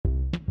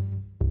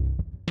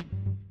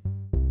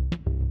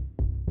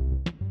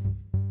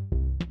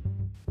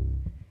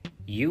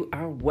You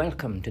are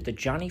welcome to the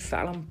Johnny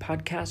Fallon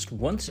podcast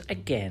once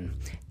again.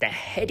 The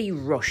heady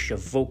rush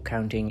of vote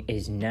counting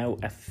is now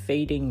a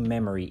fading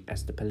memory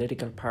as the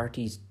political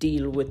parties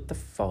deal with the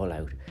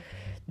fallout.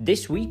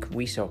 This week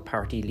we saw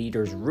party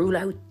leaders rule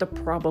out the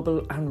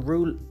probable and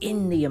rule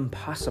in the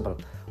impossible,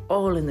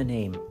 all in the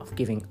name of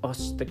giving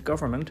us the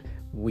government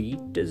we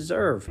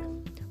deserve.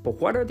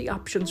 But what are the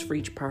options for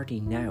each party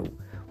now?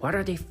 What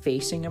are they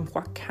facing and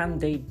what can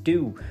they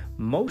do?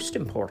 Most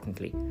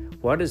importantly,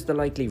 what is the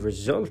likely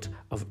result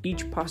of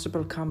each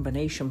possible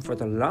combination for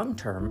the long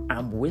term,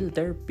 and will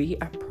there be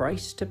a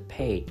price to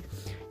pay?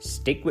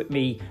 Stick with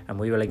me and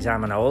we will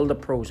examine all the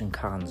pros and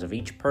cons of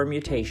each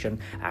permutation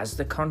as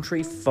the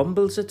country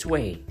fumbles its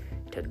way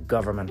to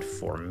government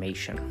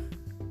formation.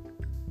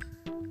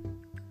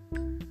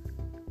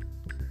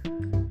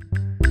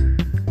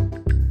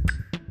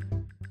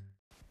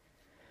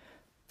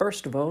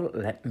 First of all,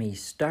 let me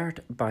start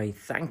by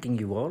thanking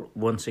you all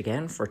once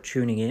again for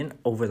tuning in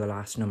over the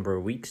last number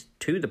of weeks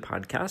to the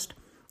podcast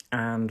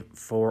and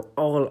for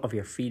all of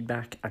your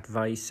feedback,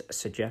 advice,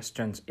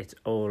 suggestions. It's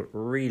all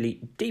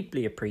really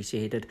deeply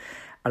appreciated,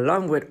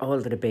 along with all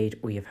the debate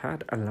we have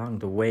had along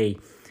the way.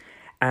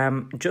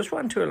 Just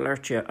want to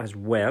alert you as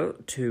well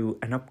to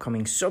an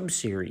upcoming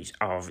sub-series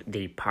of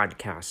the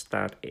podcast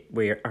that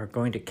we are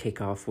going to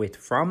kick off with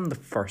from the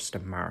 1st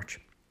of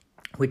March,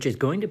 which is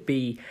going to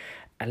be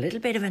a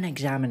little bit of an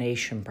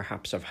examination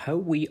perhaps of how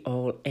we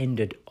all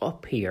ended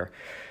up here,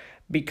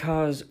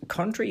 because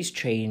countries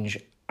change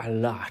a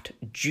lot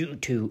due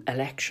to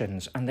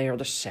elections and they are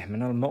the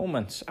seminal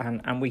moments,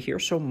 and we hear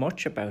so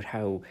much about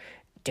how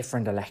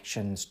different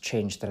elections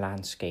change the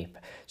landscape.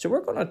 So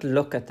we're going to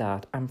look at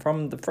that, and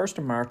from the 1st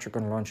of March we're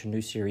going to launch a new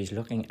series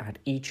looking at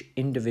each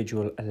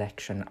individual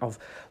election of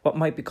what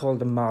might be called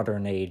the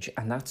modern age,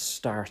 and that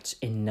starts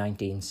in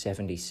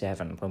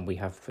 1977 when we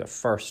have the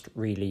first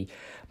really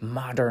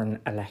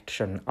modern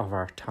election of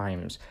our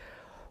times.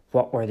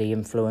 What were the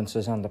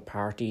influences on the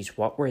parties?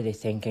 What were they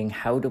thinking?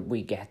 How did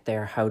we get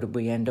there? How did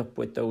we end up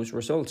with those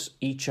results,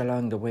 each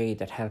along the way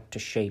that helped to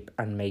shape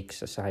and make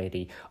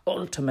society,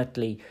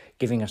 ultimately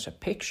giving us a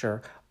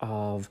picture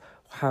of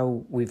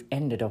how we've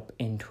ended up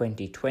in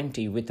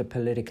 2020 with the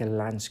political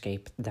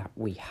landscape that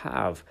we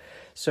have.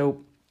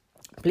 So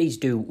please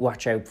do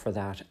watch out for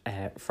that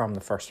from the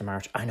 1st of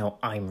March. I know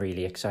I'm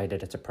really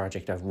excited. It's a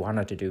project I've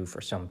wanted to do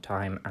for some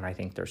time, and I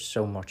think there's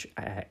so much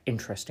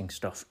interesting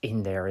stuff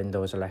in there in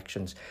those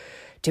elections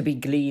to be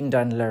gleaned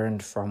and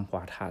learned from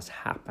what has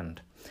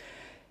happened.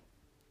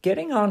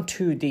 Getting on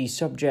to the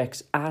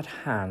subjects at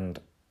hand,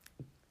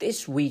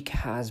 this week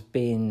has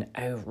been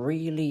a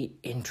really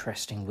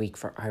interesting week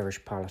for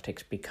Irish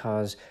politics,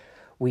 because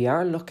we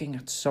are looking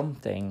at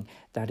something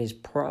that is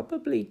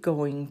probably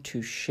going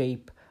to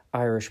shape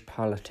Irish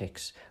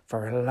politics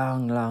for a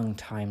long, long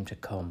time to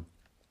come.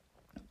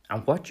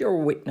 And what you're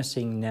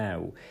witnessing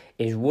now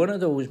is one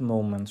of those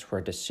moments where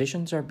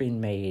decisions are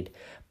being made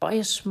by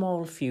a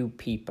small few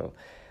people.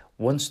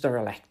 Once they're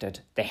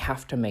elected, they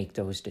have to make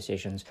those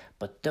decisions,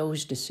 but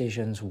those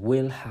decisions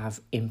will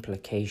have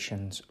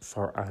implications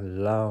for a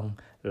long,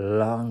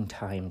 long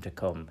time to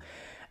come.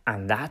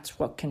 And that's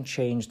what can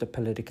change the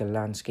political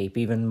landscape,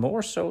 even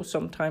more so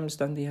sometimes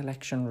than the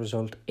election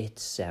result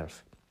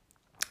itself.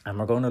 And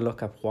we're going to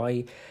look at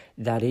why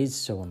that is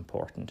so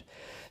important.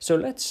 So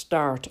let's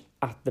start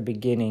at the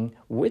beginning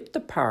with the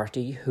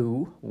party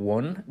who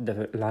won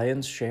the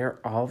lion's share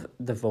of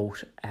the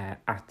vote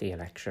at the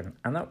election.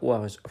 And that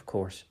was, of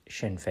course,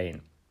 Sinn Féin.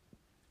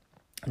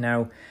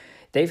 Now,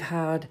 they've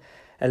had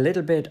a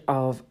little bit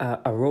of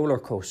a roller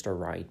coaster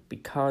ride,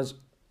 because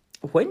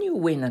when you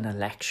win an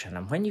election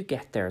and when you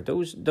get there,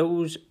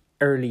 those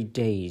early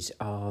days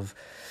of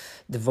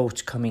the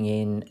votes coming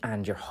in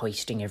and you're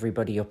hoisting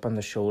everybody up on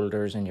the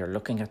shoulders and you're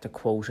looking at the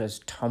quotas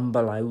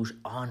tumble out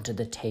onto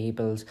the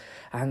tables,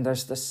 and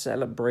there's the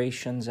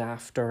celebrations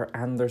after,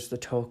 and there's the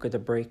talk of the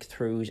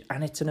breakthroughs,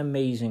 and it's an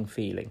amazing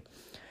feeling.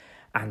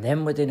 And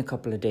then within a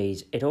couple of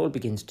days, it all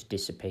begins to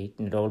dissipate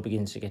and it all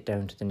begins to get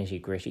down to the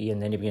nitty gritty,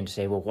 and then you begin to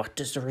say, well, what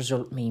does the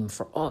result mean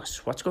for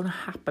us? What's going to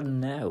happen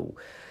now?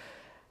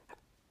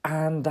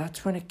 And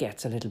that's when it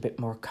gets a little bit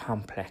more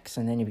complex,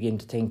 and then you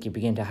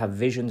begin to have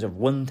visions of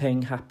one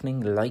thing happening,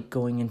 like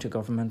going into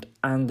government,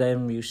 and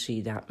then you see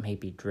that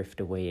maybe drift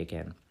away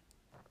again.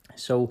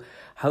 So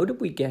how did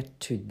we get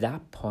to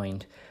that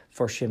point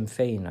for Sinn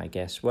Féin, I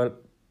guess? Well,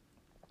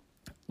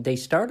 they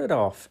started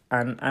off,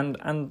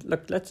 and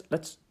look,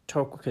 let's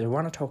talk, because I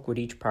want to talk with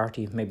each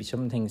party of maybe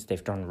some things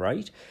they've done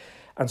right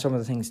and some of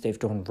the things they've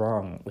done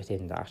wrong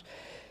within that.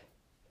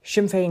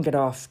 Sinn Féin got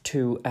off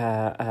to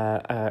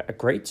a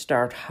great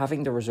start,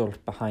 having the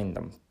result behind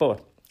them, but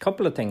a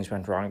couple of things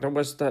went wrong. There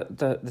was the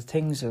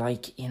things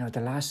like,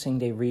 the last thing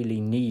they really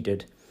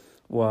needed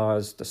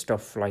was the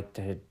stuff like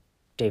the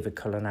David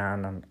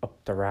Cullinane and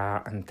Up the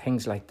Ra and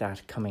things like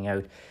that coming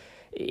out.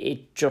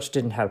 It just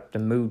didn't help the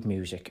mood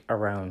music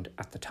around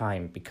at the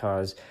time,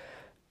 because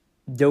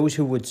those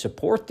who would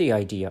support the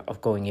idea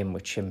of going in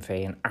with Sinn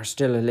Féin are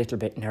still a little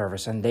bit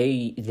nervous, and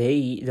they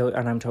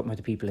and I'm talking about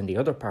the people in the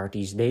other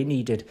parties, they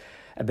needed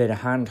a bit of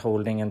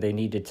hand-holding, and they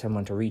needed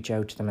someone to reach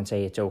out to them and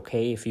say, it's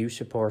okay if you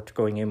support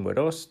going in with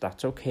us,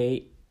 that's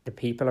okay. The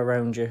people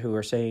around you who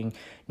are saying,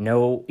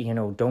 no,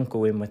 don't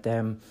go in with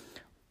them,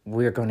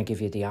 we're going to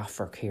give you the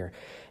offer here,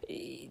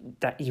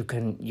 that you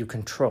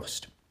can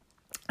trust.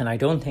 And I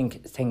don't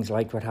think things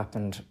like what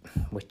happened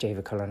with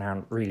David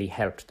Cullinane really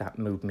helped that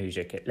mood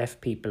music. It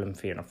left people in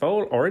Fianna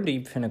Fáil, or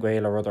indeed Fine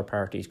Gael or other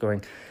parties,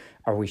 going,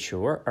 are we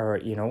sure? Or,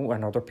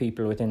 and other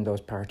people within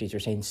those parties are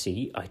saying,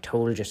 see, I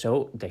told you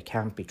so, they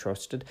can't be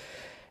trusted.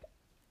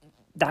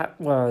 That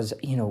was,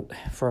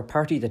 for a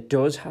party that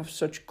does have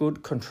such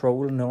good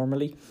control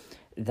normally,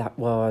 that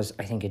was,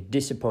 I think, a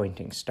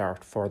disappointing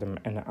start for them.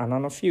 And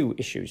on a few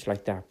issues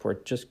like that, where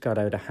it just got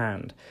out of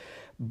hand.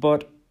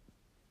 But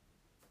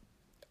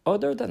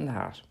other than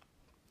that,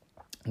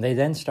 they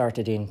then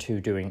started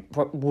into doing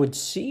what would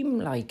seem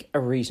like a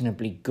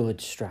reasonably good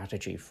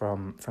strategy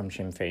from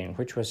Sinn Féin,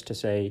 which was to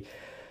say,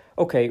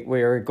 okay,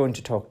 we're going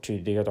to talk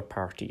to the other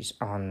parties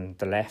on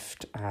the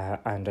left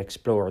and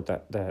explore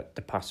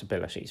the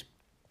possibilities.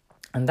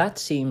 And that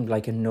seemed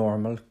like a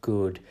normal,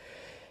 good,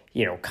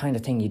 kind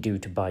of thing you do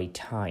to buy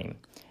time.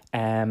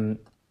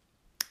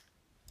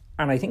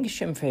 And I think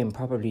Sinn Féin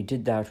probably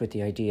did that with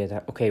the idea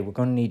that, okay, we're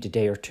going to need a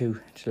day or two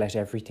to let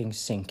everything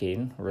sink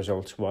in,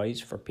 results-wise,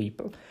 for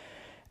people.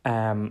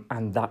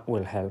 And that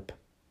will help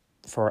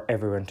for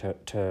everyone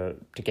to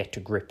get to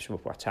grips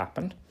with what's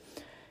happened.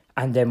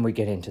 And then we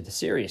get into the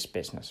serious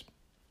business.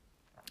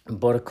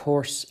 But of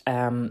course,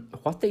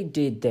 what they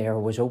did there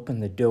was open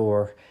the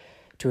door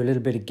to a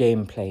little bit of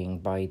game playing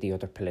by the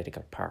other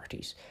political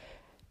parties.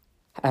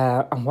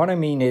 And what I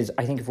mean is,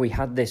 I think if we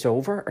had this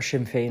over, or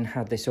Sinn Féin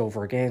had this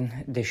over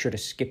again, they should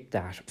have skipped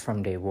that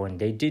from day one.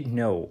 They did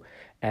know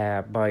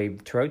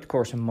throughout the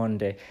course of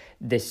Monday,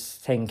 this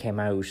thing came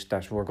out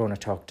that we're going to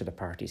talk to the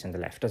parties on the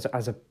left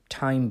as a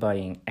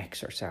time-buying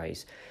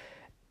exercise.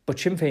 But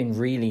Sinn Féin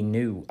really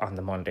knew on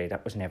the Monday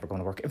that was never going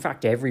to work. In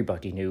fact,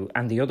 everybody knew,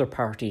 and the other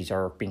parties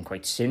are being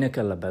quite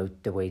cynical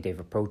about the way they've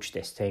approached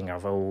this thing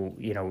of,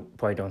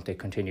 why don't they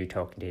continue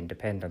talking to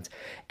independents?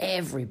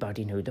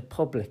 Everybody knew, the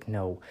public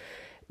know,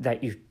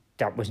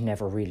 that was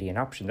never really an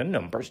option. The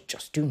numbers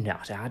just do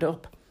not add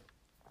up.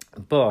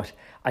 But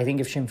I think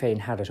if Sinn Féin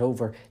had it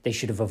over, they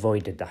should have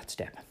avoided that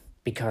step,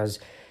 because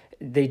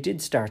they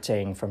did start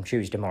saying from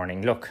Tuesday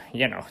morning, look,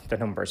 the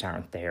numbers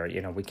aren't there,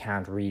 we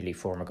can't really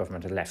form a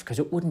government of the left, because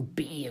it wouldn't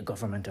be a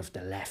government of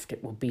the left,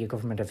 it would be a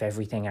government of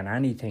everything and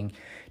anything,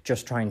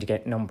 just trying to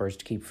get numbers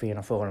to keep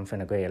Fianna Fáil and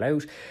Fine Gael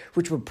out,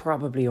 which would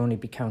probably only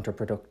be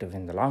counterproductive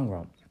in the long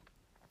run.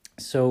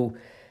 So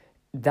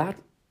that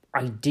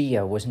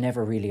idea was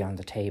never really on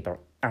the table.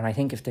 And I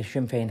think if the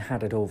Sinn Féin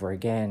had it over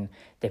again,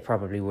 they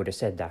probably would have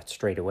said that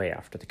straight away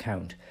after the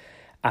count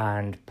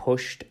and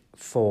pushed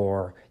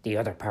for the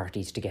other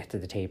parties to get to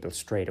the table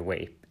straight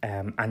away,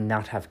 and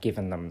not have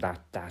given them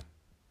that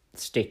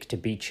stick to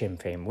beat Sinn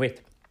Féin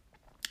with.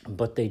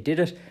 But they did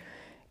it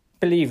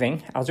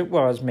believing, as it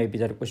was, maybe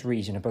that it was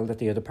reasonable that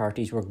the other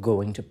parties were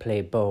going to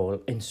play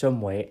ball in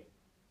some way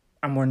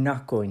and were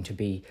not going to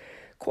be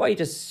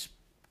quite as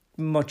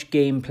much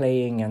game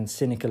playing and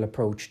cynical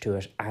approach to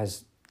it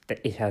as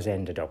it has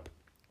ended up.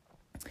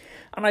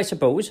 And I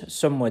suppose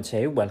some would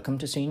say, welcome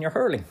to senior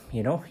hurling.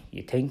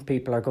 You think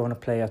people are going to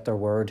play at their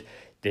word.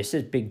 This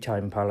is big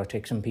time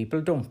politics, and people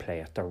don't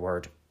play at their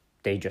word.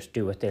 They just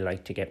do what they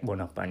like to get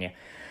one up on you.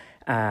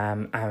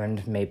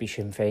 And maybe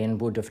Sinn Féin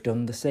would have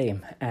done the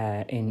same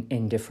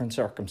in different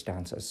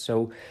circumstances.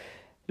 So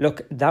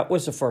look, that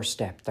was the first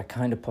step that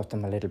kind of put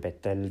them a little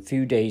bit. The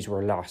few days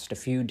were lost, a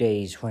few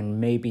days when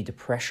maybe the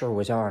pressure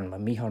was on,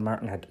 when Micheál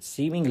Martin had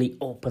seemingly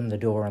opened the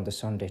door on the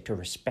Sunday to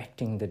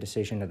respecting the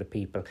decision of the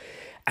people,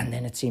 and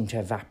then it seemed to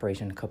evaporate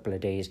in a couple of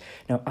days.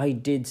 Now, I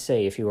did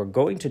say if you were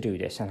going to do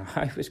this, and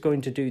I was going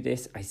to do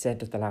this, I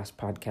said at the last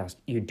podcast,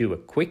 you do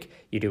it quick,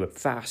 you do it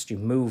fast, you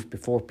move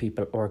before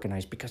people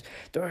organise, because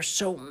there are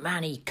so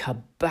many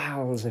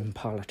cabals in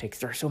politics,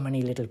 there are so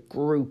many little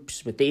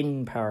groups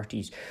within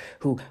parties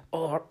who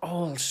are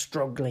all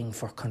struggling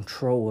for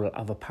control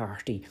of a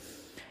party.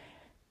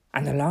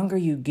 And the longer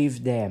you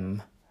give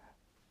them,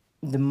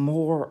 the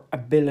more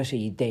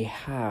ability they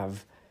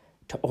have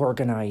to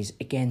organise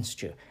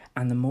against you,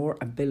 and the more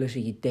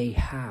ability they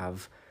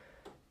have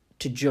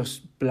to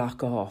just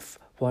block off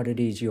what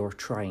it is you're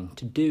trying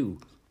to do.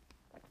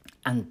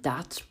 And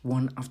that's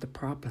one of the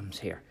problems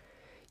here.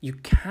 You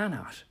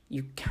cannot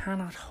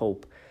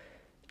hope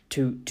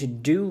to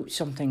do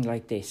something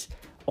like this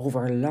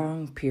over a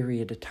long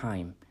period of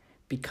time,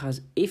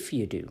 because if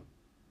you do,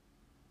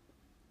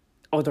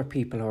 other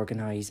people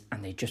organise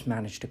and they just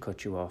manage to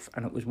cut you off.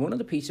 And it was one of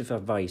the pieces of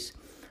advice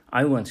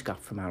I once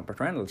got from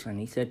Albert Reynolds, and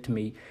he said to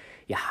me,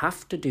 you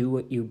have to do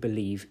what you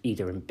believe,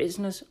 either in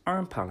business or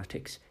in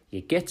politics.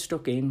 You get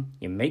stuck in,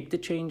 you make the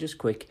changes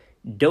quick,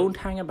 don't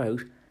hang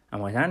about,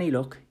 and with any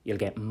luck, you'll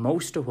get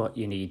most of what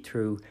you need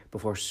through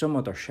before some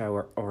other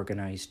shower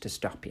organised to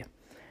stop you.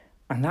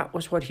 And that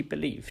was what he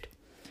believed.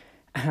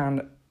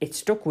 And it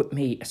stuck with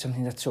me as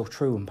something that's so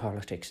true in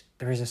politics.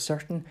 There is a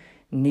certain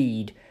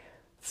need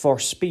for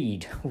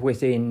speed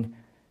within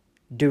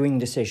doing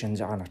decisions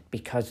on it,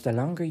 because the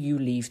longer you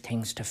leave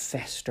things to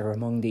fester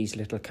among these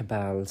little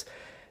cabals,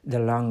 the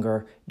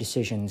longer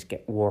decisions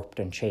get warped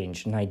and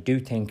changed. And I do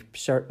think,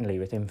 certainly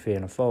within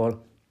Fianna Fáil,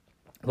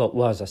 what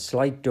was a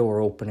slight door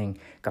opening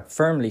got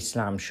firmly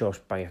slammed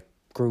shut by a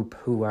group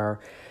who are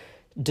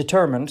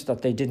determined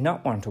that they did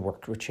not want to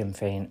work with Sinn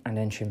Féin, and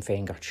then Sinn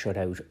Féin got shut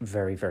out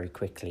very, very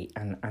quickly.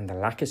 And the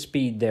lack of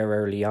speed there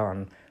early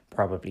on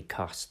probably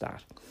cost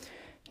that.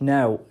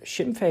 Now,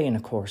 Sinn Féin,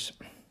 of course,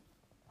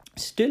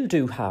 still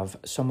do have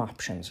some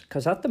options,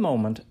 because at the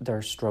moment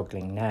they're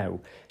struggling now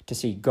to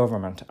see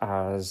government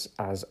as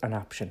an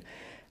option.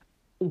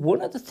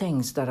 One of the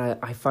things that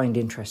I find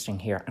interesting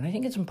here, and I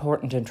think it's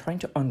important in trying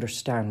to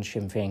understand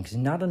Sinn Féin, because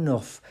not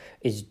enough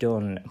is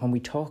done when we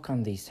talk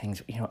on these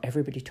things.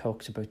 Everybody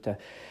talks about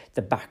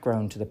the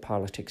background to the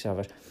politics of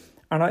it.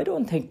 And I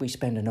don't think we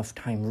spend enough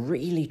time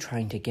really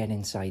trying to get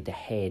inside the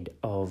head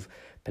of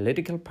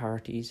political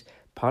parties,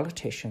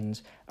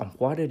 politicians, and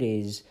what it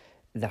is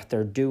that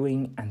they're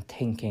doing and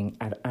thinking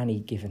at any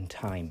given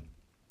time.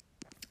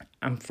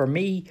 And for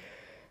me,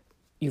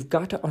 you've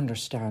got to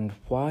understand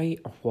why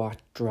or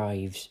what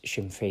drives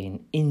Sinn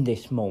Féin in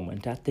this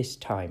moment, at this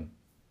time.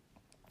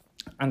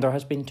 And there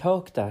has been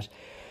talk that,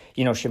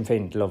 Sinn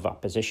Féin love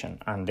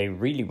opposition and they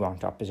really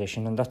want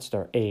opposition, and that's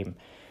their aim.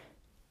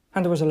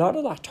 And there was a lot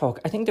of that talk.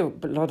 I think a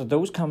lot of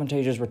those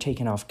commentators were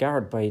taken off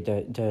guard by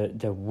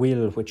the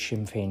will which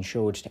Sinn Féin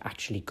showed to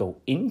actually go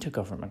into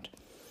government.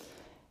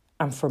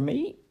 And for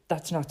me,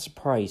 that's not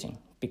surprising,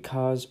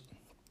 because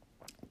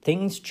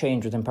things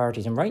change within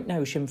parties. And right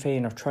now, Sinn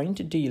Féin are trying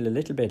to deal a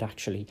little bit,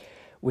 actually,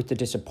 with the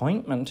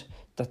disappointment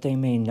that they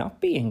may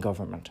not be in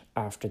government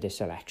after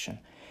this election.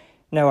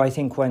 Now, I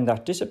think when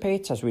that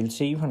dissipates, as we'll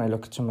see when I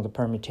look at some of the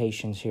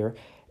permutations here,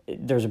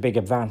 there's a big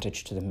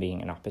advantage to them being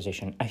in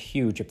opposition, a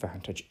huge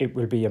advantage. It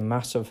will be a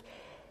massive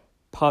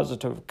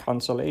positive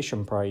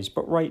consolation prize.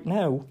 But right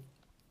now,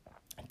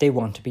 they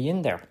want to be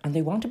in there. And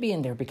they want to be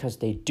in there because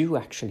they do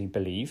actually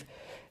believe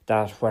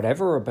that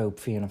whatever about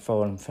Fianna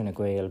Fáil and Fine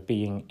Gael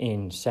being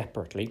in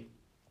separately,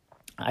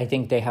 I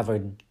think they have a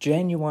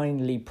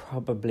genuinely,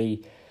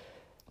 probably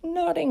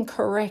not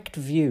incorrect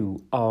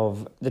view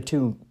of the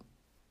two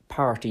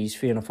parties,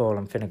 Fianna Fáil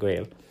and Fine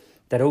Gael,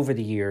 that over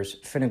the years,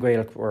 Fine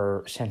Gael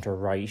were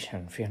centre-right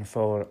and Fianna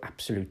Fáil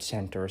absolute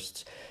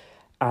centrists.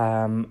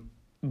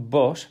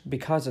 But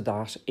because of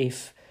that,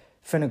 if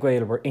Fine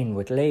Gael were in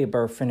with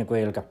Labour, Fine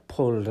Gael got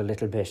pulled a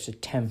little bit,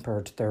 it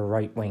tempered their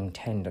right-wing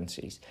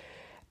tendencies.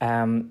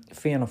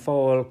 Fianna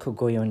Fáil could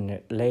go in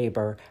with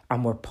Labour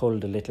and were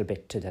pulled a little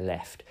bit to the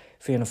left.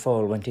 Fianna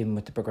Fáil went in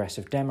with the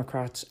Progressive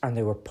Democrats and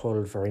they were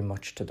pulled very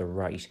much to the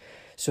right.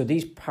 So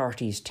these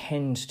parties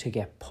tend to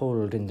get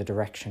pulled in the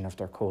direction of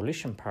their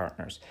coalition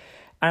partners.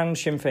 And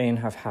Sinn Féin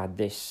have had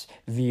this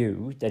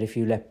view that if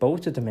you let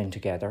both of them in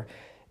together,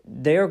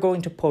 they're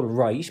going to pull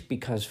right,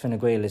 because Fine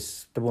Gael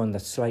is the one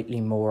that's slightly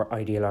more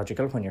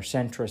ideological. When you're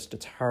centrist,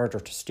 it's harder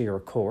to steer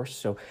a course.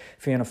 So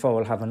Fianna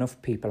Fáil have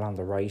enough people on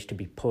the right to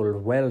be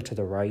pulled well to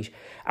the right.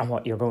 And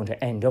what you're going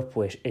to end up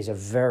with is a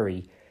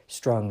very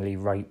strongly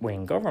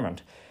right-wing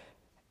government.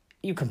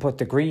 You can put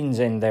the Greens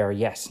in there,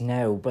 yes,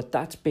 now, but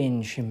that's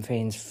been Sinn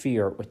Féin's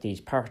fear with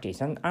these parties.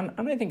 And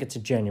I think it's a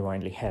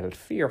genuinely held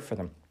fear for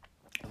them.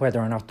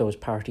 Whether or not those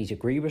parties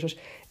agree with it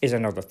is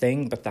another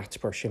thing, but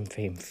that's where Sinn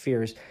Féin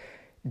fears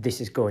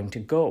this is going to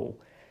go.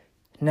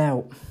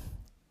 Now,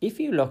 if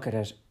you look at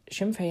it,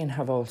 Sinn Féin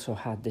have also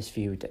had this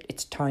view that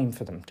it's time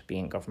for them to be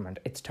in government.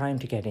 It's time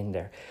to get in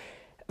there.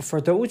 For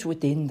those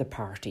within the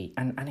party,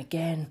 and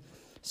again,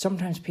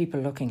 sometimes people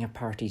looking at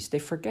parties, they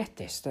forget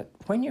this, that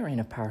when you're in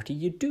a party,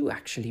 you do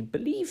actually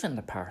believe in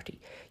the party.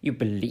 You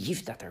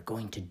believe that they're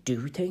going to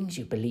do things.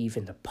 You believe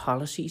in the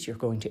policies you're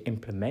going to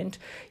implement.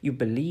 You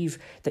believe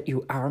that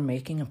you are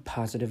making a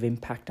positive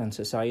impact on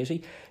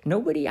society.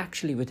 Nobody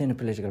actually within a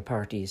political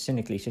party is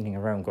cynically sitting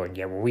around going,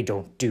 yeah, well, we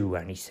don't do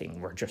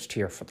anything. We're just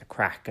here for the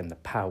crack and the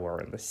power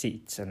and the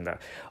seats and the...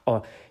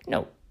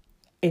 No.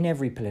 In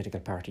every political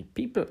party,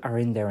 people are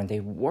in there and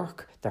they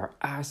work their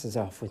asses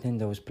off within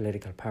those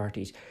political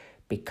parties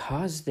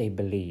because they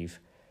believe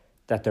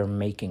that they're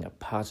making a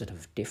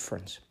positive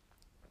difference.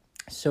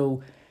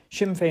 So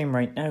Sinn Féin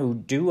right now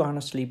do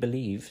honestly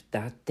believe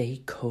that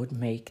they could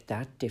make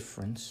that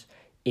difference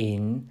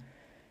in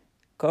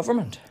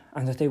government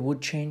and that they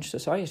would change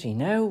society.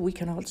 Now we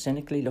can all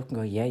cynically look and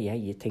go, yeah,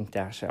 you think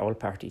that, all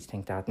parties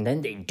think that, and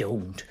then they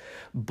don't.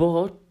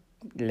 But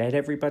let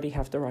everybody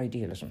have their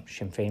idealism.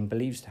 Sinn Féin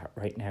believes that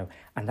right now,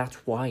 and that's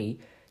why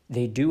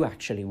they do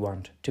actually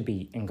want to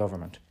be in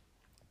government.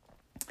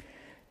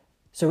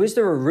 So is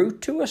there a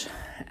route to it?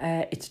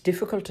 It's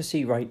difficult to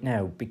see right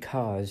now,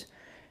 because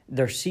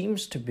there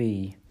seems to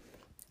be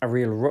a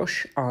real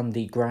rush on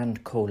the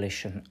Grand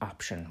Coalition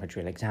option, which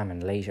we'll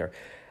examine later.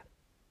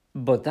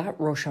 But that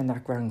rush on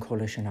that Grand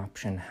Coalition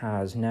option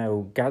has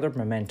now gathered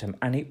momentum,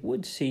 and it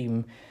would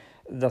seem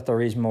that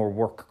there is more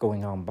work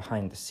going on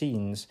behind the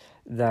scenes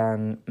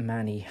than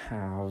many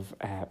have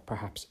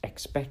perhaps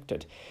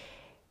expected.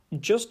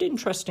 Just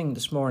interesting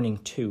this morning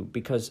too,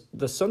 because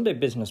the Sunday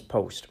Business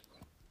Post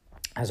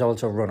has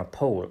also run a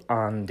poll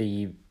on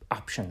the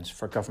options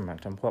for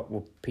government and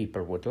what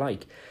people would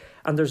like.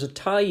 And there's a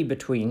tie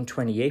between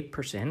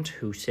 28%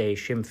 who say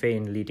Sinn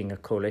Féin leading a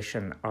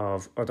coalition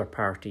of other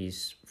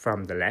parties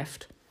from the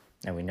left.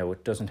 Now, we know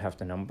it doesn't have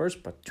the numbers,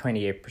 but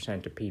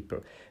 28% of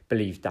people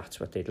believe that's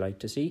what they'd like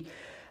to see.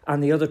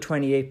 And the other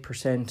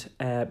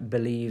 28%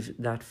 believe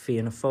that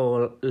Fianna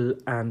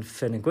Fáil and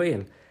Fine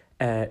Gael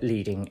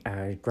leading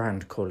a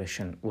grand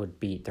coalition would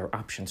be their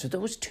option. So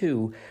those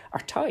two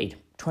are tied.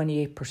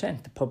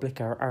 28%, the public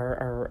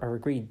are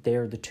agreed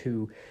they're the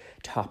two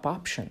top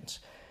options.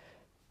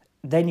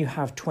 Then you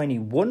have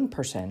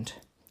 21%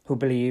 who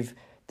believe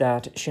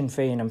that Sinn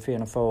Féin and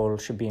Fianna Fáil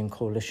should be in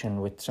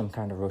coalition with some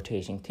kind of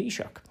rotating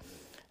Taoiseach.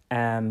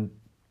 And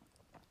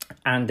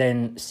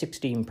then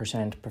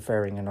 16%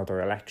 preferring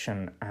another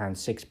election and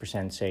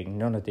 6% saying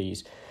none of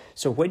these.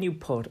 So when you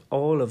put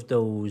all of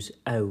those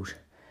out,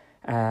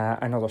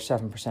 another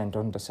 7%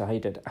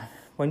 undecided,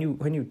 when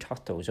you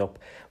tot those up,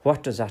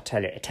 what does that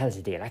tell you? It tells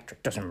you the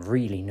electorate doesn't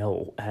really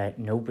know.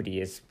 Nobody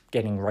is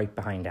getting right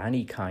behind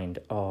any kind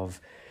of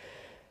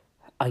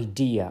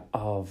idea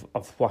of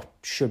what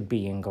should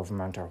be in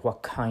government or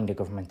what kind of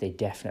government they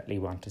definitely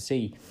want to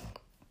see.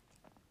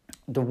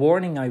 The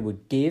warning I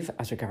would give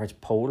as regards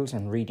polls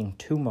and reading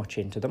too much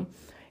into them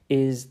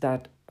is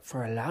that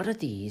for a lot of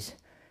these,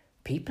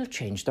 people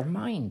change their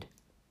mind.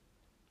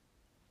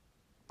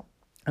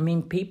 I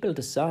mean, people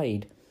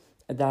decide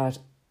that,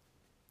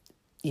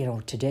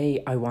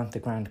 today I want the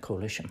Grand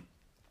Coalition,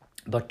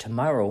 but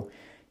tomorrow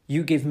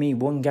you give me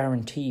one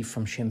guarantee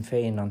from Sinn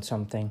Féin on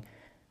something,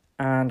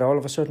 and all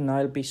of a sudden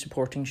I'll be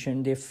supporting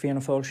the Fianna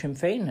Fáil Sinn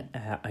Féin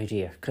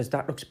idea because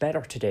that looks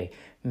better today.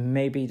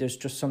 Maybe there's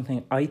just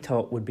something I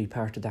thought would be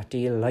part of that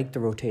deal, like the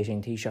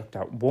rotating Taoiseach,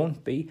 that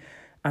won't be,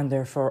 and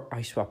therefore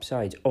I swap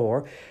sides.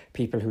 Or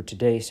people who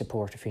today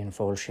support a Fianna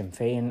Fáil Sinn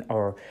Féin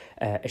or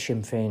a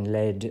Sinn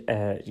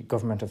Féin-led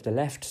government of the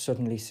left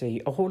suddenly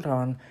see, oh, hold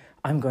on,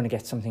 I'm going to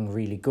get something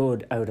really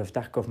good out of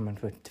that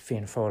government with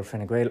Fianna Fáil,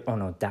 Fine Gael. Oh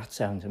no, that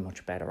sounds a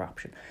much better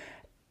option.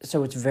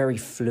 So it's very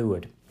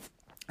fluid.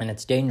 And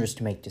it's dangerous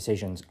to make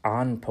decisions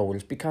on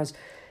polls because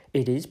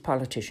it is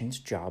politicians'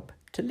 job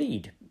to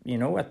lead.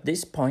 At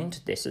this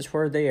point, this is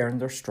where they earn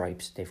their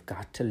stripes. They've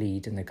got to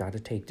lead and they've got to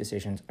take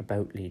decisions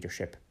about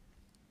leadership.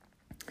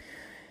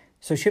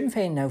 So Sinn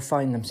Féin now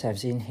find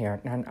themselves in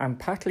here. And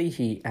Pat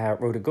Leahy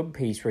wrote a good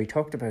piece where he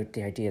talked about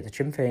the idea that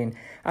Sinn Féin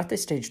at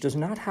this stage does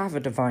not have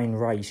a divine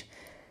right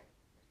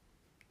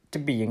to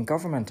be in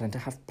government and to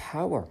have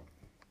power,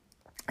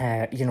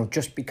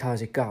 just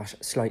because it got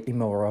slightly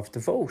more of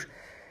the vote.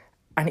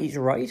 And he's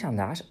right on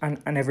that, and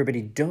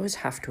everybody does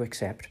have to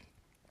accept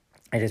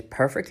it is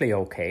perfectly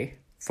okay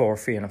for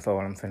Fianna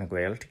Fáil and Fine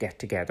Gael to get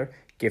together,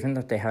 given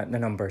that the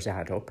numbers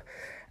add up,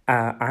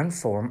 and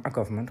form a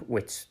government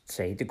with,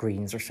 say, the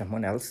Greens or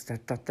someone else,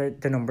 that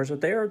the numbers are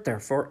there,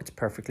 therefore it's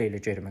perfectly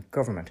legitimate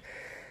government.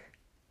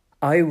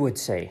 I would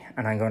say,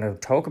 and I'm going to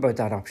talk about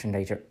that option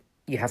later,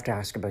 you have to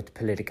ask about the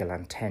political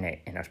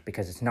antennae in it,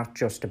 because it's not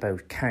just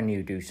about can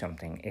you do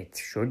something, it's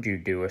should you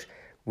do it,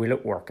 will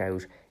it work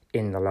out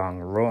in the long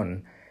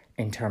run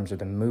in terms of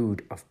the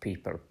mood of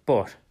people.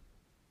 But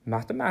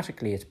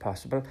mathematically it's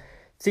possible,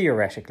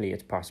 theoretically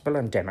it's possible,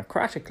 and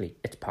democratically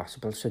it's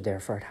possible, so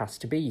therefore it has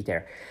to be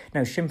there.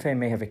 Now Sinn Féin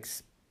may have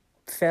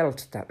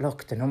felt that,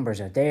 look, the numbers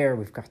are there,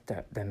 we've got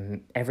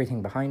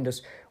everything behind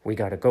us, we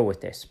got to go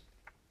with this,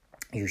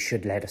 you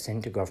should let us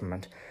into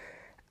government,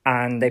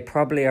 and they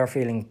probably are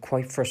feeling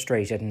quite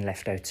frustrated and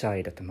left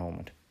outside at the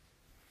moment.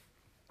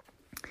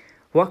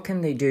 What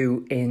can they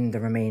do in the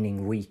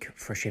remaining week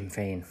for Sinn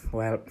Féin?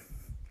 Well,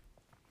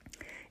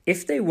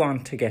 if they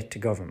want to get to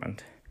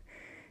government,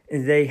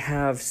 they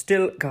have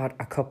still got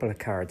a couple of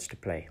cards to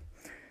play.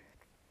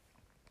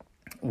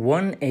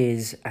 One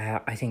is,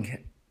 I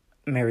think,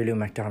 Mary Lou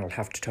McDonald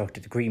have to talk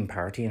to the Green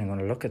Party, and I'm going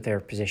to look at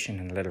their position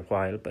in a little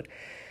while, but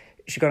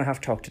she's going to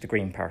have to talk to the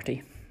Green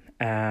Party.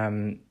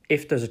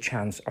 If there's a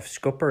chance of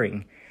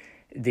scuppering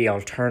the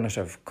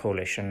alternative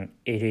coalition,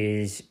 it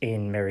is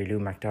in Mary Lou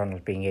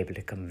McDonald being able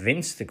to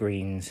convince the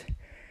Greens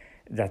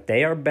that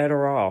they are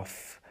better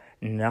off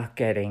not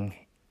getting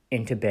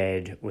into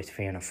bed with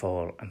Fianna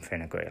Fáil and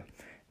Fine Gael,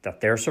 that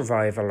their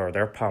survival or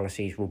their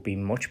policies will be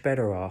much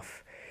better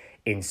off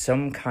in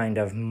some kind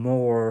of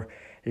more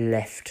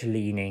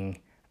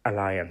left-leaning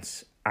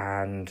alliance,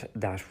 and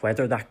that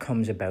whether that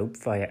comes about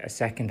via a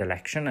second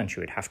election, and she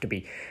would have to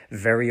be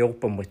very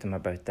open with them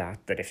about that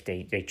if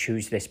they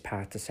choose this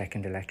path, the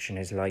second election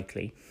is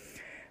likely,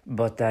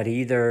 but that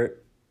either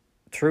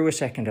through a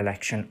second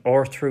election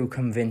or through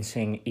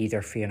convincing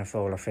either Fianna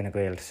Fáil or Fine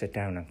Gael to sit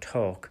down and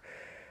talk,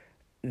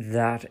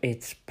 that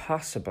it's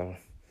possible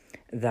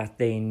that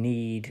they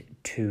need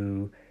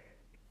to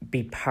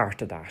be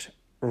part of that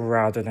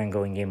rather than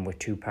going in with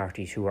two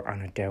parties who are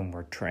on a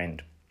downward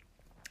trend.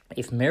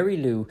 If Mary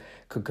Lou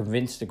could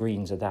convince the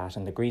Greens of that,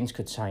 and the Greens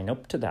could sign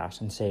up to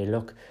that and say,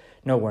 look,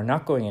 no, we're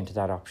not going into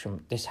that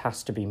option, this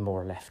has to be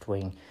more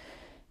left-wing,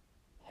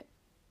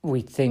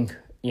 we think,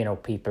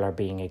 people are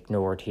being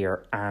ignored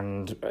here,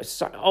 and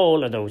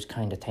all of those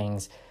kind of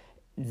things,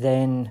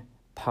 then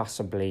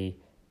possibly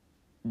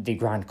the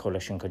Grand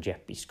Coalition could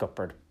yet be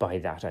scuppered by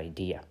that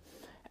idea.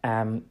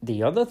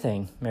 The other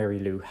thing Mary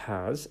Lou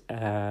has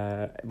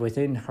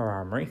within her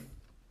armoury,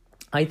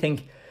 I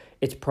think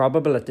it's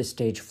probable at this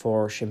stage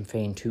for Sinn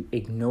Féin to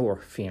ignore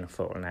Fianna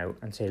Fáil now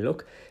and say,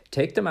 look,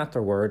 take them at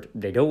their word,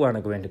 they don't want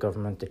to go into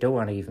government, they don't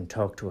want to even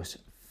talk to us,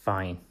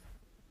 fine,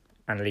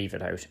 and leave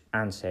it out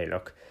and say,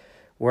 look,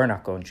 we're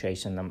not going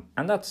chasing them.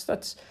 And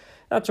that's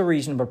a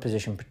reasonable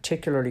position,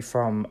 particularly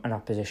from an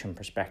opposition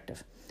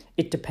perspective.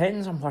 It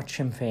depends on what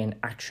Sinn Féin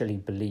actually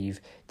believe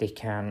they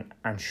can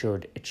and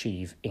should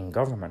achieve in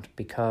government,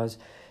 because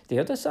the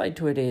other side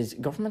to it is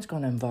government's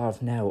going to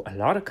involve now a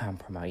lot of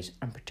compromise,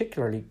 and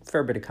particularly a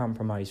fair bit of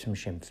compromise from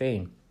Sinn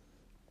Féin.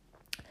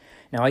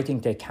 Now, I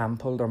think they can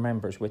pull their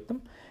members with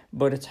them,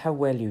 but it's how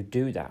well you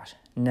do that.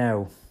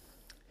 Now,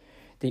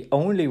 the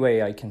only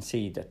way I can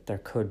see that there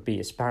could be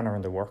a spanner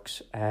in the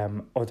works,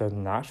 other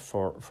than that,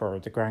 for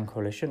the Grand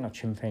Coalition that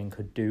Sinn Féin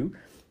could do,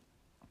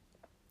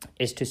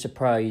 is to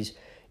surprise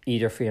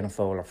either Fianna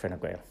Fáil or Fine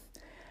Gael.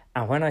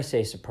 And when I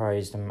say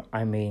surprise them,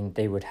 I mean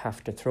they would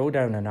have to throw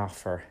down an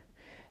offer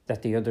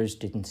that the others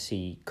didn't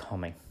see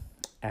coming.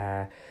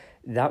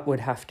 That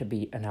would have to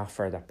be an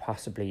offer that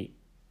possibly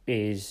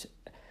is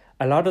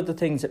a lot of the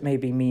things that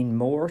maybe mean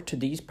more to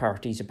these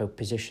parties about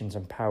positions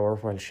and power,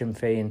 while Sinn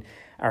Féin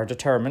are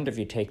determined, if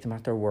you take them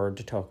at their word,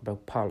 to talk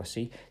about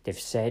policy. They've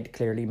said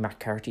clearly,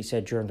 McCarthy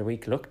said during the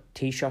week, look,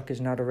 Taoiseach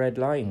is not a red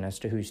line as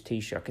to who's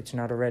Taoiseach. It's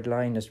not a red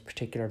line as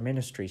particular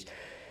ministries.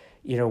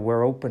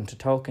 We're open to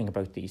talking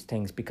about these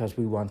things because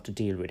we want to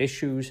deal with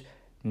issues,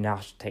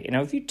 not take.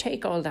 Now, if you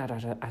take all that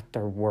at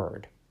their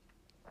word,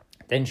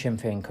 then Sinn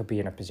Féin could be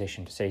in a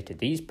position to say to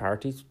these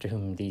parties, to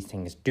whom these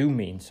things do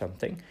mean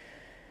something,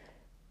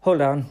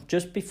 hold on,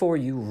 just before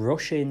you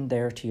rush in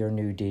there to your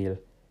New Deal,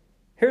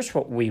 here's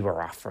what we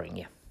were offering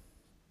you.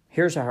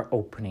 Here's our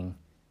opening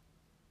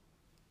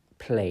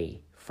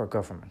play for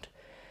government.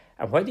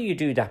 And whether you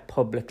do that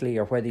publicly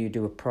or whether you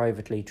do it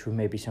privately through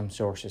maybe some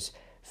sources,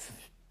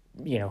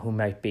 who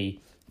might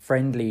be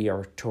friendly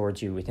or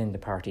towards you within the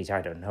parties,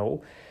 I don't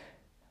know.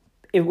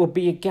 It would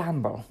be a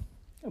gamble,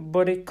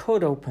 but it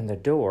could open the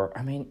door.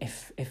 I mean,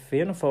 if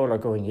Fianna Fáil are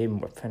going in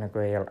with Fine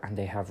Gael and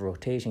they have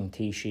rotating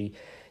Taoiseach,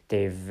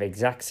 they've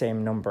exact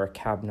same number of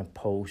cabinet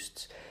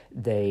posts,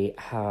 they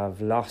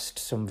have lost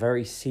some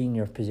very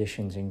senior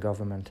positions in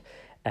government,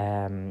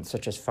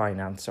 such as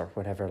finance or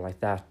whatever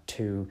like that,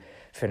 to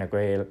Fine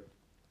Gael,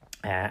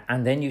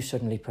 and then you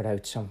suddenly put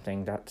out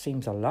something that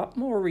seems a lot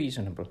more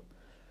reasonable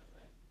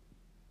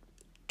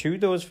to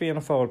those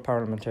Fianna Fáil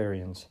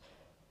parliamentarians,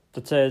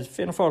 that says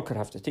Fianna Fáil could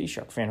have the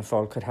Taoiseach, Fianna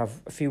Fáil could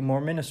have a few more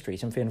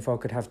ministries, and Fianna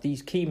Fáil could have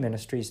these key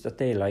ministries that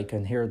they like,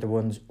 and here are the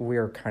ones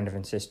we're kind of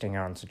insisting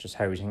on, such as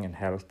housing and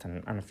health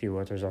and a few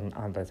others on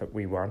that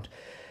we want.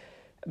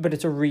 But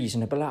it's a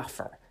reasonable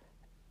offer.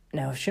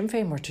 Now, if Sinn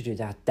Féin were to do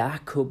that,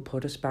 that could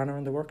put a spanner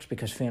in the works,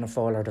 because Fianna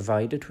Fáil are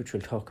divided, which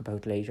we'll talk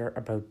about later,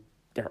 about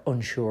they're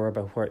unsure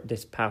about where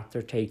this path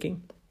they're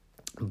taking,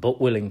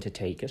 but willing to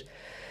take it.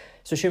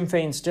 So Sinn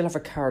Féin still have a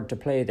card to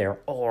play there.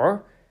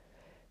 Or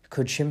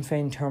could Sinn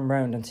Féin turn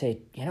around and say,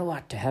 you know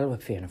what, to hell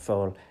with Fianna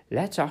Fáil,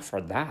 let's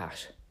offer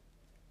that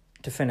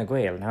to Fine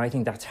Gael. Now, I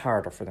think that's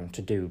harder for them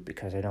to do,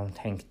 because I don't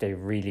think they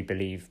really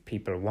believe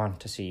people want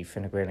to see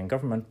Fine Gael in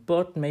government.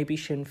 But maybe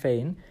Sinn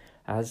Féin,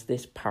 as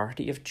this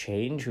party of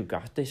change who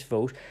got this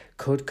vote,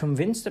 could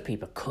convince the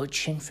people. Could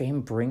Sinn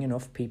Féin bring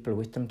enough people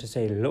with them to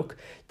say, look,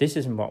 this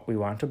isn't what we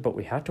wanted, but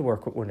we had to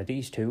work with one of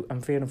these two,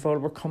 and Fianna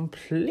Fáil were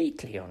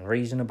completely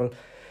unreasonable.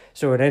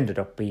 So it ended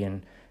up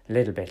being a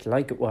little bit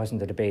like it was in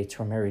the debates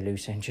where Mary Lou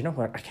saying, do you know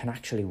what, I can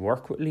actually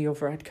work with Leo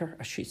Varadkar,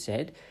 as she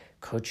said.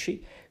 Could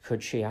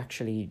she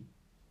actually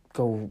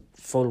go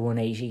full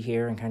 180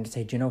 here and kind of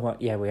say, do you know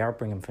what, yeah, we are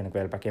bringing Fine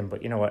Gael back in,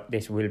 but you know what,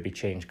 this will be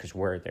changed because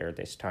we're there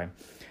this time.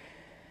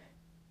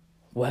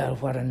 Well,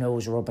 what a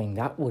nose rubbing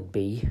that would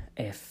be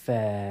if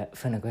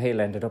Fine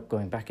Gael ended up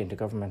going back into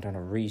government on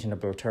a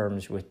reasonable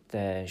terms with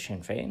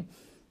Sinn Féin.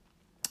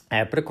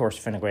 But of course,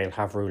 Fine Gael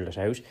have ruled it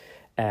out.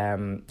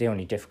 The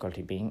only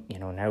difficulty being,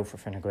 now for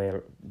Fine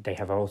Gael, they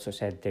have also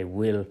said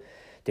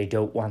they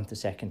don't want the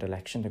second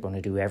election. They're going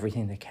to do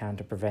everything they can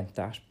to prevent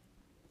that.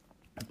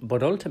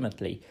 But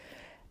ultimately,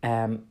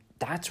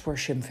 that's where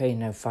Sinn Féin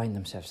now find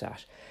themselves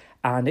at.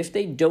 And if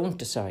they don't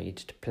decide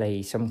to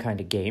play some kind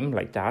of game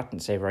like that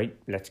and say, right,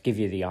 let's give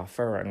you the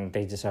offer, and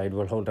they decide,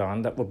 well, hold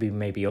on, that would be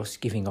maybe us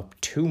giving up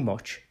too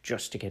much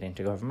just to get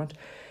into government,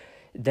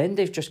 then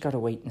they've just got to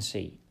wait and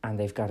see, and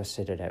they've got to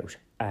sit it out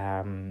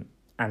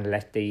and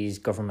let these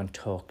government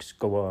talks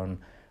go on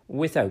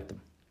without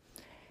them.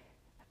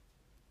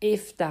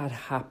 If that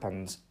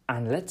happens,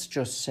 and let's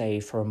just say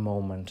for a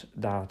moment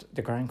that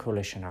the Grand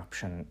Coalition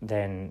option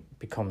then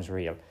becomes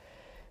real,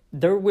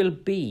 There will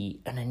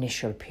be an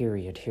initial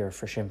period here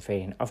for Sinn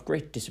Féin of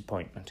great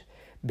disappointment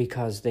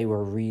because they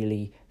were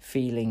really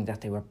feeling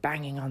that they were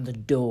banging on the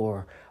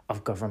door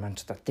of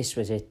government, that this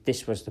was it,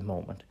 this was the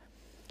moment.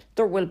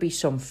 There will be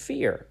some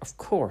fear, of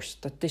course,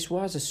 that this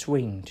was a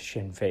swing to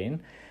Sinn Féin,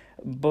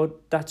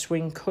 but that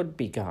swing could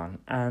be gone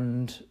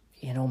and,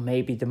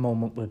 maybe the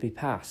moment will be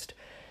past.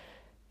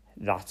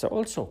 That's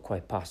also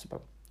quite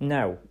possible.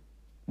 Now,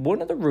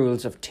 one of the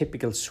rules of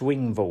typical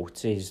swing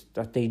votes is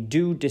that they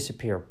do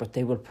disappear, but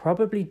they will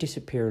probably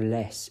disappear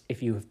less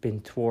if you have been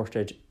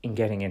thwarted in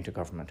getting into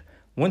government.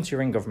 Once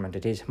you're in government,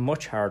 it is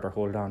much harder to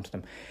hold on to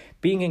them.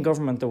 Being in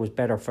government, though, is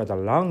better for the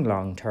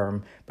long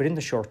term, but in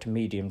the short to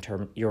medium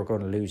term, you're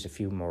going to lose a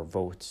few more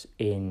votes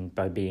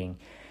by being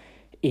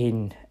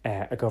in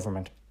a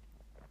government.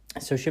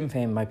 So Sinn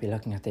Féin might be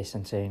looking at this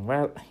and saying,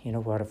 well, you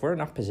know what, if we're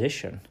in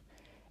opposition,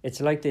 it's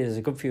like there's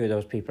a good few of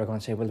those people are going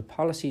to say, well, the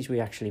policies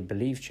we actually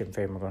believe Sinn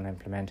Féin were going to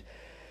implement,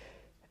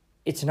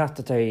 it's not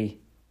that they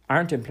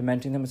aren't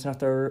implementing them, it's not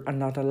they're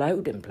not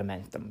allowed to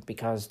implement them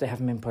because they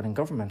haven't been put in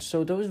government.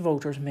 So those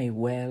voters may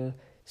well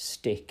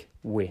stick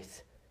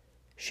with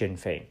Sinn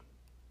Féin.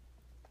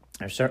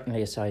 There's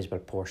certainly a sizable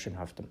portion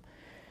of them.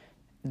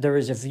 There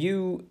is a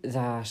view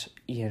that,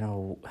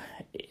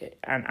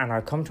 and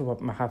I'll come to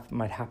what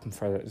might happen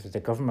for the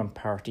government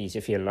parties,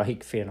 if you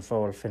like, Fianna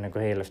Fáil, Fine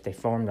Gael, if they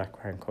form that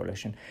Crown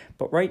Coalition.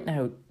 But right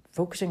now,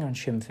 focusing on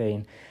Sinn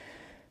Féin,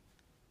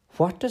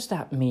 what does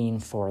that mean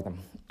for them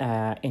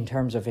in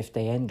terms of if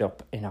they end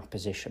up in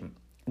opposition?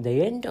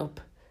 They end up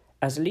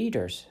as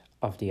leaders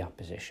of the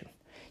opposition.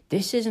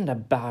 This isn't a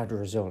bad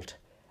result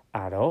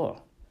at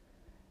all.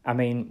 I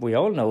mean, we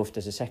all know if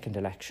there's a second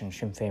election,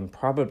 Sinn Féin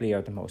probably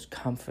are the most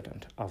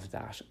confident of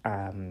that,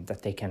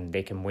 that they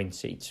can win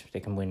seats, they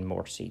can win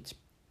more seats.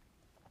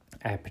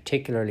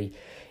 Particularly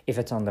if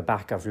it's on the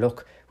back of,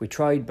 look, we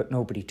tried but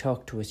nobody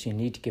talked to us, you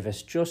need to give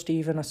us just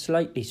even a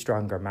slightly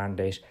stronger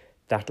mandate,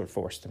 that'll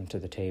force them to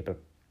the table.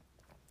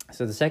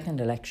 So the second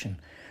election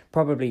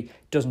probably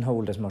doesn't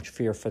hold as much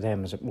fear for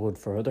them as it would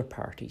for other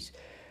parties.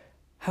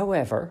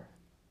 However,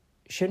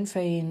 Sinn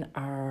Féin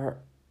are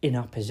in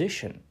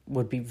opposition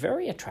would be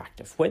very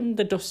attractive. When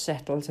the dust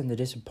settles and the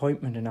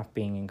disappointment in not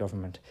being in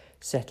government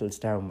settles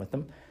down with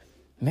them,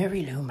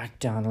 Mary Lou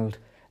McDonald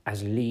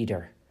as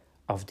leader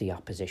of the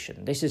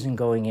opposition. This isn't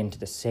going into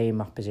the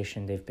same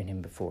opposition they've been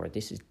in before.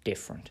 This is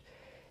different.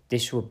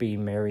 This would be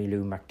Mary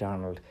Lou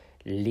McDonald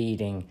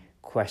leading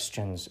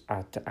questions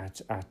at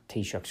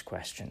Taoiseach's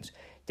questions.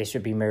 This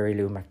would be Mary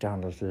Lou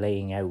McDonald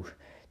laying out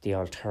the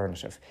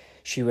alternative.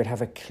 She would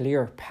have a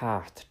clear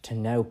path to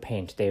now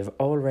paint. They've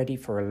already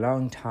for a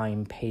long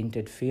time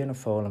painted Fianna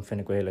Fáil and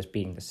Fine Gael as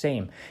being the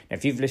same. Now,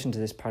 if you've listened to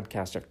this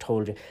podcast, I've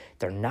told you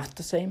they're not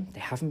the same. They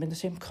haven't been the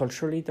same.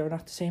 Culturally, they're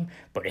not the same.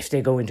 But if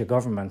they go into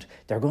government,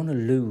 they're going to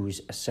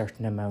lose a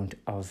certain amount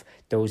of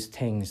those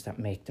things that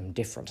make them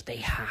different. They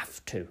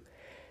have to.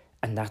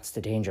 And that's the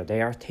danger.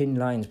 They are thin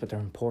lines, but they're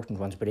important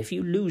ones. But if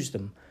you lose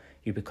them,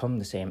 you become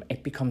the same.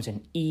 It becomes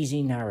an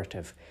easy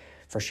narrative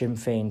for Sinn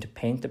Féin to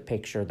paint the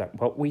picture that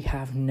what we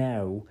have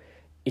now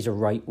is a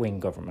right-wing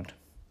government,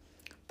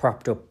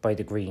 propped up by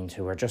the Greens,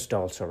 who are just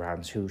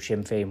also-rans, who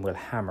Sinn Féin will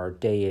hammer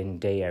day in,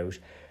 day out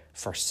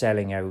for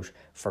selling out,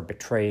 for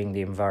betraying the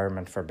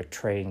environment, for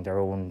betraying their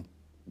own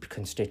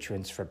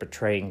constituents, for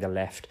betraying the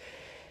left.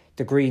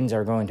 The Greens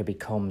are going to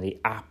become the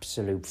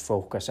absolute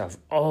focus of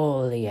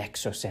all the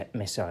Exocet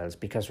missiles,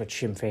 because what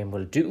Sinn Féin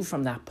will do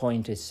from that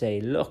point is say,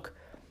 look,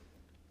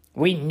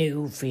 we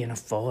knew Fianna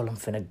Fáil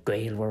and Fine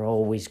Gael were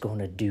always going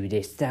to do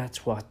this.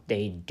 That's what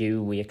they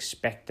do. We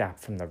expect that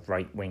from the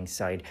right-wing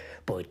side.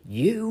 But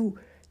you,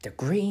 the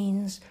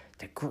Greens,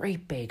 the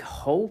great big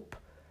hope,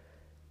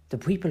 the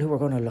people who are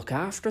going to look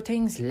after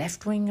things,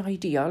 left-wing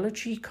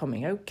ideology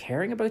coming out,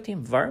 caring about the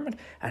environment,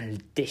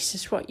 and this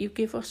is what you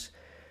give us?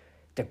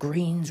 The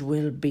Greens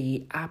will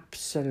be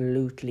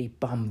absolutely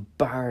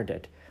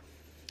bombarded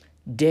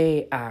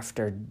day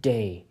after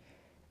day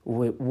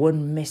with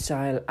one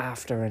missile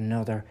after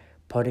another,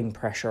 putting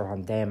pressure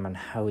on them and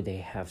how they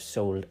have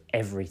sold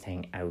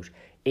everything out.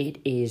 It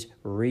is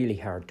really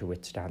hard to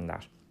withstand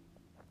that.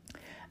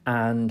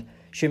 And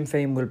Sinn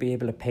Féin will be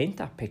able to paint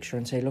that picture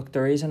and say, look,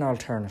 there is an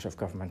alternative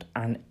government,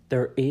 and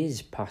there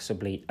is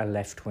possibly a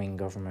left-wing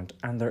government,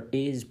 and there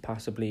is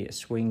possibly a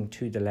swing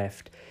to the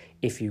left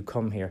if you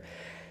come here.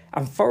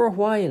 And for a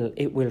while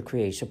it will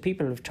create, so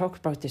people have talked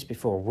about this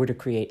before, would it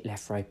create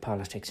left-right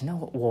politics?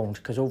 No, it won't,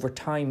 because over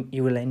time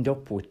you will end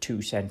up with two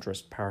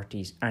centrist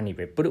parties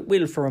anyway. But it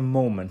will for a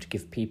moment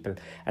give people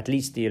at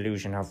least the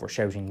illusion of we're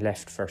shouting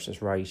left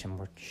versus right and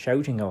we're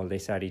shouting all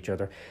this at each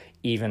other,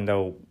 even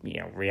though,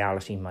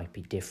 reality might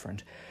be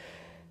different.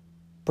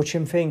 But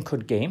Sinn Féin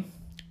could game.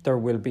 There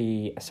will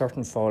be a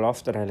certain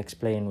fall-off that I'll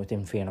explain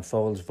within Fianna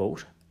Fáil's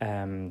vote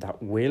that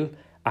will,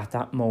 at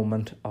that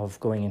moment of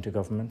going into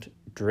government,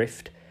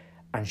 drift.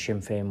 And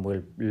Sinn Féin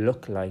will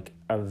look like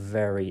a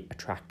very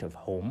attractive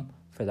home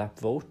for that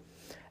vote.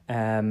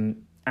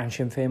 And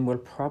Sinn Féin will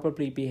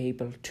probably be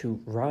able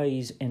to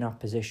rise in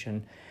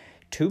opposition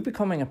to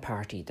becoming a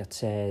party that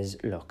says,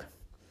 look,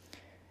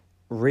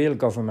 real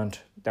government,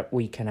 that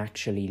we can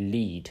actually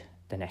lead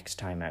the next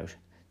time out.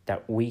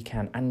 That we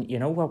can, and you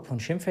know what, when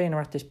Sinn Féin are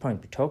at this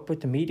point, we talk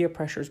about the media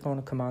pressure is going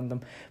to come on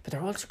them, but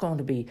they're also going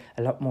to be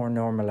a lot more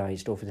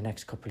normalised over the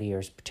next couple of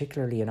years,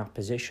 particularly in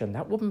opposition.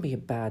 That wouldn't be a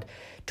bad,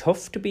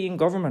 tough to be in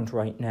government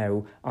right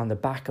now on the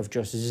back of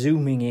just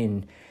zooming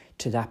in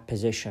to that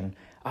position.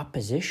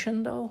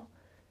 Opposition though,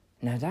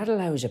 now that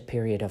allows a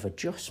period of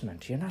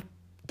adjustment. You're not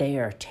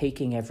there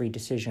taking every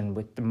decision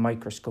with the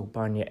microscope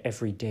on you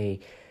every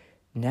day.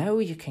 Now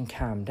you can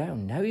calm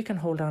down. Now you can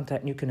hold on to that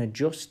and you can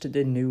adjust to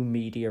the new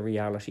media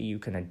reality. You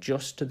can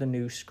adjust to the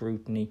new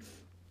scrutiny.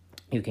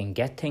 You can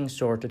get things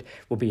sorted. It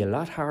will be a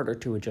lot harder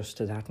to adjust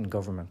to that in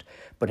government.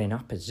 But in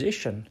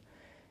opposition,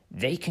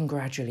 they can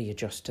gradually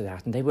adjust to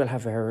that and they will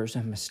have errors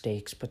and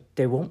mistakes, but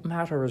they won't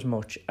matter as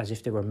much as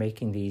if they were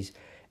making these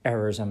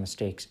errors and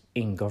mistakes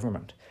in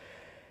government.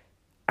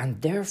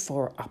 And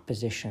therefore,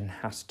 opposition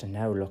has to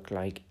now look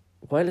like,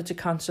 while it's a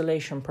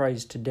consolation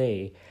prize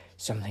today,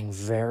 something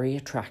very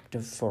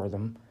attractive for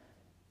them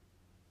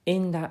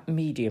in that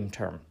medium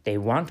term. They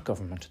want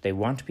government. They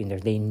want to be in there.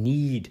 They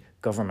need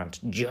government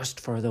just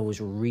for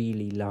those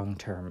really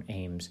long-term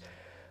aims.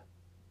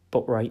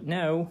 But right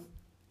now,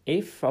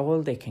 if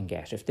all they can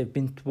get, if they've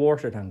been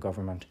thwarted on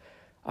government,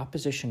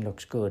 opposition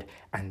looks good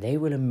and they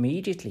will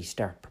immediately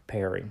start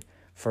preparing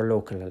for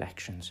local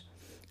elections.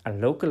 And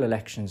local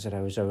elections that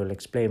I will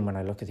explain when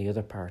I look at the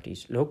other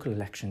parties, local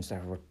elections that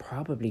are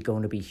probably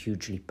going to be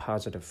hugely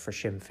positive for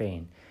Sinn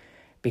Féin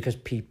because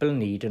people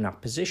need an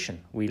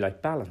opposition. We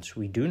like balance.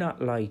 We do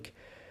not like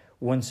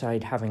one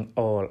side having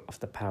all of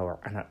the power.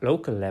 And at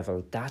local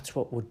level, that's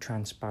what would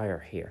transpire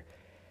here.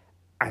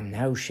 And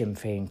now Sinn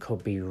Féin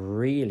could be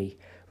really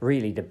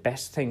the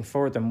best thing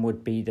for them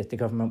would be that the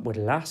government would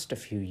last a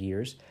few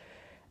years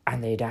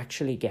and they'd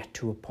actually get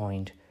to a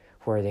point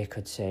where they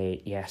could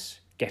say, yes,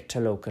 get to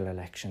local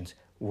elections.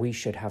 We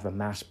should have a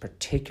mass,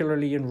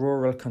 particularly in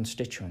rural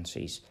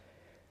constituencies.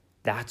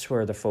 That's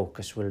where the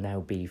focus will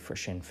now be for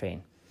Sinn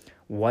Féin.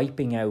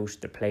 Wiping out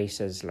the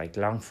places like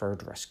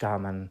Longford,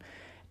 Roscommon,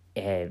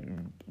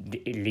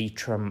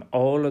 Leitrim,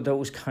 all of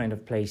those kind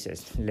of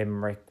places,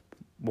 Limerick,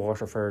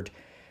 Waterford,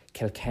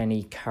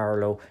 Kilkenny,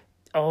 Carlow,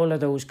 all of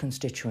those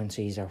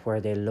constituencies are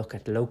where they look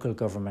at local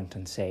government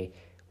and say,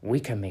 we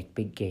can make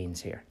big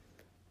gains here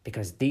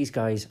because these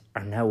guys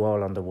are now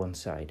all on the one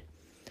side.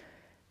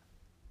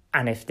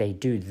 And if they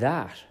do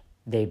that,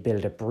 they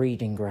build a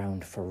breeding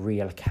ground for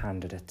real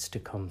candidates to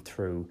come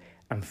through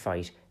and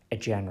fight a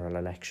general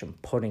election,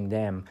 putting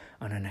them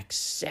on an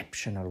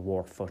exceptional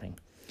war footing.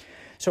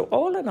 So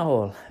all in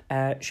all,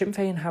 Sinn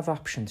Féin have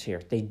options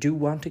here. They do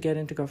want to get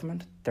into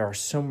government. There are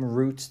some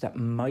routes that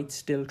might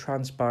still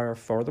transpire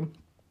for them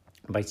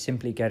by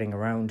simply getting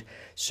around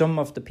some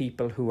of the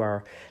people who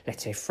are,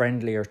 let's say,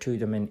 friendlier to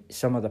them in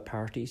some of the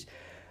parties.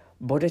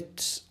 But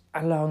it's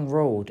a long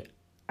road.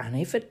 And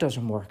if it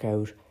doesn't work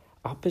out,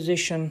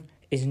 opposition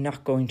is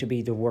not going to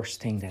be the worst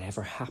thing that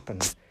ever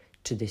happened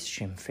to this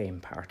Sinn Féin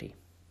party.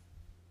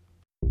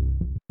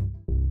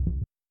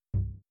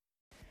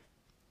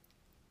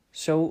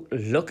 So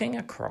looking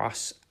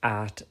across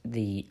at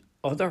the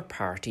other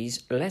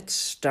parties, let's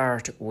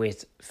start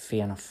with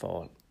Fianna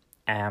Fáil.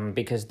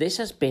 Because this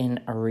has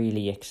been a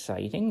really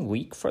exciting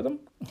week for them,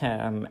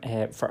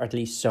 for at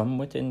least some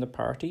within the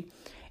party.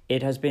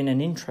 It has been an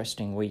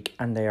interesting week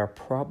and they are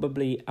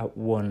probably at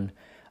one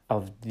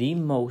of the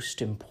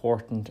most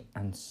important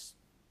and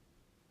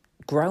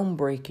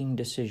groundbreaking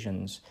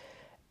decisions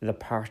the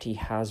party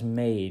has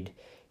made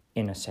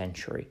in a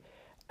century.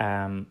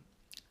 And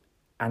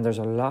there's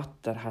a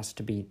lot that has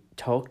to be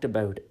talked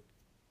about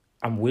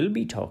and will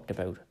be talked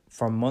about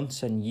for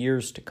months and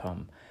years to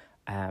come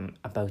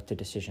about the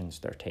decisions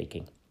they're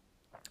taking.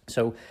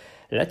 So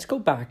let's go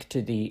back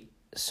to the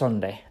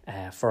Sunday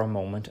for a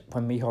moment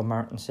when Micheál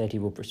Martin said he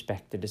would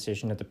respect the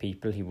decision of the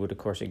people. He would, of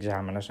course,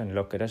 examine it and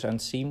look at it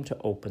and seem to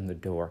open the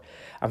door.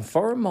 And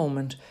for a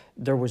moment,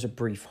 there was a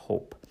brief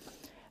hope.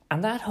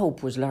 And that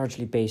hope was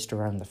largely based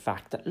around the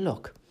fact that,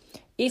 look,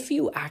 if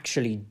you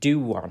actually do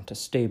want a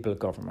stable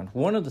government,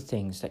 one of the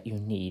things that you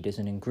need as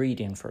an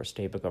ingredient for a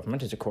stable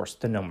government is, of course,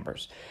 the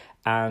numbers.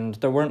 And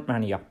there weren't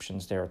many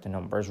options there at the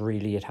numbers.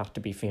 Really, it had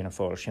to be Fianna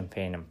Fáil, Sinn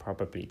Féin and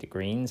probably the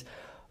Greens,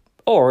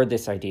 or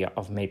this idea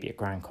of maybe a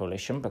grand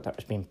coalition, but that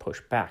was being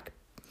pushed back.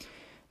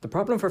 The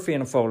problem for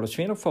Fianna Fáil was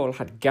Fianna Fáil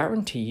had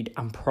guaranteed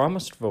and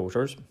promised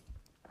voters,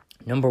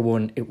 number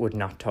one, it would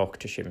not talk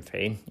to Sinn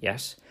Féin,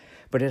 yes,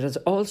 but it has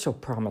also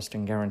promised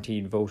and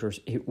guaranteed voters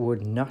it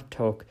would not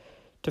talk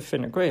to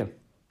Fine Gael.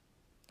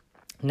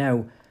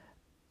 Now,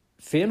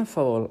 Fianna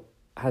Fáil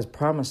has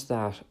promised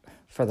that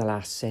for the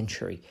last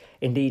century.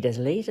 Indeed, as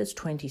late as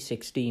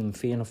 2016,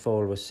 Fianna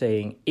Fáil was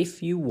saying,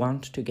 if you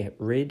want to get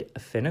rid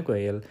of Fine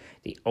Gael,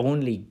 the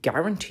only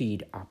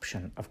guaranteed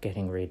option of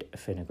getting rid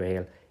of Fine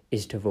Gael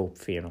is to vote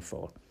Fianna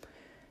Fáil.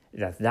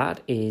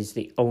 That is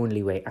the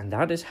only way, and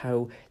that is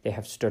how they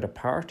have stood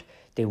apart.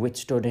 They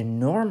withstood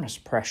enormous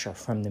pressure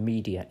from the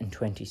media in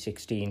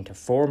 2016 to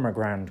form a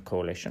grand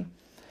coalition.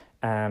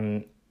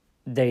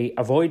 they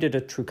avoided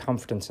it through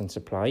confidence and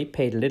supply,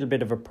 paid a little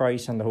bit of a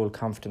price on the whole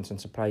confidence and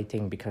supply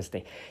thing because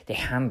they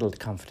handled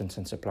confidence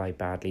and supply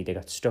badly. They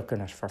got stuck in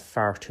it for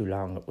far too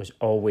long. It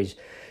was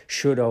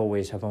should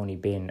always have only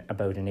been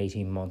about an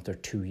 18-month or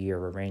 2-year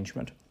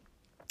arrangement.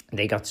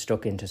 They got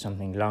stuck into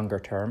something longer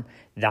term.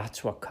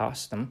 That's what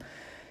cost them.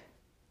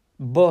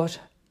 But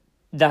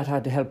that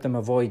had to help them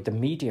avoid the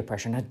media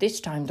pressure. Now,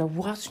 this time, there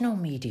was no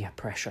media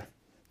pressure.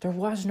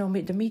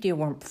 The media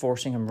weren't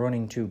forcing him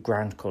running to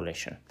Grand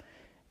Coalition.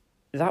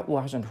 That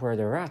wasn't where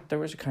they're at. There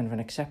was a kind of an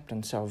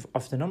acceptance of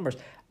the numbers.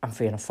 And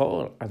Fianna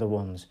Fáil are the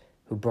ones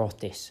who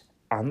brought this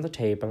on the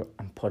table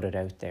and put it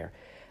out there.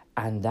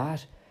 And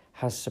that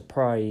has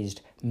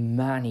surprised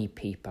many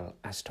people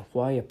as to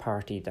why a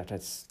party that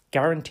has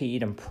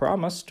guaranteed and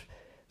promised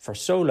for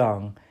so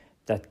long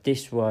that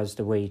this was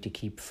the way to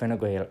keep Fine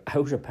Gael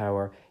out of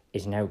power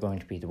is now going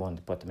to be the one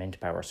to put them into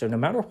power. So no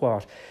matter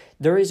what,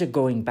 there is a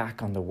going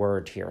back on the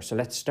word here. So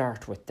let's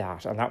start with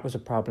that. And that was a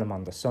problem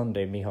on the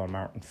Sunday Micheál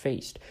Martin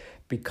faced,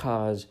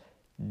 because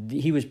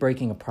he was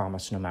breaking a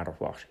promise no matter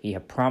what. He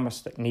had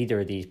promised that neither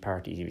of these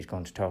parties he was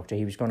going to talk to.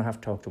 He was going to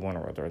have to talk to one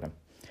or other of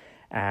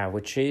them,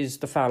 which is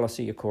the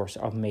fallacy, of course,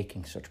 of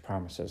making such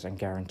promises and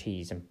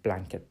guarantees and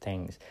blanket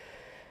things.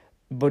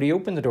 But he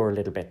opened the door a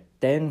little bit.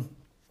 Then,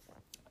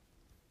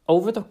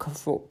 over the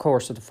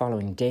course of the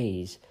following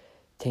days,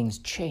 things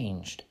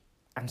changed,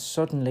 and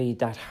suddenly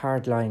that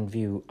hardline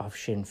view of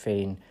Sinn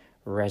Féin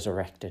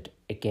resurrected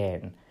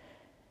again.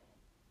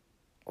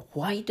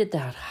 Why did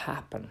that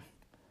happen?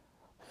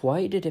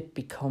 Why did it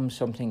become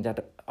something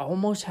that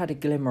almost had a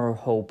glimmer of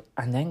hope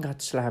and then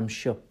got slammed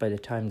shut by the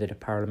time of the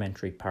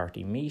parliamentary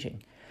party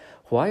meeting?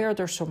 Why are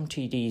there some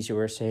TDs who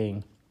are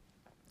saying,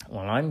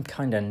 well, I'm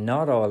kind of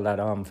not all that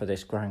on for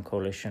this Grand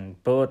Coalition,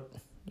 but,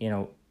 you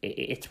know,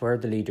 it's where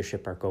the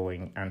leadership are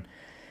going, and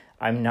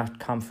I'm not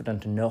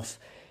confident enough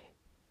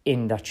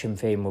in that Sinn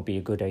Féin would be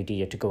a good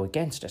idea to go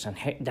against it. And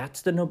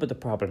that's the nub of the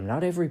problem.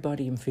 Not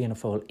everybody in Fianna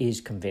Fáil is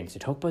convinced. They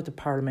talk about the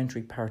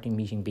parliamentary party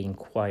meeting being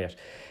quiet.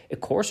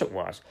 Of course it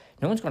was.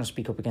 No one's going to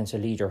speak up against a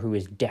leader who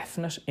is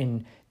definite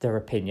in their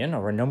opinion,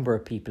 or a number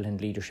of people in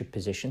leadership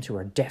positions who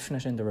are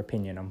definite in their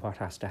opinion on what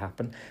has to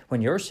happen.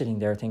 When you're sitting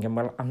there thinking,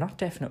 well, I'm not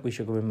definite we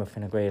should go in with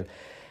Fine Gael.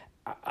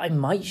 I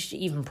might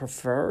even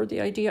prefer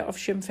the idea of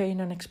Sinn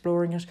Féin and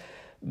exploring it,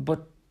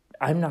 but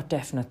I'm not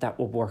definite that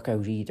will work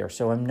out either.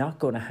 So I'm not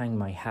going to hang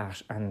my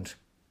hat and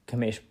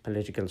commit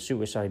political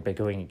suicide by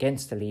going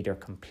against the leader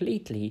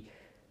completely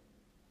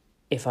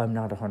if I'm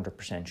not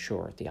 100%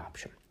 sure of the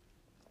option.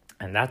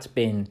 And that's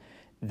been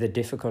the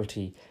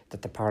difficulty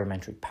that the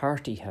parliamentary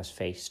party has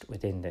faced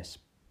within this.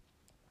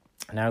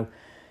 Now,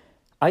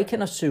 I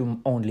can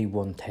assume only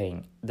one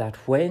thing, that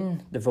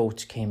when the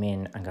votes came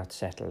in and got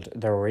settled,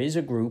 there is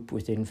a group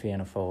within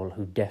Fianna Fáil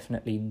who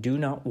definitely do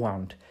not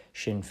want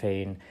Sinn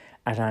Féin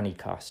at any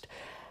cost.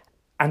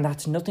 And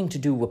that's nothing to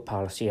do with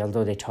policy,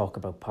 although they talk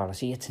about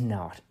policy. It's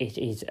not. It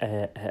is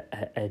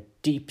a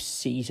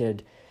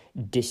deep-seated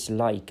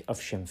dislike of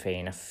Sinn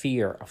Féin, a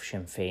fear of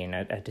Sinn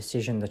Féin, a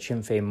decision that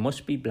Sinn Féin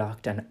must be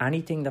blocked, and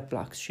anything that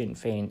blocks Sinn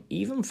Féin,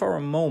 even for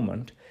a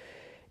moment,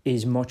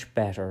 is much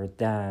better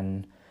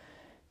than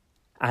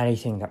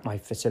anything that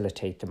might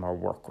facilitate them or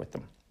work with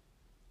them.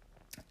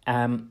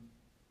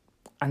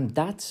 And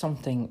that's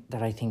something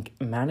that I think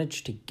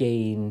managed to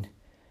gain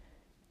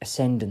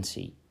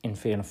ascendancy in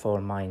Fianna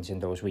Fáil minds in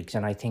those weeks,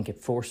 and I think it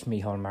forced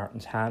Micheál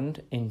Martin's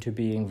hand into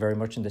being very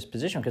much in this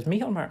position, because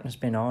Micheál Martin has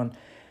been on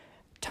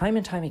time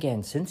and time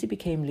again since he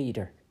became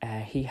leader.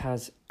 He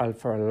has,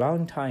 for a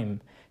long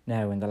time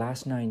now, in the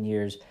last 9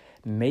 years,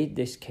 made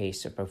this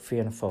case about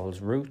Fianna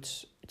Fáil's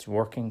roots, its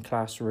working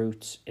class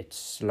roots, its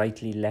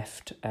slightly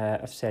left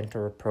of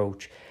centre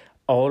approach,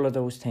 all of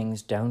those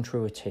things down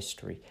through its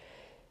history.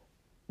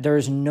 There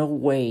is no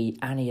way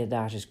any of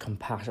that is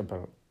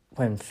compatible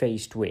when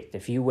faced with.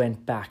 If you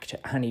went back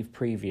to any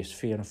previous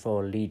Fianna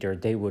Fáil leader,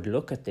 they would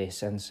look at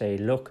this and say,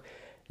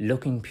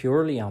 looking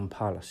purely on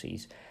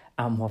policies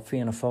and what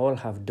Fianna Fáil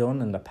have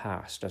done in the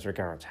past as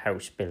regards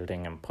house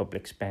building and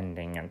public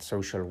spending and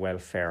social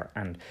welfare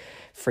and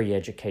free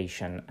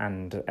education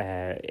and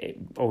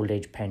old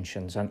age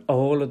pensions and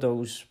all of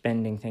those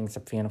spending things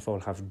that Fianna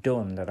Fáil have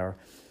done that are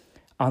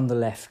on the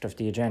left of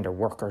the agenda,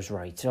 workers'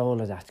 rights,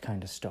 all of that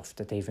kind of stuff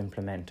that they've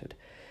implemented.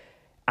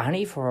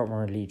 Any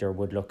former leader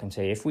would look and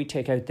say, if we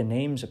take out the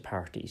names of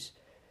parties,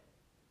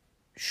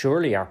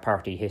 surely our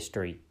party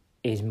history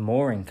is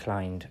more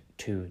inclined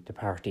to the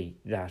party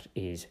that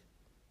is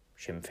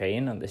Sinn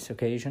Féin on this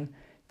occasion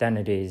than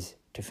it is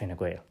to Fine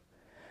Gael.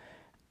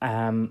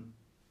 And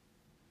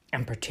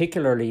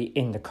particularly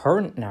in the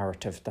current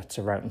narrative that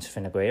surrounds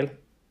Fine Gael,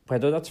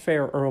 whether that's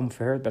fair or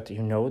unfair, but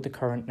the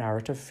current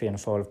narrative, Fianna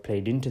Fáil have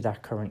played into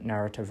that current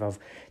narrative of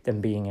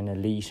them being an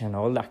elite and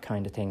all that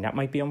kind of thing. That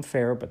might be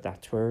unfair, but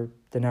that's where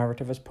the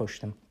narrative has pushed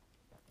them.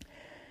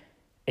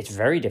 It's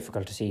very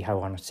difficult to see how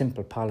on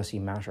simple policy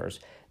matters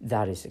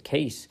that is the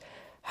case.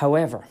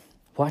 However,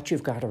 what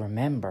you've got to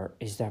remember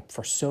is that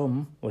for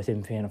some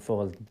within Fianna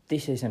Fáil,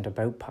 this isn't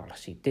about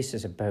policy. This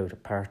is about a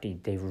party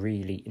they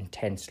really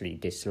intensely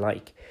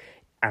dislike.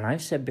 And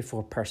I've said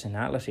before,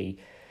 personality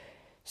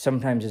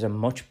sometimes is a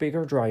much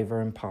bigger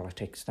driver in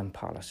politics than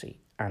policy.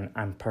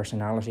 And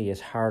personality is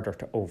harder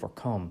to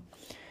overcome.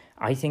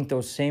 I think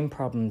those same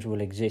problems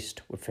will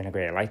exist with Fine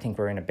Gael. I think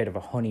we're in a bit of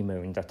a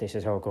honeymoon, that this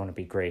is all going to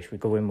be great. We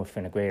go in with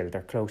Fine Gael,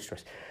 they're close to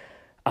us.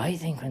 I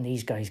think when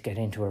these guys get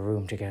into a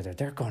room together,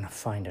 they're going to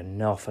find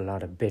an awful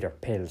lot of bitter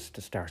pills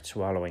to start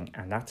swallowing,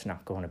 and that's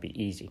not going to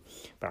be easy.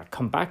 But I'll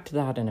come back to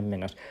that in a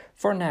minute.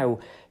 For now,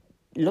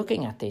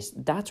 looking at this,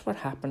 that's what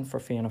happened for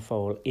Fianna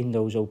Fáil in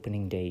those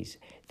opening days.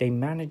 They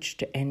managed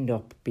to end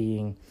up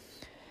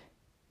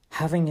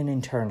having an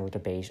internal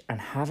debate and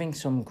having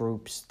some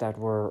groups that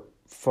were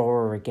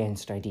for or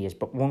against ideas,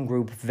 but one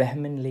group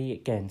vehemently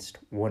against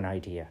one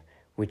idea,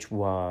 which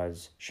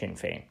was Sinn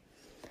Féin.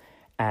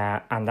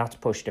 And that's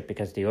pushed it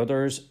because the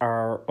others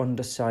are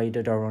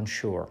undecided or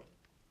unsure.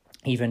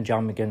 Even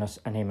John McGuinness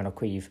and Eamon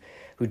O'Keefe,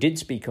 who did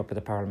speak up at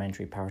the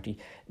parliamentary party,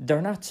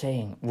 they're not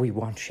saying we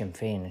want Sinn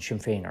Féin and Sinn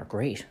Féin are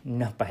great,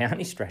 not by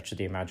any stretch of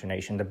the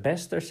imagination. The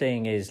best they're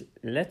saying is,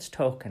 let's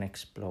talk and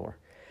explore.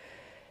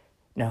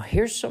 Now,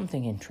 here's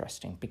something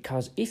interesting,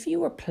 because if you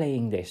were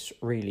playing this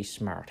really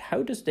smart,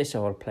 how does this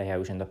all play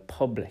out in the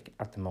public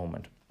at the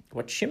moment?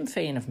 What Sinn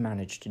Féin have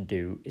managed to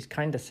do is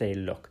kind of say,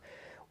 look,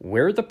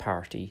 we're the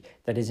party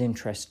that is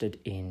interested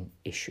in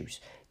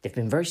issues. They've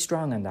been very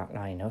strong on that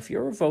line. Now, if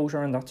you're a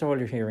voter and that's all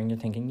you're hearing, you're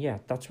thinking, yeah,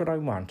 that's what I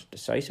want.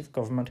 Decisive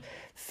government,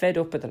 fed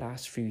up with the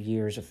last few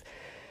years of,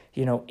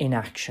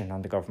 inaction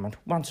on the government,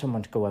 want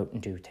someone to go out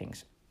and do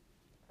things.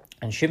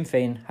 And Sinn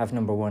Féin have,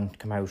 number one,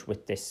 come out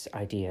with this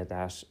idea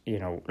that,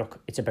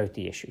 look, it's about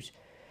the issues.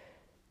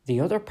 The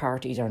other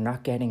parties are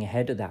not getting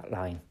ahead of that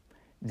line.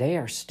 They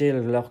are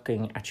still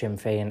looking at Sinn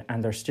Féin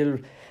and they're still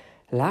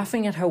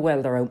laughing at how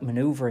well they're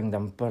outmanoeuvring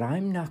them, but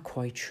I'm not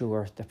quite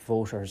sure that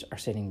voters are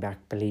sitting back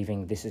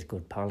believing this is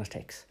good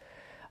politics.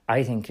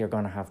 I think you're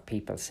going to have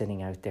people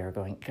sitting out there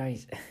going,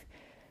 guys,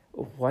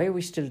 why are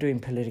we still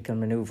doing political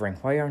manoeuvring?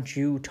 Why aren't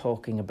you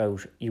talking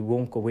about you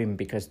won't go in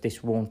because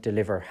this won't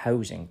deliver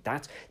housing?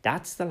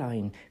 That's the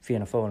line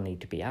Fianna Fáil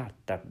need to be at.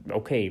 That,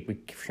 okay,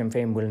 Sinn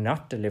Féin will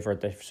not deliver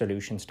the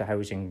solutions to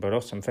housing, but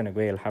us and Fine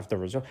Gael have the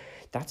result.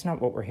 That's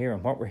not what we're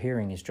hearing. What we're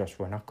hearing is just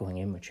we're not going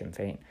in with Sinn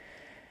Féin.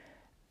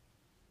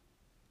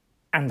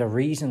 And the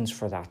reasons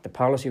for that, the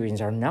policy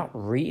reasons, are not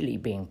really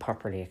being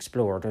properly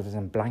explored other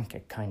than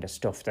blanket kind of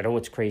stuff that,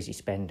 it's crazy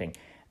spending.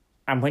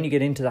 And when you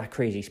get into that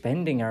crazy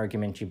spending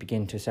argument, you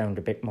begin to sound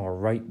a bit more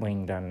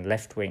right-wing than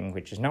left-wing,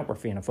 which is not where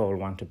Fianna Fáil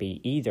want to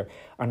be either,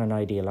 on an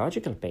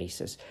ideological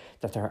basis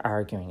that they're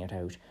arguing it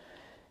out.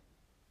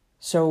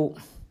 So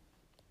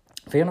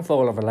Fianna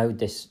Fáil have allowed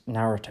this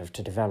narrative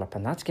to develop,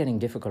 and that's getting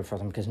difficult for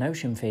them because now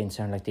Sinn Féin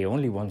sound like the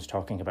only ones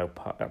talking about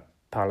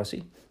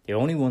policy, the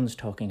only ones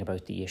talking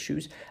about the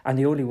issues, and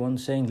the only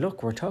ones saying,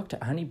 look, we're talking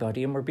to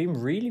anybody and we're being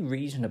really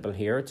reasonable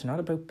here. It's not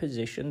about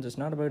positions. It's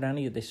not about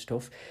any of this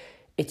stuff.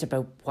 It's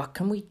about what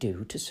can we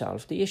do to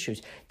solve the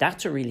issues.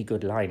 That's a really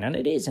good line, and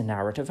it is a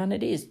narrative, and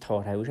it is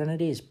thought out, and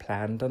it is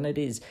planned, and it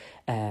is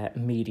a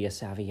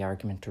media-savvy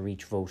argument to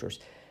reach voters.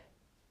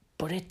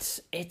 But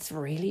it's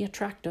really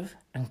attractive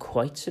and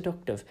quite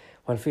seductive,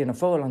 while Fianna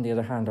Fáil, on the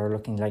other hand, are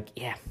looking like,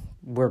 yeah,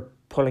 we're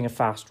pulling a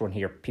fast one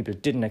here. People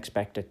didn't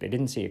expect it. They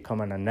didn't see it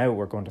coming, and now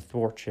we're going to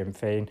thwart Sinn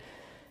Féin.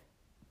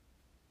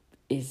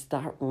 Is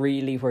that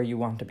really where you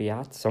want to be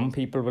at? Some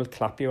people will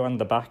clap you on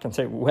the back and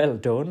say, well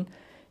done.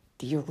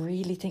 Do you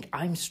really think?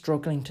 I'm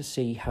struggling to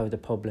see how the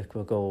public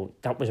will go,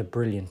 that was a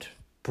brilliant,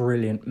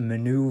 brilliant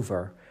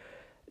manoeuvre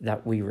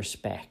that we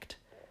respect.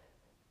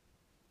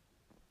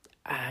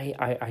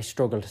 I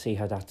struggle to see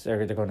how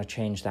they're going to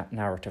change that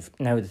narrative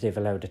now that they've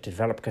allowed it to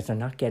develop, because they're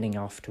not getting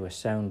off to a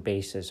sound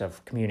basis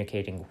of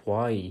communicating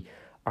why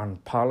on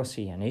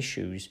policy and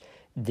issues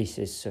this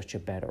is such a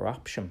better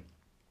option.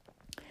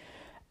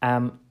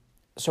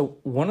 So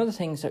one of the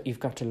things that you've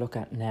got to look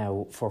at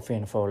now for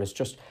Fianna Fáil is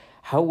just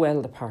how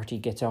well the party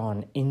gets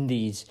on in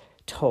these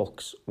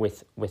talks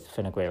with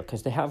Fine Gael,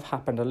 because they have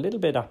happened a little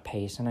bit at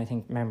pace, and I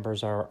think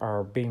members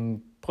are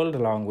being pulled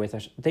along with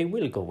it. They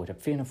will go with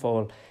it. Fianna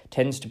Fáil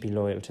tends to be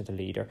loyal to the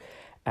leader.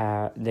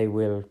 They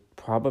will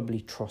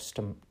probably trust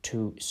him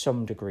to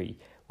some degree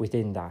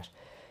within that.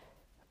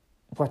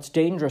 What's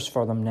dangerous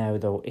for them now,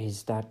 though,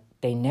 is that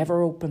they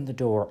never open the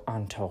door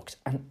on talks.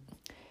 And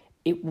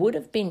it would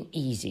have been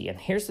easy, and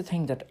here's the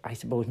thing that I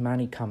suppose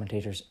many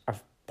commentators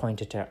have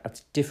pointed to,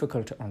 it's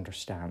difficult to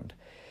understand.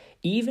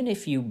 Even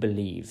if you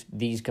believe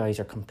these guys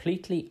are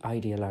completely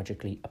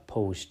ideologically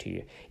opposed to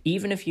you,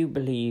 even if you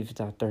believe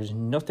that there's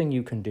nothing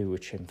you can do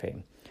with Sinn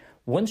Féin,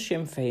 once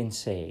Sinn Féin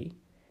say,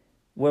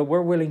 well,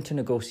 we're willing to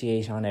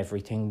negotiate on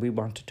everything, we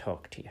want to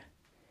talk to you,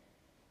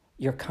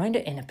 you're kind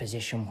of in a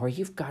position where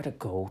you've got to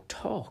go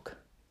talk.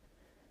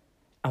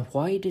 And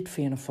why did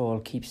Fianna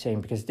Fáil keep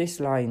saying, because this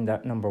line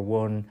that number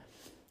one,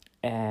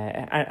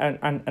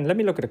 and let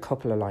me look at a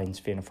couple of lines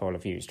Fianna Fáil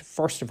have used.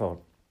 First of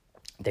all,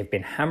 they've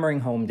been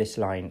hammering home this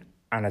line,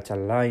 and it's a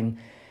line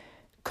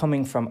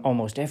coming from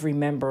almost every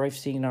member I've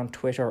seen on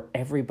Twitter,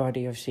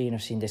 everybody I've seen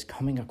this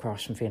coming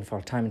across from Fianna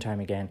Fáil time and time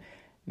again.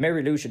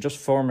 Mary Lou should just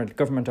form a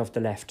government of the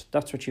left.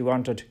 That's what she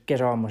wanted.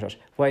 Get on with it.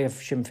 Why have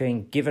Sinn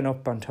Féin given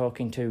up on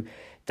talking to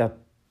the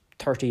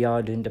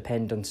 30-odd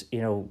independents?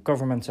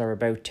 Governments are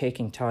about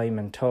taking time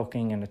and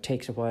talking, and it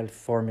takes a while to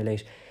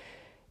formulate.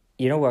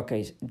 You know what,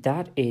 guys?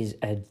 That is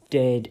a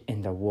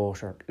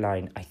dead-in-the-water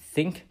line. I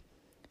think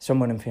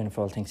someone in Fianna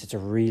Fáil thinks it's a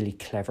really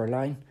clever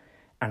line,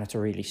 and it's a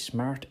really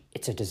smart.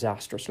 It's a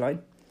disastrous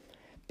line.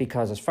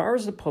 Because as far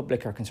as the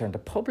public are concerned, the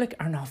public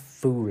are not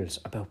fools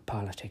about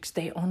politics.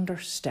 They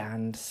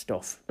understand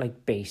stuff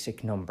like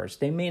basic numbers.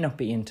 They may not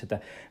be into the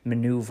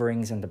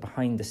manoeuvrings and the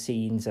behind the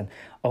scenes and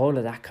all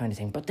of that kind of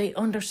thing, but they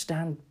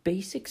understand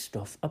basic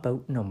stuff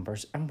about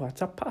numbers and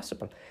what's not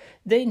possible.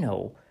 They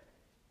know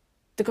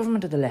the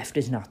government of the left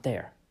is not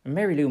there. And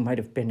Mary Lou might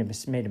have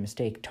made a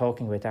mistake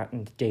talking about that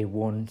in day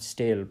one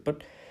still,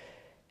 but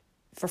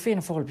for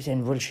Fianna Fáil to be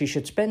saying, well, she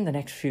should spend the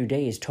next few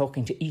days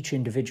talking to each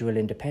individual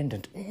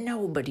independent.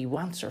 Nobody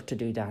wants her to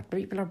do that.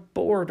 People are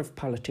bored of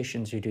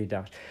politicians who do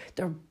that.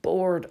 They're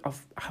bored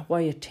of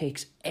why it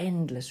takes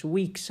endless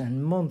weeks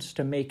and months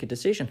to make a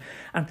decision.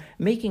 And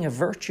making a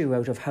virtue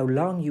out of how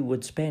long you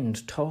would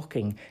spend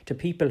talking to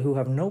people who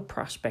have no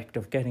prospect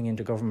of getting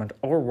into government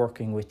or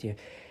working with you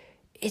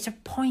is a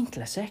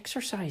pointless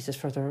exercise as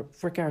far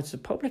as regards the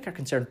public are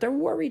concerned. They're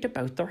worried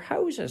about their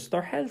houses,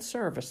 their health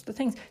service, the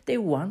things. They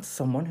want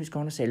someone who's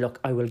going to say, look,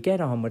 I will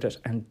get on with it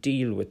and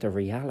deal with the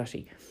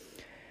reality.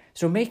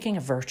 So making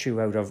a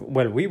virtue out of,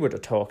 well, we would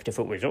have talked if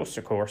it was us,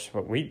 of course.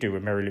 What we do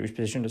in Mary Lou's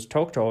position is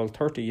talk to all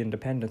 30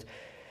 independents.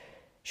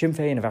 Sinn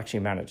Féin have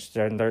actually managed,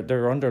 and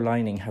they're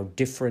underlining how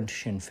different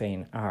Sinn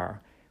Féin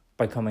are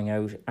by coming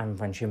out, and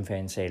when Sinn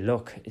Féin say,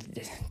 look,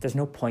 there's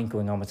no point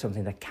going on with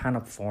something that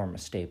cannot form a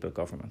stable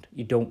government.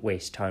 You don't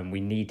waste time.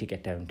 We need to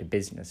get down to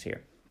business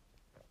here.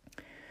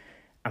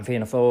 And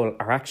Fianna Fáil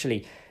are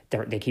actually,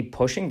 they keep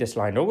pushing this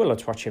line, oh, well,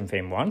 it's what Sinn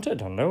Féin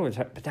wanted. I know,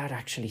 but that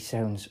actually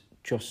sounds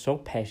just so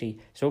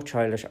petty, so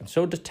childish, and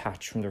so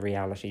detached from the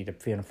reality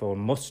that Fianna Fáil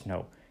must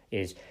know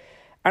is,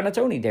 and it's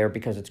only there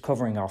because it's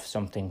covering off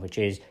something which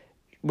is,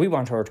 we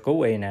want her to go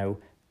away now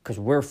because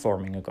we're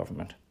forming a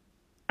government.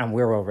 And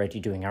we're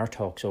already doing our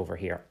talks over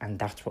here, and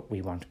that's what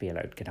we want to be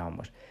allowed to get on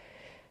with.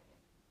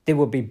 They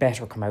would be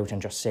better come out and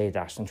just say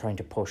that than trying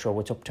to push, oh,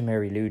 it's up to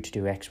Mary Lou to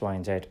do X, Y,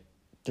 and Z.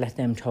 Let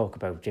them talk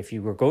about it. If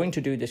you were going to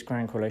do this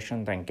Grand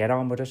Coalition, then get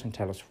on with it and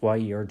tell us why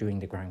you're doing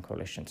the Grand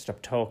Coalition.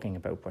 Stop talking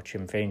about what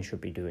Sinn Féin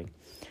should be doing.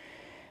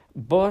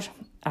 But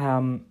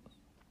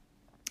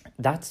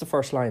that's the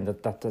first line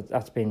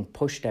that's been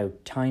pushed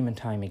out time and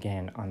time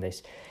again on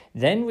this.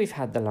 Then we've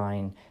had the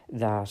line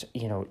that,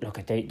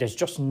 look, there's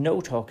just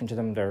no talking to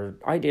them. They're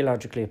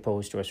ideologically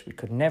opposed to us. We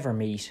could never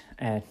meet.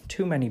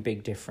 Too many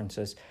big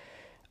differences.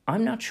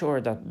 I'm not sure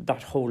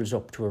that holds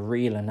up to a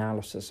real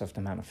analysis of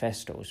the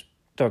manifestos,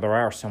 though there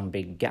are some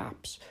big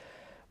gaps.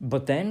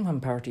 But then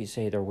when parties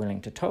say they're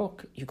willing to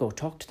talk, you go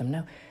talk to them.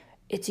 Now,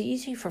 it's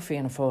easy for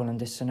Fianna Fáil in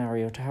this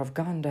scenario to have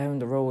gone down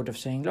the road of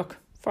saying, look,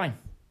 fine,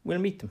 we'll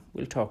meet them,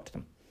 we'll talk to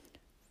them.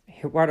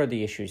 What are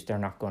the issues they're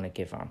not going to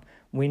give on?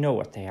 We know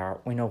what they are.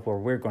 We know where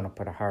we're going to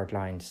put a hard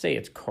line. Say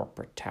it's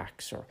corporate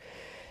tax or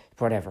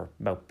whatever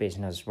about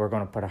business. We're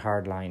going to put a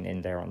hard line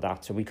in there on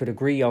that. So we could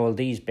agree all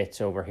these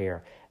bits over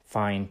here,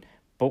 fine.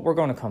 But we're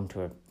going to come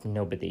to a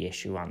nub of the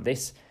issue on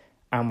this,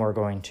 and we're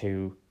going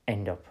to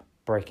end up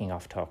breaking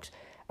off talks.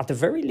 At the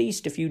very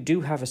least, if you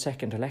do have a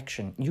second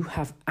election, you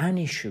have an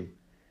issue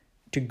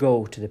to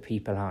go to the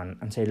people on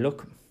and say,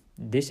 look,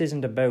 this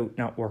isn't about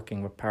not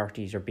working with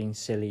parties or being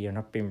silly or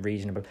not being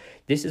reasonable.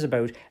 This is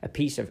about a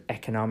piece of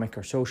economic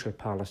or social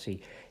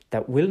policy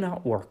that will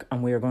not work,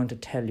 and we are going to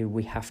tell you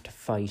we have to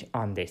fight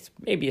on this.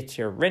 Maybe it's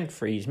your rent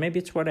freeze, maybe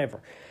it's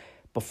whatever,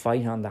 but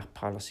fight on that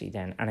policy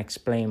then and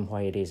explain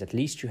why it is. At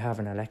least you have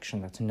an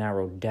election that's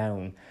narrowed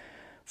down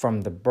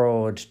from the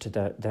broad to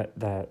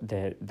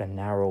the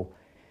narrow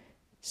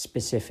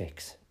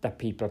specifics that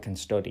people can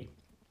study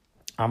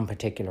on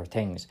particular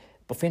things.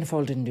 But Fianna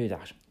Fáil didn't do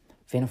that.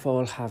 Fianna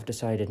Fáil have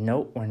decided,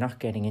 no, we're not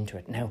getting into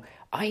it. Now,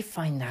 I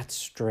find that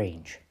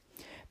strange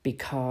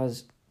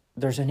because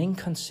there's an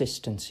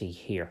inconsistency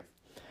here.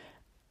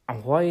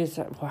 And why is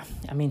that?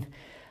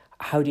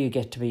 How do you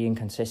get to be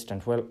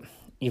inconsistent? Well,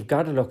 you've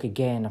got to look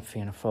again at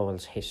Fianna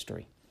Fáil's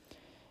history.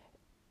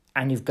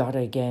 And you've got to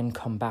again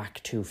come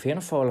back to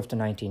Fianna Fáil of the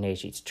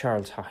 1980s,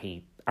 Charles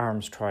Haughey,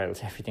 arms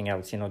trials, everything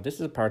else. This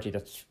is a party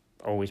that's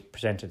always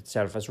presented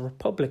itself as a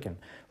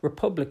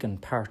Republican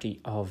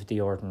party of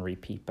the ordinary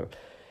people.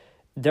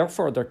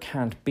 Therefore, there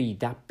can't be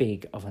that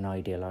big of an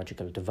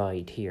ideological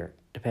divide here,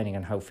 depending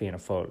on how Fianna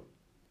Fáil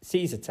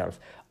sees itself.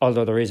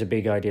 Although there is a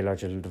big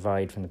ideological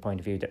divide from the point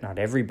of view that not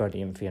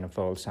everybody in Fianna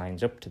Fáil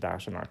signs up to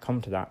that, and I'll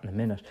come to that in a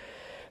minute.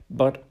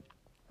 But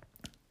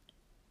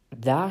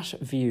that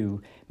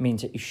view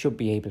means that you should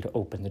be able to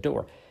open the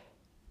door.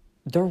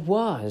 There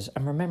was,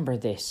 and remember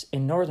this,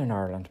 in Northern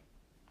Ireland,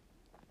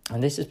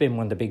 and this has been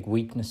one of the big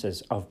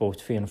weaknesses of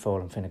both Fianna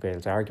Fáil and Fine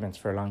Gael's arguments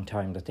for a long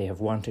time, that they have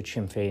wanted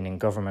Sinn Féin in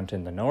government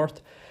in the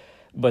north,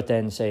 but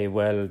then say,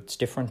 well, it's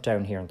different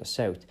down here in the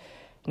south.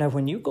 Now,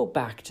 when you go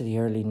back to the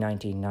early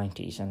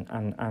 1990s,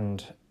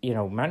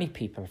 and many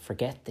people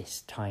forget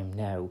this time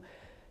now,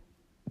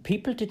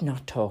 people did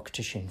not talk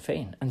to Sinn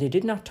Féin, and they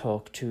did not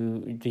talk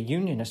to the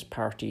unionist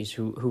parties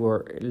who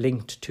were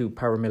linked to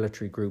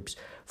paramilitary groups,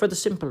 for the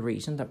simple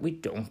reason that we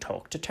don't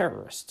talk to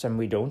terrorists and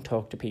we don't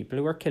talk to people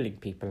who are killing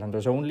people, and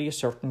there's only a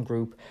certain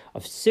group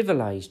of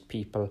civilised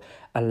people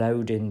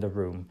allowed in the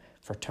room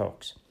for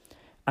talks.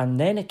 And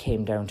then it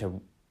came down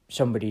to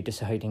somebody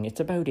deciding it's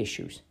about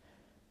issues.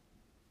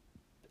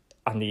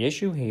 And the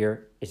issue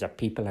here is that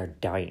people are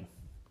dying.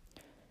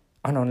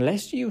 And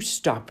unless you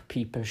stop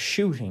people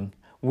shooting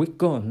with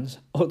guns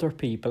other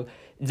people,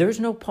 there's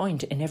no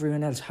point in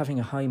everyone else having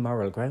a high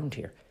moral ground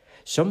here.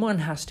 Someone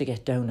has to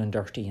get down and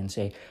dirty and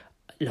say,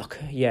 look,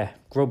 yeah,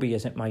 grubby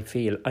as it might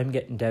feel, I'm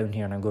getting down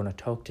here and I'm going to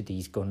talk to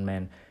these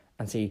gunmen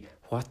and see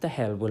what the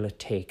hell will it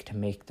take to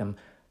make them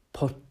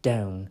put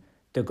down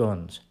the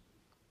guns.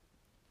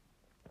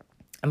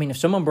 I mean, if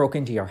someone broke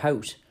into your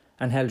house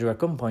and held you at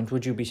gunpoint,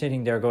 would you be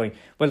sitting there going,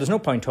 well, there's no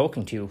point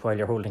talking to you while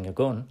you're holding a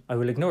gun, I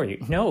will ignore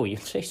you? No, you'd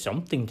say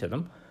something to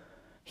them.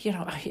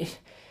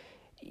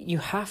 You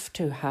have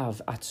to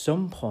have, at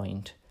some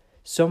point,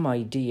 some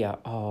idea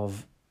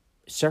of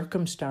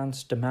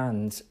circumstance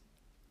demands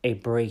a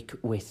break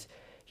with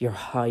your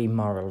high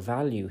moral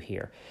value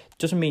here.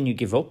 Doesn't mean you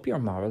give up your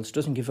morals,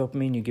 doesn't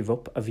mean you give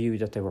up a view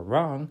that they were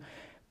wrong,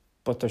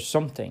 but there's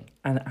something.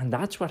 And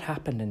that's what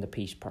happened in the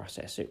peace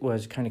process. It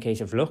was kind of a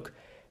case of, look,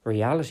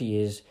 reality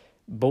is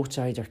both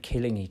sides are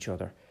killing each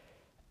other.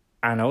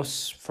 And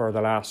us, for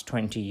the last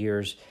 20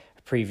 years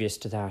previous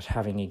to that,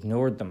 having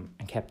ignored them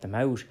and kept them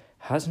out,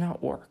 has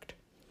not worked.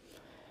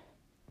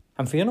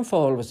 And Fianna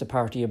Fáil was the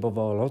party above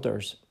all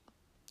others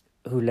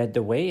who led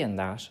the way in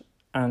that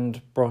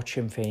and brought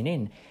Sinn Féin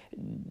in.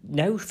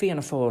 Now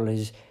Fianna Fáil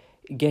is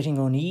getting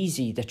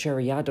uneasy that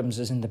Gerry Adams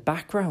is in the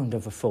background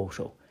of a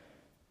photo.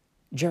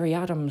 Gerry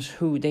Adams,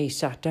 who they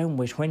sat down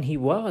with when he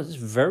was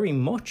very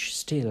much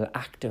still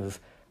active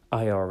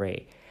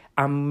IRA,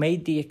 and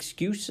made the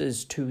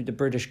excuses to the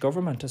British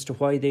government as to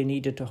why they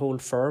needed to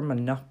hold firm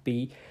and not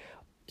be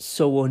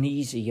so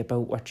uneasy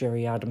about what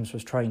Gerry Adams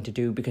was trying to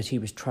do, because he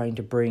was trying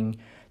to bring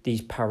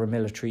these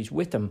paramilitaries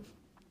with him.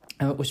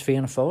 And it was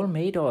Fianna Fáil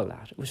made all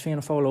that. It was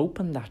Fianna Fáil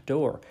opened that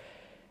door.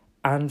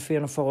 And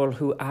Fianna Fáil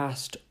who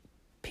asked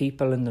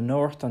people in the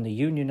north on the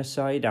unionist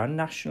side and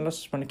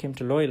nationalists, when it came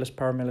to loyalist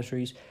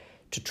paramilitaries,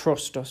 to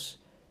trust us.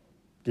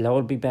 It'll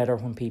all be better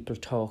when people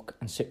talk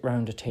and sit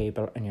round a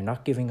table, and you're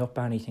not giving up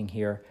anything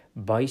here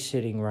by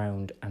sitting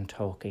round and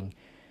talking.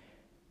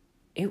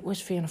 It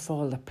was Fianna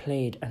Fáil that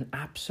played an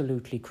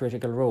absolutely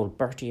critical role.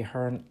 Bertie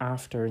Ahern,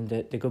 after in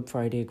the Good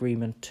Friday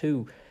Agreement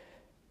too,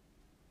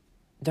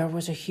 there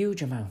was a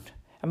huge amount.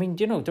 I mean,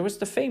 there was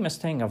the famous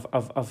thing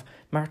of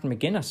Martin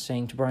McGuinness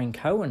saying to Brian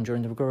Cowen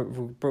during the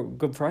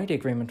Good Friday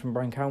Agreement when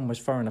Brian Cowen was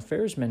Foreign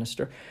Affairs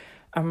Minister,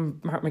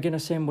 and Martin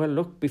McGuinness saying, well,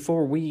 look,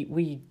 before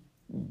we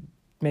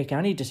make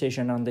any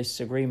decision on this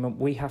agreement,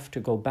 we have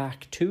to go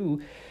back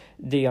to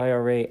the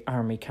IRA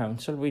Army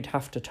Council. We'd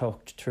have to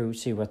talk through,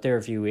 see what their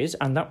view is.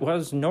 And that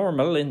was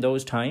normal in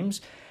those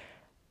times.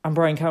 And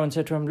Brian Cowen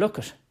said to him, look,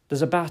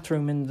 there's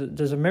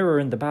a mirror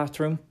in the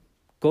bathroom.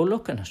 Go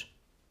look in it.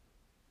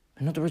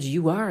 In other words,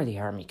 you are the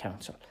Army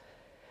Council.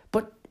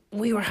 But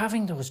we were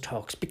having those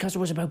talks because it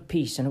was about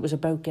peace and it was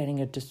about getting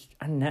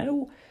and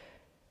now,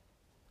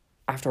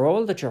 after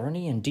all the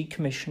journey and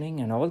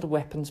decommissioning and all the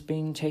weapons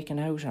being taken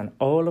out and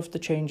all of the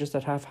changes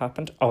that have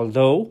happened,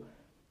 although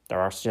there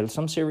are still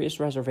some serious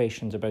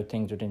reservations about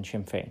things within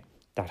Sinn Féin,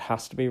 that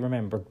has to be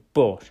remembered.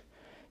 But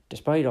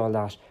despite all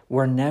that,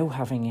 we're now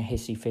having a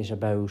hissy fit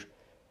about,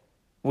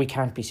 we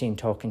can't be seen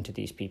talking to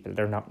these people,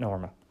 they're not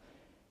normal.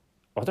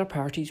 Other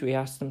parties, we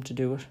ask them to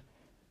do it.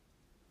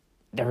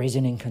 There is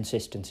an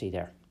inconsistency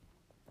there.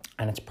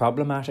 And it's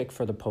problematic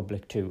for the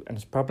public too. And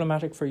it's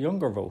problematic for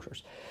younger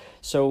voters.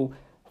 So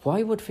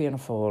why would Fianna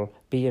Fáil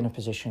be in a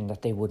position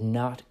that they would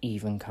not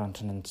even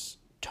countenance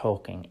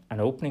talking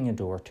and opening a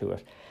door to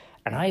it?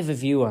 And I have a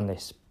view on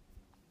this.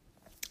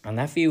 And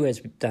that view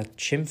is that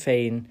Sinn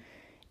Féin,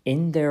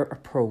 in their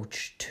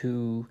approach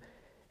to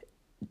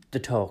the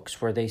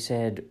talks, where they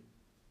said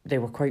they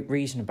were quite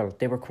reasonable,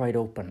 they were quite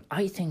open,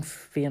 I think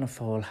Fianna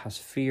Fáil has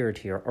feared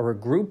here, or a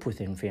group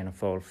within Fianna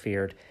Fáil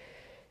feared,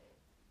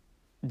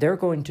 they're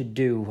going to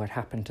do what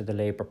happened to the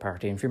Labour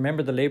Party. And if you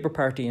remember, the Labour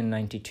Party in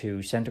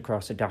 92 sent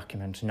across a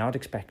document not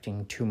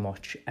expecting too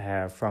much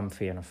from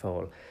Fianna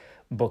Fáil,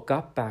 but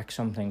got back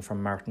something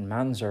from Martin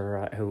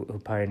Manzer, who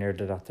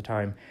pioneered it at the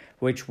time,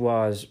 which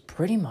was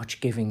pretty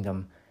much giving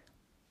them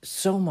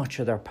so much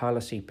of their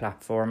policy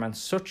platform and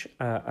such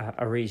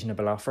a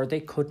reasonable offer, they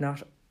could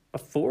not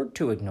afford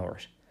to ignore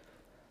it.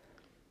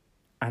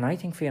 And I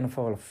think Fianna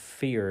Fáil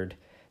feared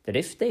that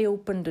if they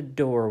opened a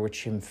door with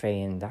Sinn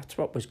Féin, that's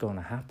what was going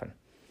to happen.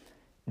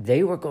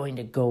 They were going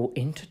to go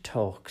into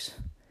talks,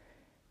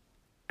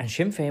 and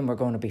Sinn Féin were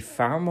going to be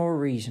far more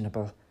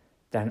reasonable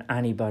than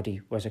anybody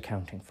was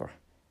accounting for.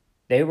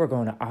 They were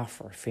going to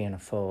offer Fianna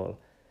Fáil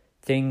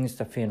things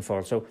that Fianna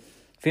Fáil... So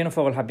Fianna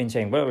Fáil have been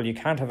saying, well, you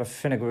can't have a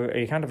Sinn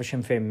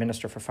Féin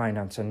Minister for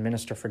Finance and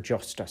Minister for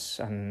Justice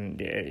and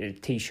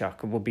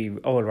Taoiseach. It would be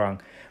all wrong.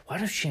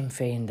 What if Sinn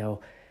Féin, though?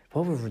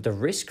 What would the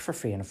risk for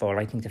Fianna Fáil?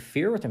 I think the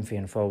fear within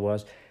Fianna Fáil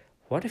was,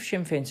 what if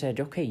Sinn Féin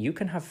said, okay, you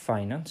can have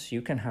finance,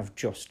 you can have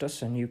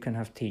justice, and you can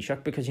have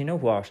Taoiseach, because you know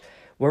what?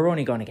 We're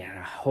only going to get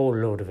a whole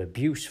load of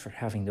abuse for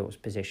having those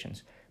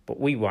positions. But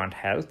we want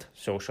health,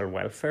 social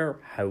welfare,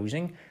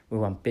 housing, we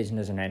want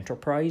business and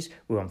enterprise,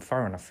 we want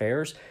foreign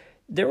affairs.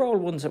 They're all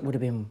ones that would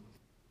have been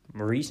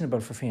reasonable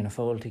for Fianna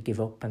Fáil to give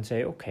up and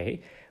say,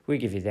 okay, we'll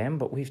give you them,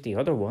 but we've the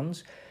other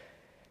ones.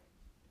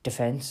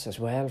 Defence as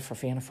well for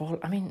Fianna Fáil.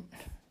 I mean,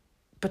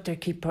 but they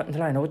keep putting the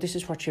line, oh, this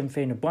is what Sinn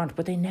Féin would want,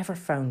 but they never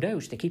found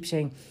out. They keep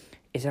saying,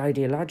 is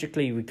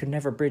ideologically we could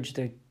never bridge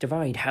the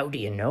divide. How do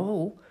you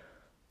know?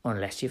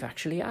 Unless you've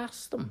actually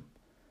asked them.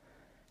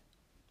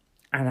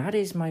 And that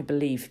is my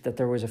belief, that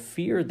there was a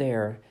fear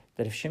there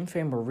that if Sinn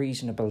Féin were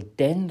reasonable,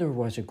 then there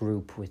was a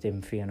group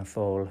within Fianna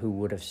Fáil who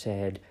would have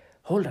said,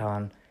 hold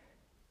on,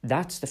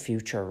 that's the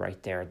future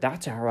right there.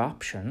 That's our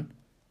option.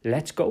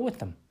 Let's go with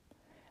them.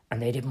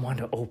 And they didn't want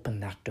to open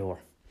that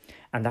door.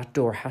 And that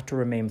door had to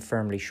remain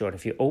firmly shut.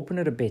 If you open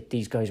it a bit,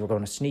 these guys were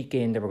going to sneak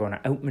in, they were going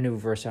to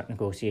outmaneuver us at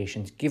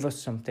negotiations, give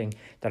us something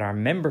that our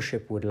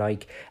membership would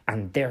like,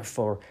 and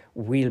therefore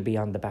we'll be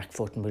on the back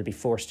foot and we'll be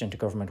forced into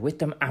government with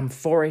them. And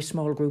for a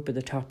small group at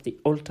the top, the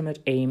ultimate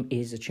aim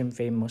is that Sinn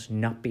Féin must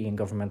not be in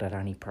government at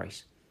any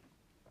price.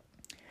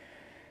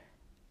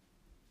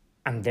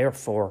 And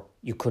therefore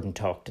you couldn't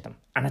talk to them.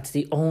 And it's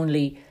the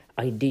only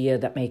idea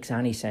that makes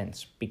any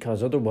sense,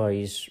 because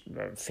otherwise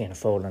Fianna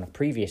Fáil in a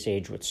previous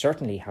age would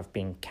certainly have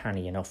been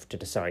canny enough to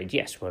decide,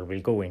 yes, well,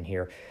 we'll go in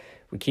here,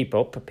 we keep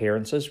up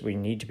appearances, we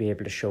need to be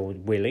able to show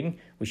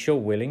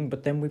willing,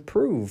 but then we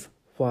prove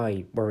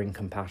why we're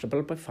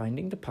incompatible by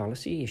finding the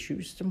policy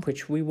issues in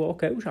which we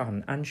walk out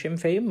on, and Sinn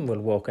Féin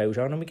will walk out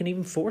on, and we can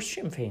even force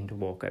Sinn Féin to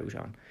walk out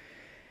on.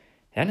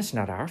 Then it's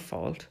not our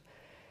fault.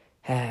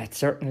 It's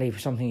certainly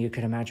something you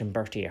could imagine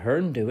Bertie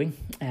Ahern doing,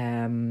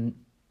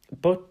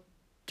 but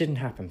didn't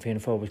happen. Fianna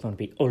Fáil was going to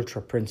be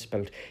ultra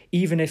principled,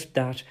 even if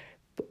that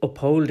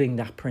upholding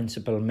that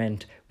principle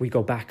meant we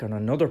go back on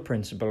another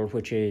principle,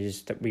 which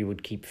is that we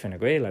would keep Fine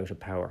Gael out of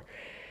power.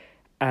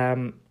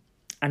 And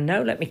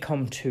now let me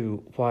come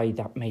to why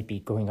that may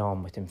be going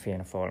on within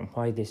Fianna Fáil, and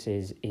why this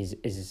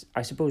is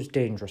I suppose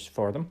dangerous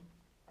for them,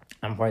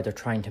 and why they're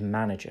trying to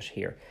manage it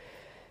here.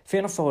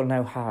 Fianna Fáil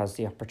now has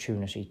the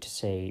opportunity to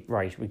say,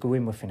 right, we go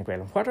in with Fine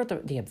Gael. And what are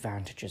the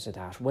advantages of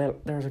that? Well,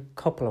 there's a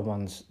couple of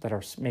ones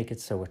that make it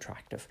so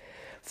attractive.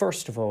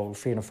 First of all,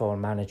 Fianna Fáil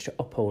managed to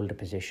uphold a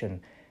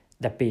position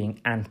that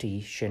being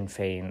anti-Sinn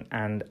Féin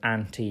and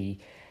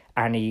anti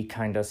any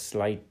kind of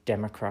slight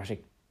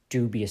democratic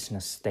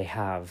dubiousness they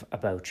have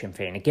about Sinn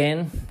Féin.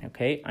 Again,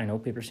 okay, I know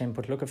people are saying,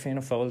 but look at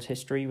Fianna Fáil's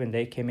history when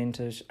they came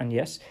into it, and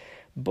yes,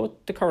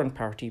 but the current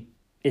party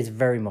is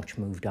very much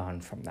moved on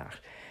from that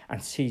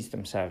and sees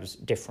themselves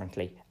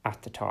differently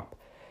at the top.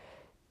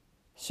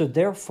 So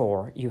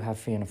therefore, you have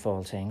Fianna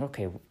Fáil saying,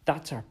 okay,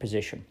 that's our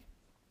position.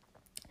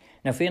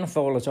 Now, Fianna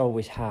Fáil has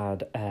always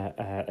had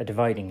a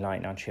dividing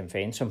line on Sinn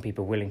Féin. Some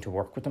people willing to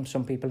work with them,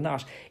 some people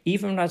not.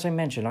 Even as I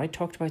mentioned, I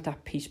talked about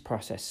that peace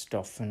process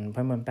stuff, and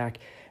when I went back,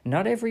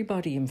 not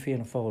everybody in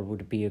Fianna Fáil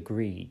would be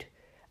agreed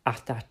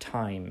at that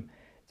time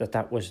that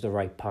that was the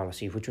right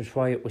policy, which was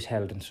why it was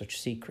held in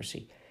such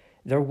secrecy.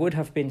 There would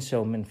have been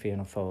some in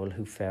Fianna Fáil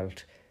who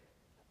felt,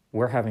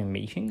 we're having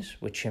meetings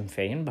with Sinn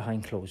Féin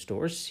behind closed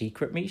doors,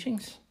 secret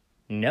meetings?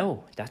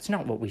 No, that's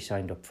not what we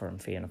signed up for in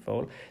Fianna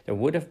Fáil. There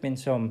would have been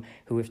some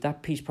who, if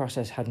that peace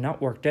process had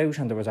not worked out,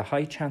 and there was a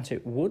high chance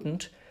it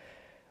wouldn't,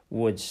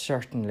 would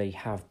certainly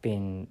have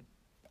been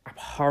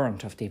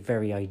abhorrent of the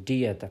very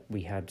idea that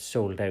we had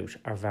sold out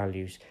our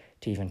values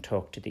to even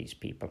talk to these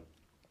people.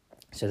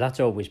 So that's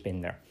always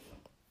been there.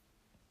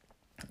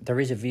 There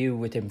is a view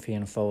within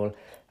Fianna Fáil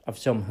of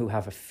some who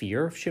have a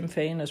fear of Sinn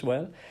Féin as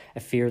well,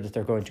 a fear that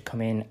they're going to come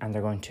in and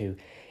they're going to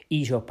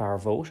eat up our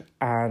vote,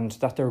 and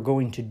that they're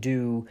going to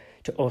do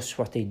to us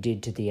what they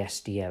did to the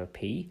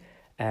SDLP.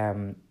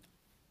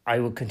 I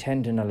would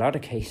contend in a lot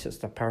of cases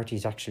that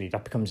parties actually,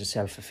 that becomes a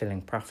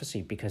self-fulfilling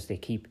prophecy, because they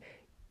keep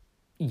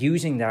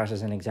using that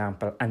as an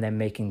example and then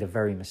making the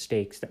very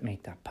mistakes that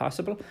make that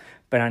possible.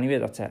 But anyway,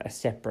 that's a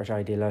separate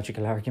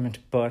ideological argument.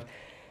 But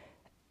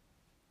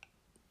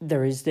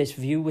there is this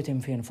view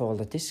within Fianna Fáil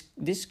that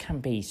this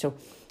can be. So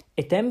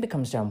it then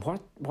becomes down,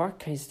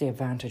 what is the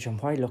advantage and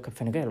why look at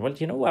Fine Gael? Well,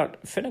 you know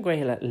what? Fine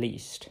Gael at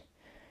least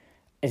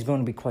is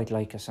going to be quite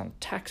like us on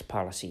tax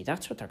policy.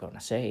 That's what they're going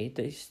to say.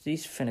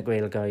 These Fine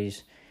Gael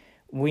guys,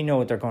 we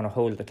know they're going to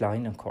hold the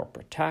line on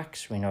corporate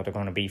tax. We know they're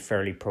going to be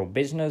fairly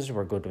pro-business.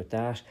 We're good with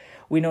that.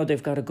 We know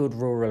they've got a good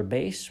rural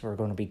base. We're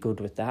going to be good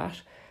with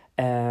that.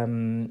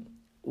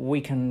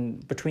 We can,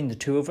 between the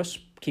two of us,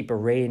 keep a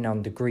rein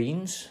on the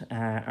Greens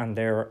and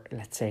their,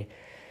 let's say,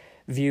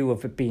 view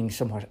of it being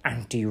somewhat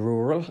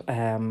anti-rural,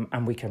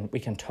 and we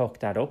can talk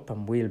that up,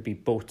 and we'll be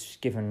both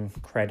given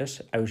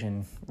credit out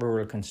in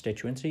rural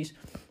constituencies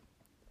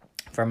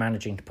for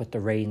managing to put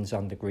the reins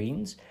on the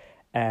Greens.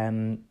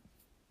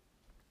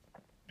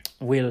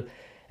 we'll,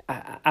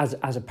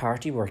 as a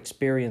party, we're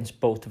experienced,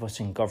 both of us,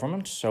 in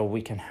government, so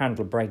we can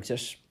handle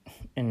Brexit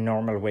in a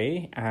normal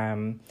way.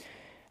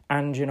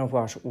 And you know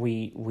what,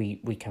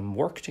 we can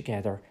work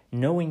together,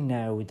 knowing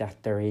now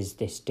that there is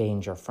this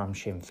danger from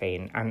Sinn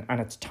Féin. And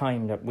it's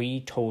time that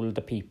we told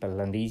the people,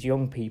 and these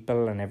young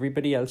people and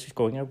everybody else who's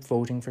going out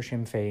voting for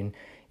Sinn Féin,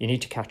 you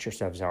need to catch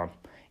yourselves on.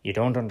 You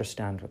don't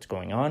understand what's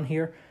going on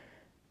here.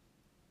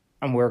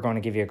 And we're going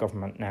to give you a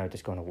government now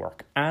that's going to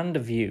work. And a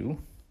view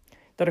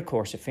that, of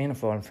course, if Fianna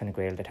Fáil and Fine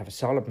Gael, they'd have a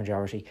solid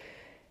majority,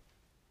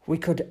 we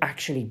could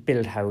actually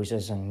build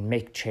houses and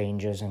make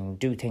changes and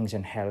do things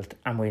in health.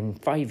 And in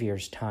 5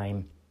 years'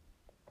 time,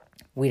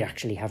 we'd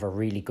actually have a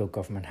really good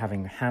government,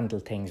 having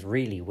handled things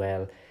really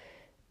well.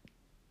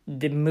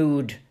 The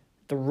mood,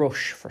 the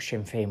rush for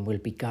Sinn Féin will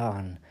be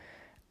gone.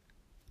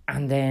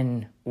 And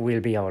then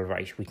we'll be all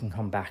right. We can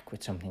come back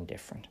with something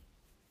different.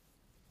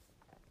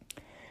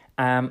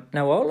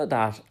 Now, all of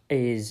that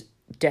is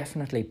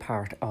definitely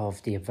part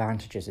of the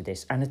advantages of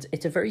this, and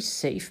it's a very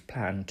safe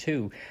plan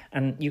too.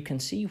 And you can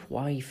see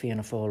why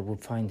Fianna Fáil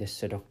would find this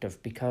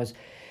seductive, because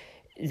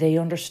they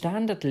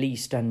understand at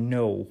least and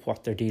know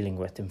what they're dealing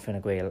with in Fine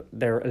Gael.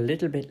 They're a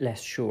little bit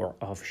less sure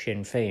of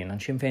Sinn Féin,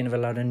 and Sinn Féin have a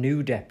lot of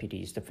new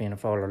deputies that Fianna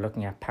Fáil are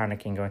looking at,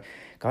 panicking, going,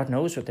 God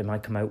knows what they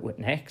might come out with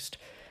next.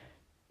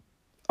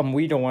 And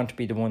we don't want to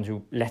be the ones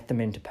who let them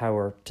into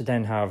power to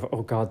then have,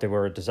 oh God, they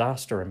were a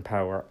disaster in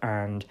power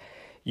and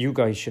you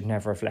guys should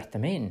never have let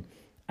them in.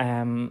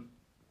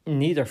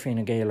 Neither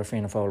Fine Gael or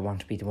Fianna Fáil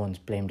want to be the ones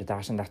blamed at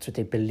that, and that's what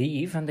they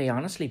believe, and they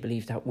honestly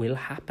believe that will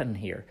happen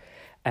here.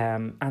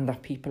 And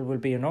that people will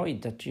be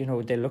annoyed that, you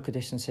know, they look at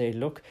this and say,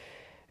 look,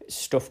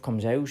 stuff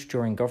comes out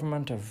during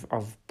government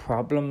of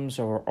problems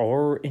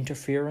or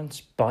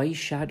interference by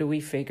shadowy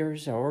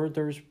figures, or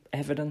there's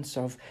evidence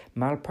of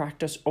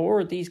malpractice,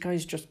 or these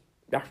guys just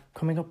are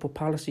coming up with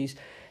policies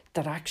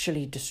that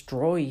actually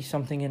destroy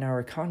something in our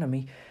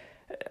economy.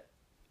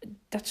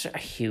 That's a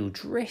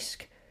huge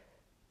risk.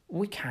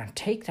 We can't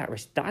take that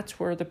risk. That's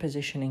where the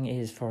positioning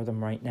is for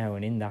them right now,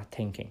 and in that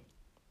thinking.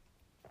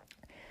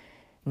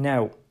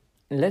 Now,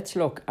 let's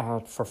look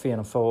at, for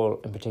Fianna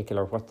Fáil in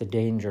particular, what the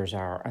dangers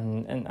are,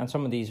 and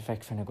some of these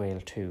affect Fine Gael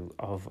too,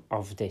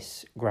 of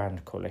this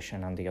grand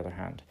coalition on the other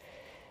hand.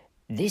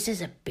 This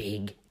is a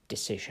big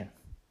decision.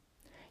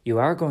 You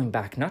are going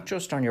back not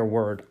just on your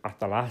word at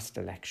the last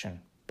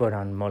election, but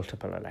on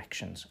multiple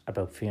elections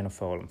about Fianna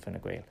Fáil and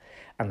Fine Gael.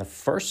 And the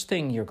first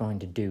thing you're going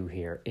to do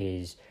here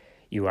is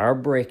you are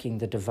breaking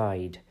the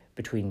divide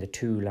between the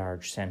two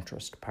large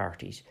centrist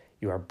parties.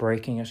 You are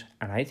breaking it.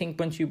 And I think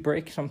once you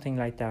break something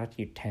like that,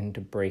 you tend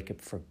to break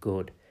it for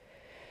good.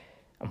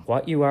 And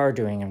what you are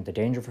doing, and the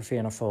danger for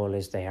Fianna Fáil,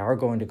 is they are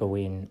going to go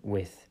in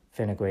with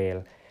Fine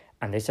Gael.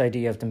 And this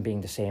idea of them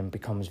being the same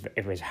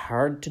it was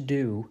hard to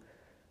do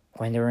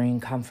when they were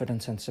in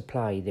confidence and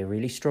supply. They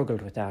really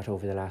struggled with that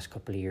over the last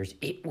couple of years.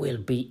 It will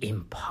be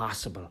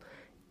impossible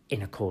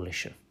in a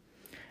coalition.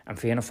 And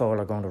Fianna Fáil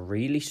are going to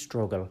really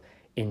struggle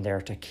in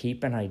there to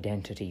keep an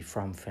identity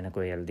from Fine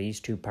Gael. These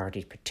two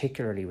parties,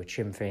 particularly with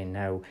Sinn Féin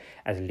now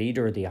as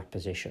leader of the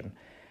opposition,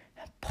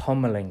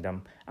 pummelling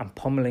them and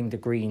pummelling the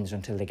Greens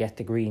until they get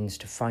the Greens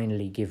to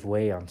finally give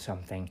way on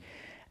something.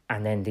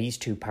 And then these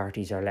two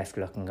parties are left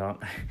looking on.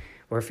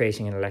 We're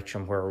facing an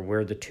election where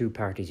we're the two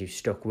parties who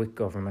stuck with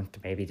government.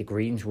 Maybe the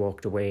Greens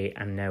walked away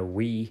and now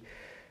we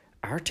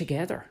are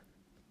together.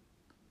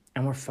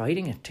 And we're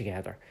fighting it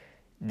together.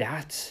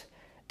 That's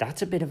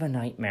a bit of a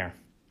nightmare.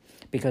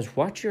 Because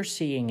what you're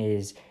seeing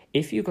is,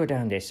 if you go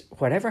down this,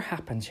 whatever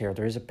happens here,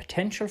 there is a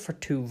potential for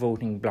two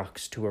voting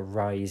blocks to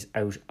arise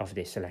out of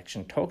this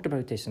election. Talked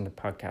about this in the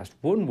podcast.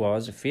 One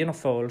was Fianna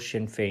Fáil,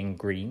 Sinn Féin,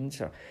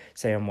 Greens,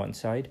 say on one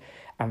side,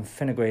 and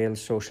Fine Gael,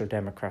 Social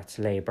Democrats,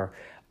 Labour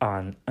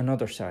on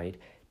another side.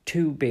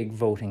 Two big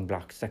voting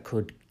blocks that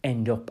could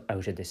end up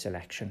out of this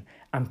election.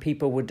 And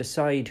people would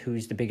decide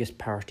who's the biggest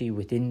party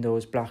within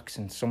those blocks,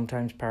 and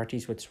sometimes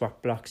parties would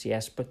swap blocks,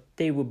 yes, but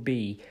they would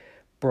be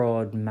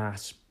broad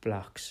mass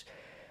blocks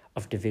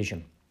of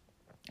division.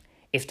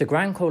 If the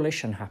Grand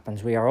Coalition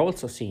happens, we are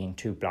also seeing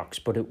two blocks,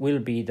 but it will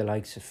be the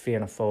likes of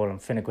Fianna Fáil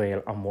and Fine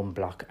Gael on one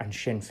block, and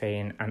Sinn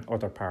Féin and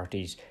other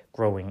parties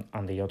growing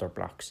on the other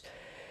blocks.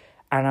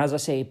 And as I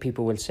say,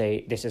 people will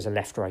say this is a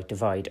left-right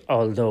divide,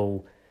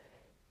 although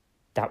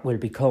that will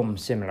become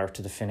similar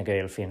to the Fine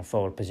Gael Fianna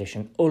Fáil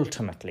position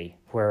ultimately,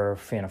 where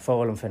Fianna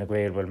Fáil and Fine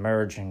Gael will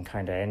merge and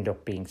kind of end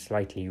up being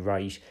slightly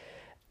right,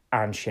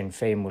 and Sinn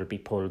Féin will be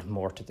pulled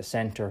more to the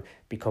centre,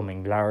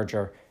 becoming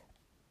larger,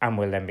 and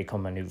will then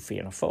become a new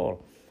Fianna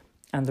Fáil.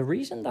 And the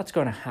reason that's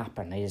going to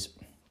happen is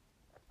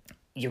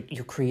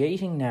you're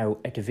creating now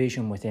a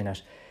division within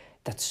it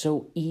that's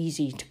so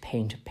easy to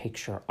paint a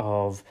picture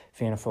of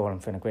Fianna Fáil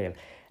and Fine Gael.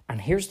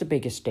 And here's the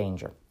biggest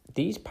danger.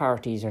 These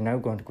parties are now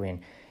going to go in.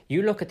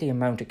 You look at the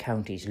amount of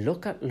counties,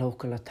 look at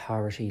local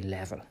authority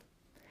level.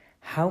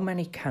 How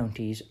many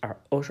counties are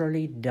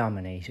utterly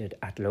dominated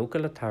at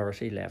local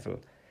authority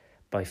level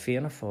by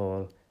Fianna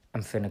Fáil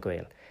and Fine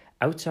Gael?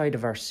 Outside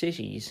of our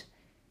cities,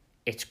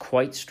 it's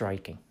quite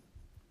striking.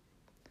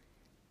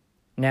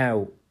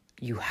 Now,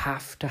 you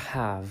have to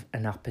have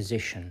an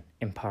opposition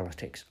in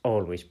politics,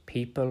 always.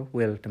 People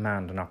will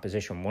demand an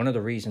opposition. One of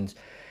the reasons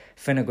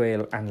Fine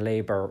Gael and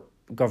Labour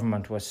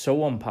government was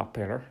so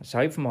unpopular,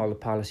 aside from all the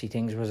policy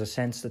things, was a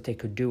sense that they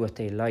could do what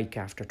they like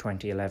after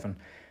 2011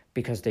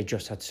 because they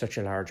just had such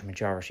a large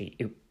majority.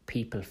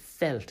 People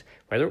felt,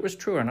 whether it was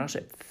true or not,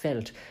 it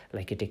felt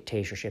like a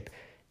dictatorship.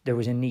 There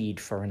was a need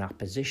for an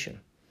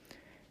opposition.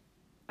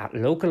 At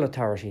local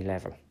authority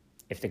level,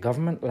 if the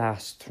government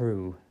lasts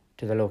through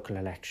to the local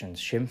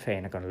elections, Sinn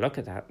Féin are going to look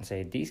at that and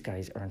say, these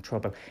guys are in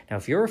trouble. Now,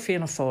 if you're a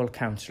Fianna Fáil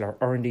councillor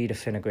or indeed a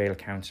Fine Gael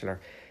councillor,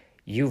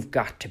 you've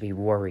got to be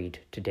worried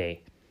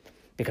today,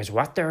 because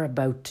what they're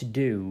about to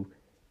do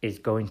is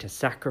going to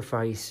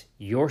sacrifice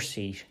your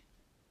seat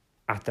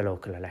at the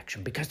local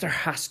election, because there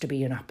has to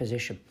be an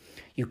opposition.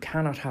 You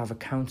cannot have a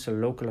council,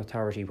 local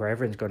authority where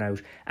everyone's gone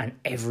out and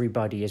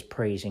everybody is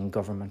praising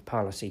government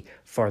policy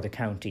for the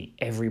county.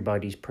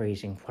 Everybody's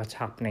praising what's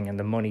happening and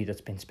the money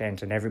that's been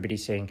spent, and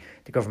everybody's saying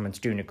the government's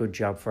doing a good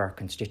job for our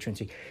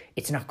constituency.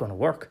 It's not going to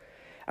work.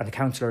 And the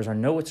councillors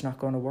know it's not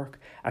going to work,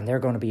 and they're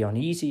going to be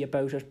uneasy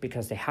about it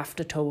because they have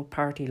to toe a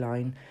party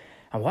line.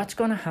 And what's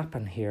going to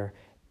happen here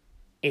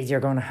is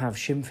you're going to have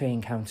Sinn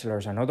Féin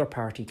councillors and other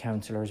party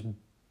councillors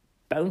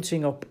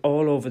bouncing up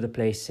all over the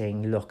place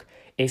saying, look,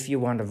 if you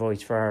want a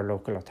voice for our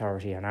local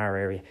authority in our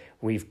area,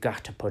 we've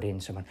got to put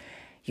in someone.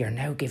 You're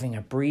now giving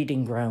a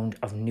breeding ground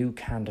of new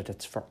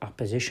candidates for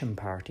opposition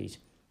parties.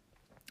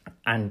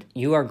 And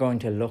you are going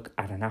to look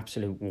at an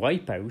absolute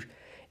wipeout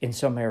in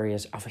some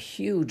areas of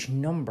huge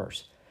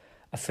numbers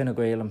of Fine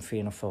Gael and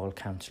Fianna Fáil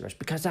councillors,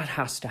 because that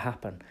has to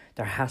happen.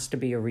 There has to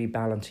be a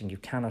rebalancing. You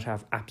cannot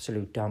have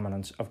absolute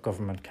dominance of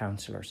government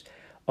councillors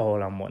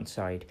all on one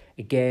side.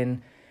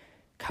 Again,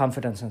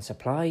 confidence and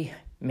supply,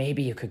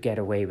 maybe you could get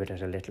away with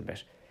it a little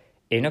bit.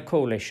 In a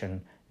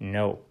coalition,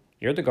 no.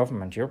 You're the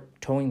government. You're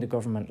towing the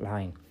government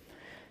line.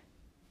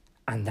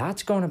 And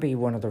that's going to be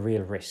one of the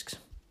real risks,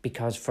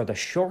 because for the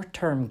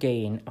short-term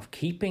gain of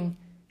keeping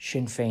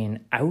Sinn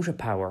Féin out of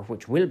power,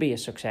 which will be a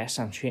success,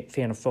 and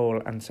Fianna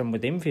Fáil and some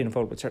within Fianna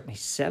Fáil would certainly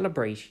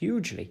celebrate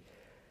hugely,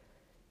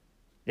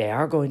 they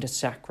are going to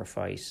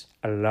sacrifice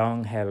a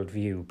long-held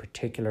view,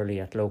 particularly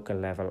at local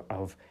level,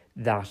 of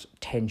that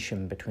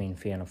tension between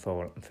Fianna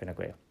Fáil and Fine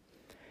Gael.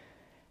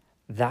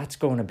 That's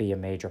going to be a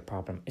major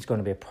problem. It's going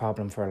to be a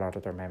problem for a lot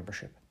of their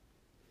membership.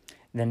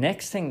 The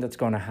next thing that's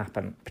going to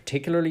happen,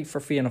 particularly for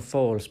Fianna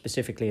Fáil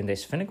specifically in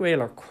this, Fine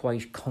Gael are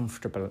quite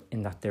comfortable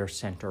in that they're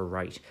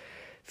centre-right.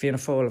 Fianna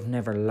Fáil have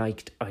never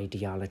liked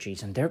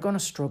ideologies, and they're going to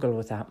struggle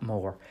with that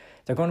more.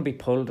 They're going to be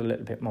pulled a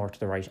little bit more to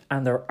the right,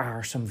 and there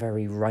are some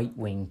very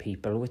right-wing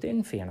people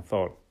within Fianna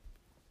Fáil.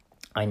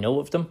 I know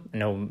of them,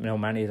 know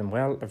many of them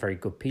well. They're very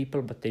good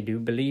people, but they do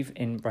believe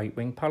in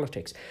right-wing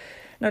politics.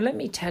 Now, let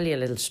me tell you a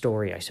little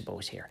story, I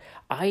suppose, here.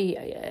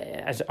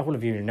 As all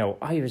of you know,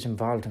 I was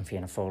involved in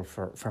Fianna Fáil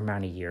for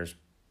many years,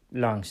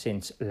 long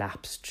since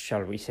lapsed,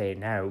 shall we say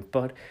now,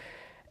 but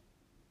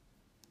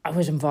I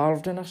was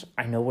involved in it.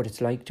 I know what it's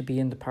like to be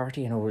in the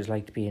party. I know what it's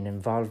like to be an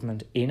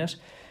involvement in it.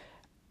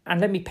 And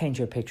let me paint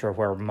you a picture of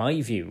where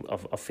my view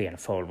of Fianna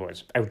Fáil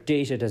was,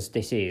 outdated as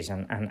this is.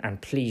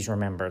 And please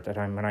remember that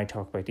when I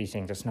talk about these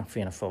things, it's not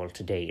Fianna Fáil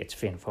today. It's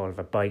Fianna Fáil of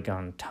a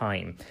bygone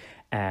time.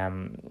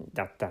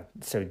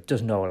 So it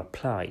doesn't all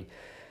apply.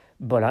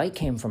 But I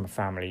came from a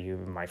family.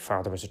 My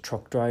father was a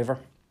truck driver.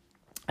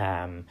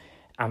 I'm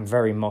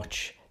very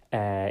much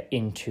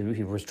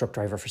he was truck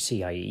driver for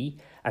CIE,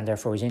 and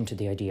therefore was into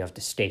the idea of the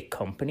state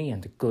company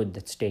and the good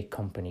that state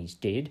companies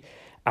did,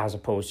 as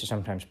opposed to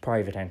sometimes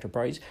private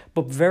enterprise,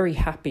 but very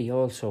happy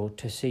also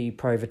to see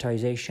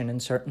privatisation in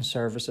certain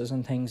services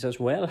and things as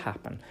well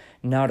happen.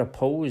 Not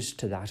opposed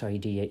to that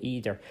idea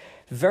either.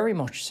 Very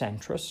much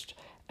centrist.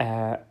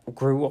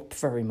 Grew up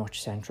very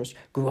much centrist,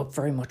 grew up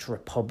very much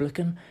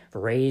Republican,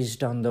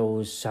 raised on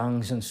those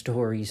songs and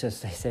stories,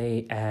 as they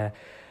say,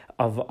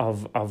 of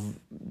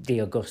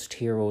the august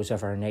heroes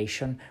of our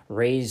nation,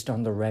 raised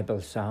on the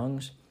rebel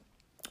songs,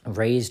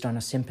 raised on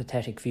a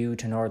sympathetic view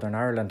to Northern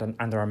Ireland,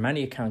 and there are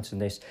many accounts in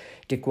this.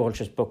 Dick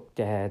Walsh's book,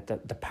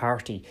 The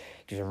Party,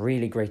 gives a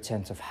really great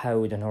sense of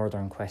how the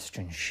Northern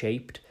question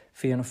shaped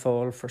Fianna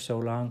Fáil for so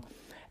long,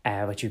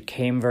 but you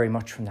came very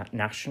much from that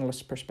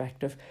nationalist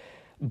perspective.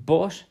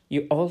 But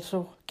you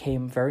also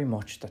came very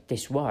much that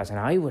this was, and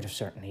I would have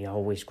certainly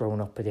always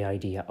grown up with the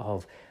idea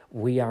of,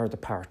 we are the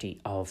party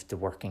of the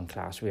working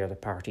class, we are the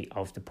party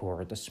of the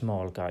poor, the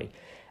small guy.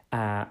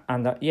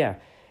 And that, yeah,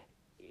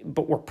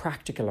 but we're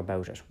practical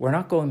about it. We're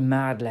not going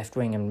mad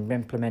left-wing and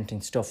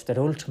implementing stuff that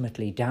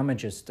ultimately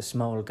damages the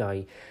small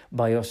guy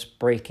by us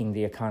breaking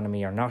the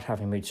economy or not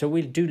having mood. So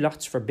we'll do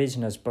lots for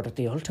business, but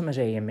the ultimate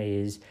aim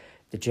is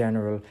the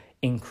general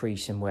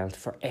increase in wealth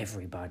for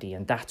everybody,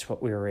 and that's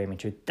what we were aiming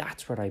to.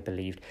 That's what I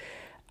believed.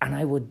 And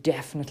I would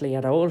definitely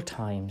at all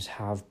times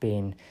have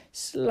been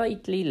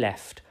slightly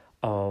left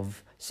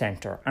of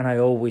centre, and I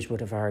always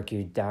would have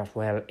argued that,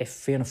 well, if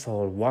Fianna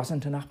Fáil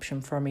wasn't an option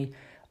for me,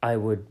 I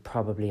would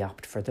probably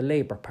opt for the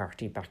Labour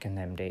Party back in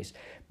them days,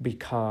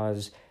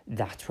 because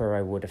that's where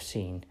I would have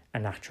seen a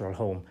natural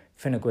home.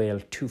 Fine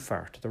Gael too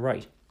far to the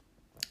right.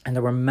 And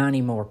there were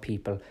many more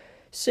people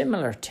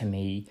similar to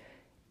me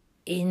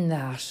in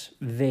that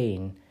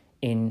vein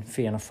in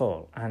Fianna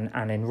Fáil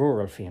and in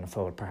rural Fianna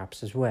Fáil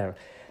perhaps as well,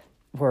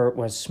 where it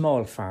was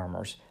small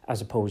farmers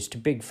as opposed to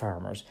big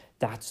farmers.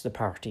 That's the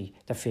party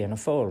that Fianna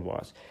Fáil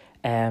was.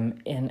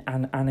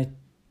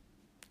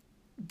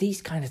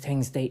 These kind of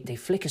things, they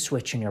flick a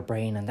switch in your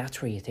brain, and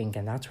that's where you think,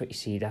 and that's what you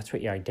see, that's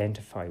what you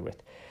identify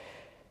with.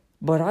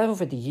 But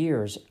over the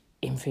years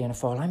in Fianna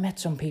Fáil, I met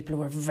some people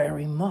who were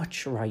very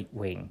much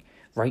right-wing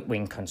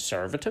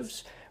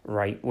conservatives,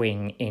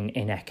 right-wing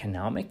in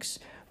economics,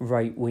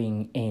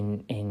 right-wing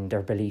in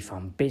their belief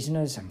on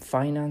business and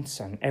finance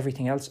and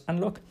everything else.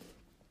 And look,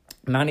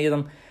 many of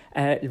them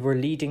were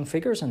leading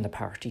figures in the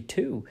party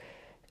too.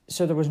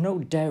 So there was no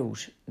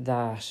doubt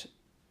that,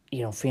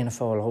 Fianna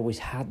Fáil always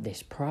had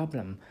this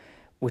problem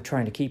with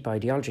trying to keep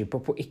ideology,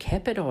 but it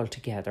kept it all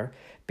together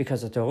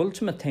because the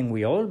ultimate thing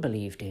we all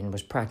believed in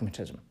was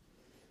pragmatism.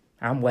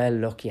 And well,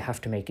 look, you have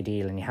to make a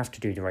deal and you have to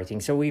do the right thing.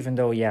 So even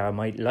though, I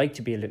might like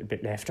to be a little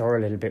bit left or a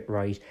little bit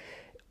right,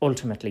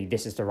 ultimately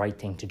this is the right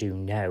thing to do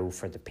now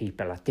for the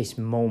people at this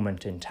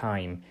moment in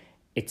time.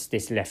 It's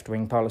this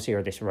left-wing policy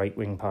or this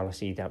right-wing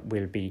policy that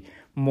will be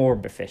more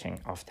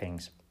befitting of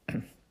things.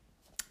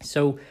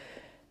 So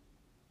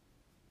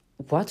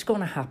what's going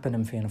to happen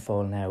in Fianna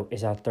Fáil now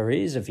is that there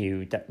is a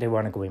view that they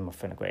want to go in with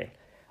Fine Gael.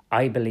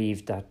 I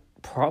believe that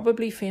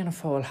probably Fianna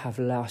Fáil have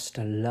lost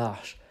a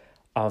lot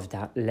of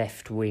that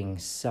left-wing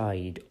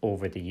side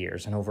over the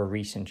years and over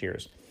recent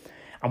years.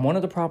 And one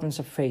of the problems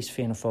that face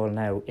Fianna Fáil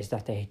now is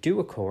that they do,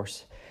 of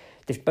course,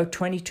 they've about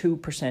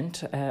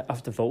 22%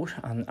 of the vote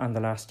on the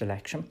last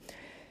election.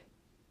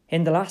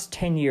 In the last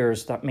 10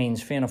 years, that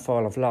means Fianna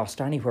Fáil have lost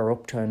anywhere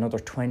up to another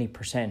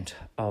 20%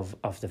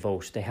 of the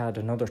vote. They had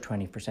another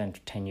 20%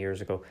 10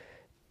 years ago.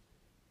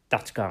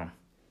 That's gone.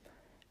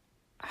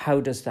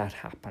 How does that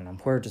happen and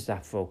where does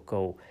that vote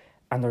go?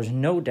 And there's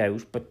no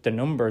doubt, but the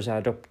numbers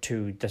add up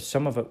to the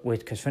sum of it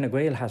because Fine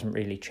Gael hasn't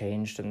really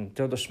changed and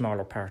the other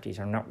smaller parties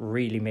are not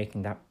really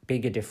making that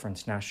big a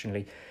difference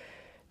nationally.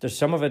 There's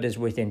some of it is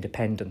with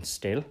independents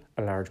still,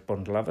 a large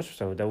bundle of it.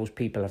 So those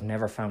people have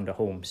never found a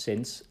home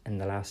since in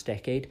the last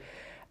decade.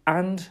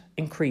 And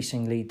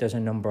increasingly, there's a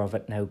number of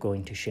it now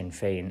going to Sinn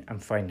Féin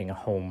and finding a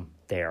home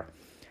there.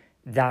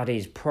 That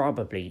is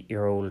probably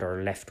your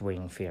older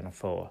left-wing Fianna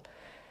Fáil.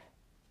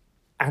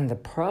 And the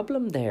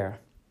problem there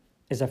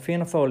is that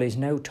Fianna Fáil is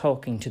now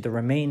talking to the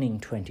remaining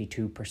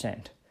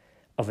 22%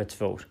 of its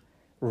vote,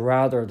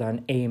 rather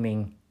than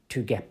aiming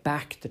to get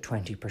back the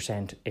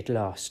 20% it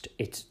lost.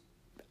 It's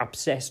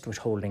obsessed with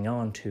holding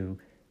on to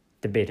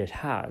the bit it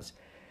has.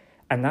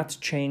 And that's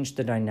changed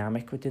the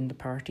dynamic within the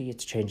party.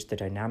 It's changed the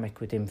dynamic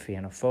within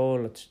Fianna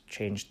Fáil. It's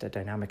changed the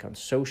dynamic on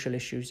social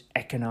issues,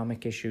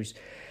 economic issues.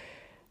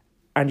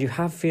 And you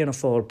have Fianna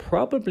Fáil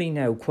probably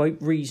now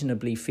quite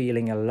reasonably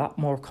feeling a lot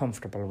more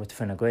comfortable with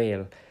Fine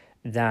Gael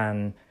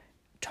than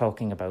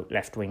talking about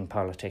left-wing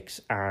politics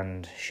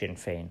and Sinn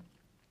Féin.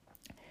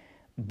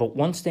 But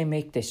once they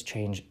make this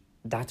change,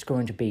 that's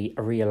going to be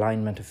a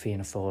realignment of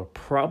Fianna Fáil,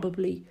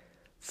 probably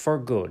for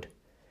good.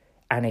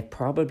 And it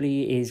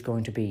probably is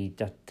going to be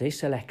that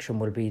this election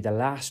will be the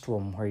last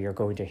one where you're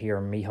going to hear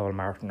Micheál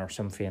Martin or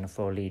some Fianna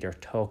Fáil leader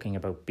talking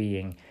about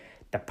being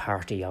the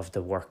party of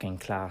the working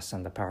class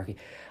and the party.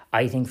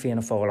 I think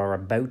Fianna Fáil are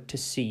about to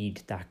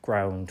cede that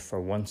ground for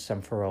once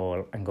and for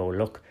all and go,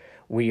 look,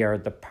 we are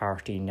the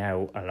party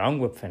now, along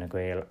with Fine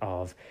Gael,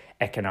 of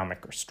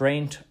economic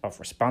restraint, of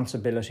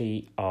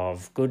responsibility,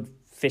 of good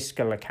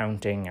fiscal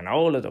accounting and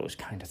all of those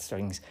kind of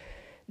things.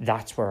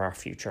 That's where our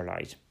future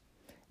lies.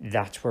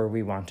 That's where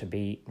we want to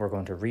be. We're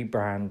going to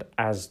rebrand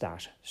as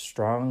that,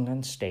 strong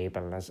and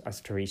stable,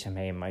 as Theresa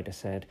May might have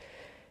said.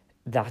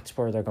 That's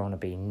where they're going to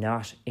be,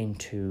 not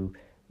into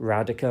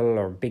radical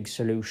or big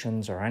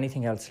solutions or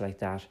anything else like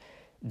that.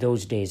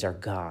 Those days are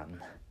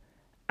gone.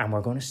 And we're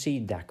going to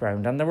cede that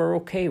ground. And we're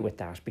okay with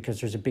that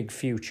because there's a big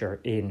future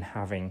in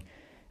having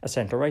a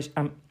centre-right.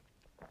 And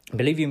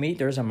believe you me,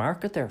 there's a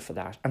market there for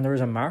that. And there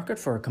is a market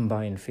for a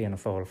combined Fianna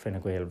Fáil,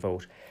 Fine Gael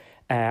vote.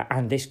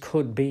 And this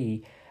could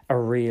be a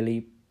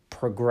really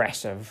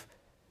progressive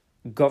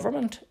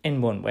government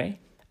in one way.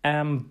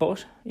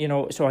 But,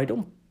 so I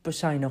don't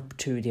sign up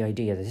to the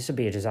idea that this will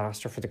be a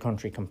disaster for the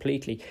country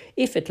completely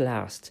if it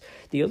lasts.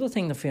 The other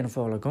thing that Fianna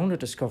Fáil are going to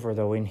discover,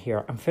 though, in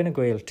here, and Fine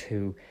Gael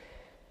too,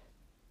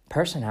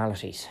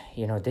 personalities.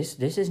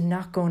 This is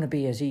not going to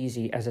be as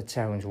easy as it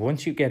sounds.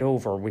 Once you get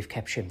over, we've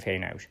kept Sinn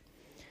Féin out.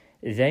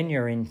 Then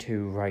you're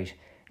into, right,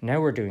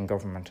 now we're doing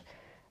government.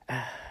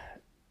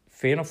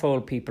 Fianna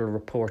Fáil people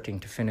reporting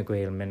to Fine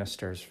Gael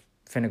ministers,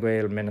 Fine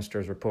Gael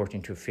ministers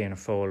reporting to Fianna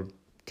Fáil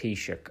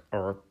Taoiseach,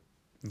 or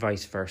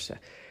vice versa.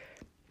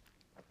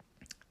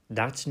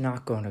 That's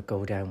not going to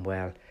go down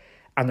well.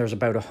 And there's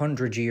about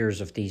 100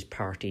 years of these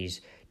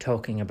parties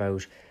talking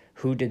about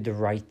who did the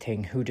right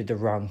thing, who did the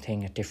wrong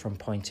thing at different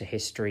points of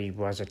history.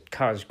 Was it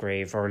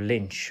Cosgrave or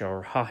Lynch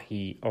or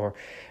Haughey or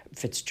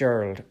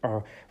Fitzgerald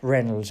or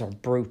Reynolds or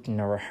Bruton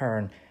or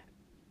Ahern?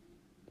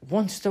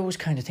 once those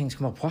kind of things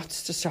come up,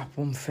 what's to stop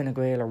one Fine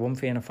Gael or one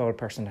Fianna Fáil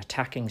person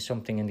attacking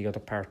something in the other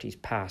party's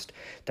past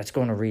that's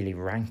going to really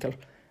rankle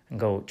and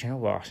go, do you know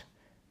what?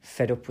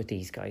 Fed up with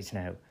these guys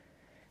now.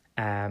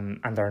 And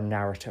their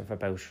narrative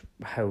about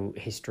how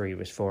history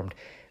was formed.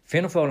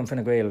 Fianna Fáil and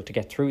Fine Gael, to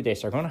get through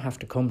this, are going to have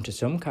to come to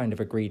some kind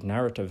of agreed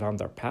narrative on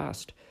their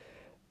past,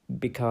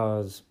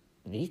 because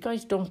these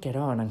guys don't get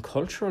on, and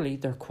culturally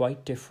they're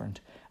quite different,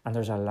 and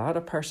there's a lot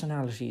of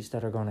personalities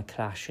that are going to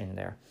clash in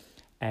there.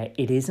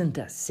 It isn't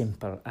as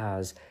simple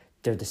as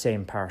they're the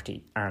same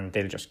party and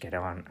they'll just get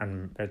on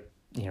and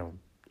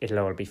it'll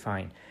all be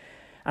fine.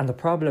 And the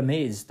problem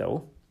is,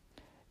 though,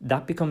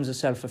 that becomes a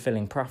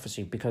self-fulfilling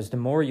prophecy, because the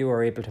more you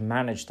are able to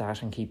manage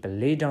that and keep a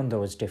lid on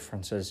those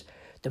differences,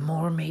 the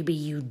more maybe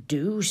you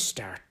do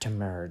start to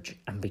merge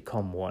and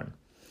become one.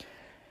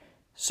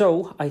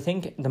 So I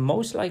think the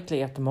most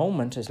likely at the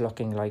moment is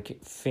looking like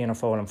Fianna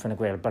Fáil and Fine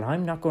Gael, but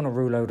I'm not going to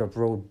rule out a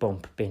road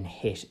bump being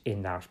hit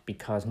in that,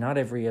 because not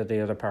every of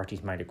the other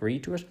parties might agree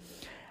to it,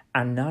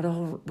 and not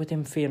all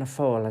within Fianna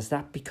Fáil. As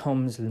that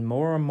becomes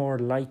more and more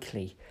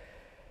likely,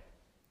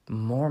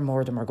 more and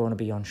more of them are going to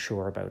be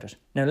unsure about it.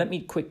 Now, let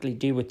me quickly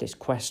deal with this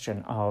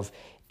question of,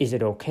 is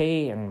it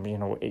okay, and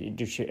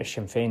is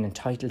Sinn Féin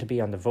entitled to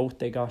be on the vote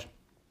they got?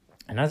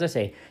 And as I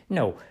say,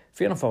 no,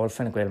 Fianna Fáil,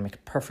 Fine Gael make a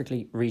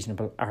perfectly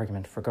reasonable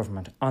argument for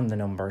government on the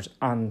numbers,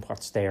 on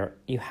what's there.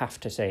 You have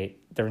to say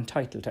they're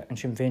entitled to, and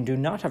Sinn Féin do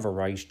not have a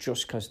right,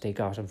 just because they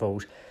got a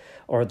vote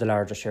or the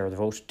largest share of the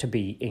vote, to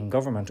be in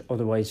government.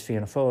 Otherwise,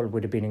 Fianna Fáil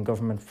would have been in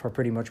government for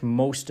pretty much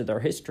most of their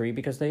history,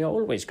 because they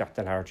always got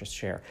the largest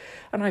share.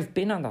 And I've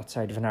been on that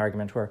side of an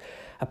argument where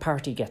a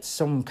party gets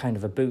some kind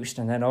of a boost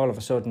and then all of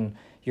a sudden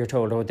you're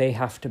told, oh, they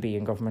have to be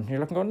in government. And you're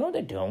looking, going, no,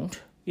 they don't.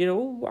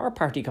 Our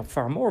party got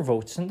far more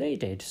votes than they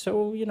did.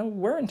 So,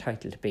 we're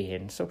entitled to be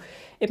in. So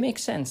it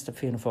makes sense that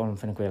Fianna Fáil and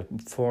Fine Gael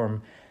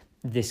form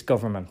this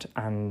government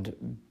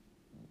and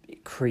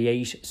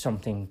create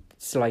something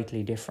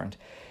slightly different.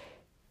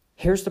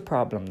 Here's the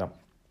problem, though.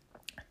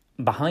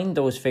 Behind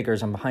those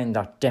figures and behind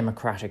that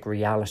democratic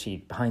reality,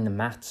 behind the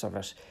maths of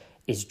it,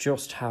 is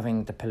just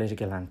having the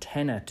political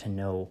antenna to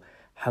know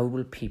how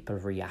will people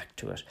react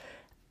to it.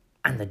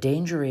 And the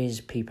danger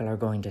is people are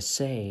going to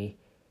say,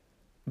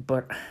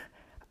 but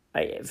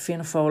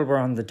Fianna Fáil were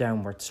on the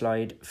downward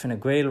slide, Fine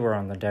Gael were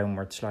on the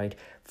downward slide.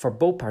 For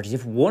both parties,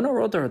 if one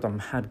or other of them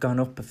had gone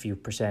up a few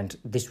percent,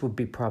 this would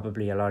be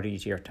probably a lot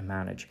easier to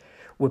manage.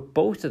 With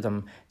both of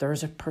them, there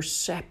is a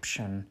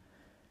perception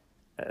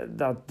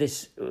that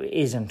this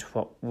isn't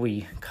what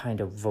we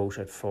kind of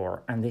voted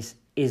for, and this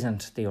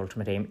isn't the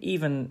ultimate aim.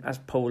 Even as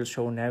polls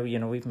show now,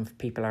 even if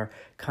people are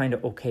kind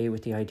of okay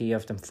with the idea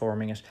of them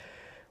forming it,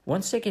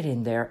 once they get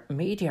in there,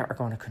 media are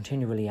going to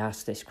continually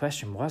ask this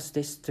question: was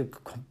this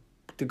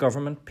the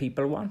government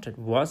people wanted?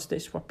 Was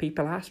this what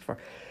people asked for?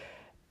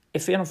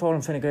 If Fianna Fáil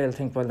and Fine Gael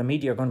think, well, the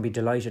media are going to be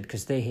delighted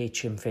because they hate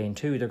Sinn Féin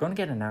too, they're going to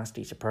get a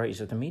nasty surprise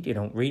that the media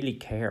don't really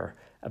care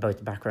about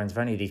the backgrounds of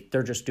any of these.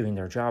 They're just doing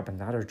their job,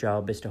 and that their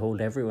job is to hold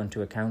everyone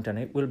to account, and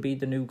it will be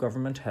the new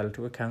government held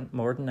to account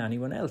more than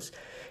anyone else.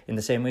 In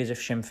the same way as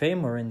if Sinn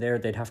Féin were in there,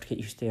 they'd have to get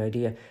used to the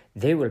idea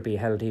they will be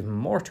held even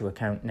more to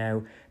account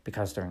now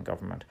because they're in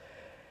government.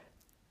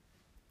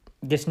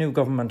 This new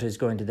government is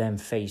going to then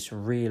face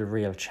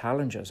real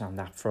challenges on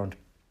that front.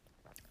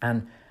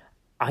 And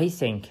I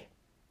think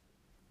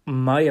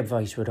my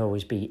advice would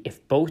always be,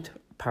 if both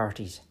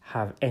parties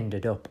have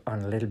ended up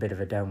on a little bit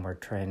of a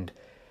downward trend,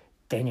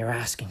 then you're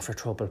asking for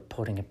trouble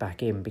putting it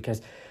back in,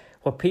 because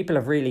what people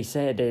have really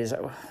said is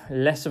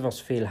less of us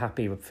feel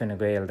happy with Fine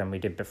Gael than we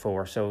did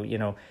before. So,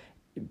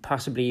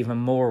 possibly even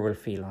more will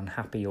feel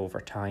unhappy over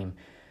time.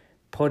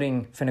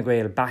 Putting Fine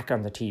Gael back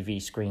on the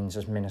TV screens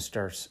as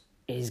ministers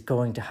is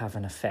going to have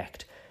an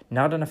effect.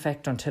 Not an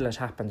effect until it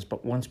happens,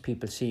 but once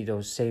people see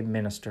those same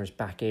ministers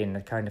back in,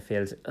 it kind of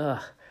feels,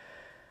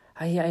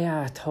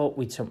 I thought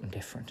we'd something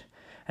different.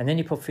 And then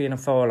you put Fianna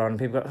Fáil on and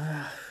people go,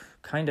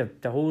 kind of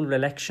the whole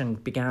election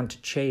began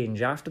to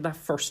change after that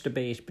first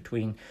debate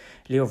between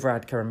Leo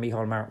Varadkar and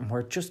Micheál Martin,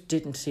 where it just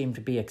didn't seem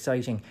to be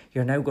exciting.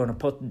 You're now going to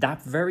put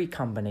that very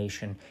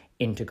combination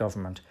into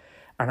government.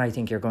 And I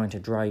think you're going to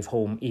drive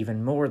home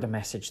even more the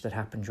message that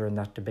happened during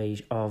that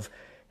debate of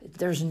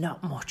there's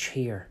not much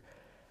here.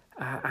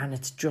 And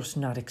it's just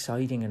not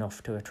exciting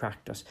enough to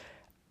attract us.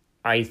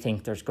 I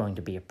think there's going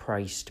to be a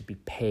price to be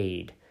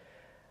paid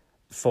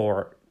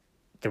for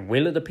the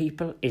will of the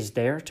people is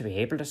there to be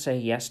able to say,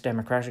 yes,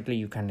 democratically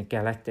you can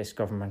elect this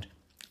government.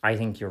 I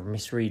think you're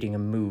misreading a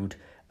mood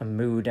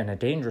and a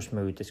dangerous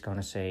mood that's going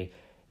to say,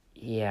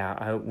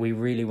 we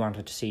really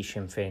wanted to see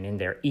Sinn Féin in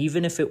there.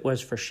 Even if it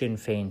was for Sinn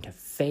Féin to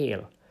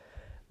fail,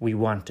 we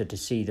wanted to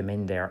see them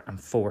in there and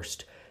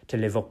forced to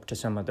live up to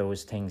some of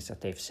those things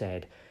that they've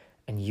said.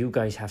 And you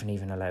guys haven't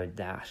even allowed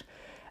that.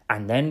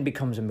 And then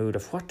becomes a mood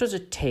of, what does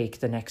it take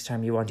the next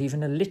time you want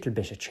even a little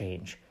bit of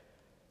change?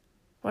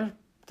 Well,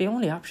 the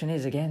only option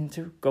is, again,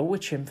 to go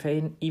with Sinn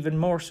Féin, even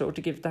more so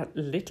to give that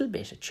little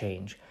bit of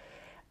change.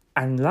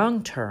 And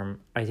long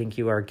term, I think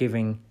you are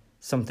giving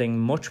something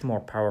much more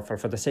powerful.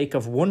 For the sake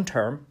of one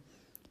term,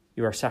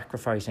 you are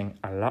sacrificing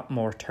a lot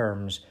more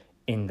terms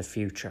in the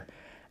future.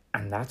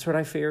 And that's what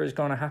I fear is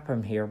going to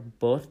happen here.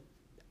 But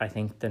I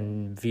think the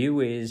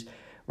view is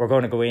we're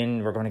going to go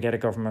in, we're going to get a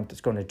government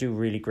that's going to do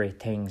really great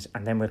things,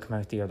 and then we'll come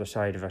out the other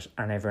side of it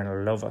and everyone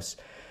will love us.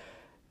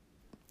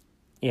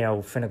 You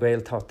know, Fine Gael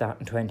thought that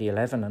in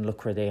 2011 and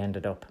look where they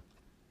ended up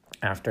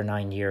after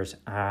 9 years.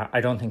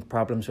 I don't think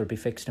problems will be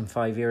fixed in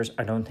 5 years.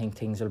 I don't think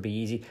things will be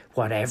easy.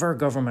 Whatever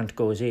government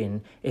goes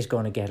in is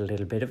going to get a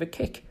little bit of a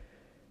kick.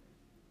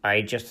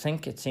 I just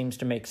think it seems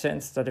to make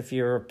sense that if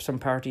you're some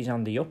parties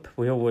on the up,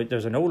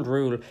 there's an old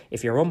rule,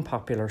 if you're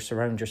unpopular,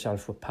 surround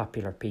yourself with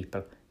popular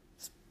people.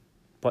 It's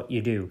what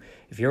you do.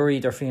 If you're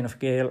either Fianna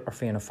Gael or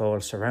Fianna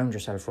Fáil, surround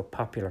yourself with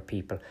popular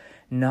people,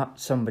 not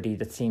somebody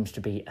that seems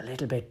to be a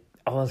little bit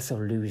also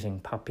losing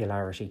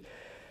popularity.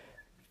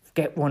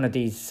 Get one of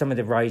these, some of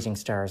the rising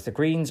stars. The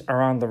Greens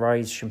are on the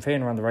rise, Sinn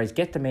Féin are on the rise.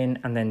 Get them in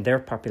and then their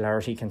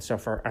popularity can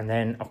suffer. And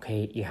then,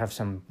 okay, you have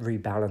some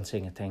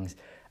rebalancing of things.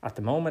 At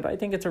the moment, I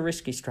think it's a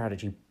risky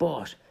strategy,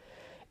 but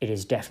it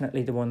is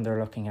definitely the one they're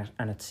looking at.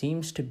 And it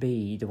seems to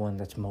be the one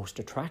that's most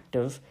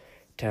attractive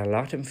to a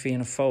lot in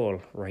Fianna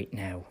Fáil right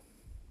now.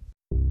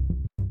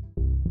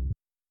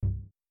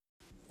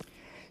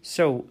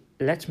 So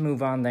let's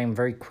move on then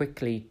very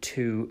quickly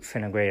to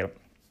Fine Gael.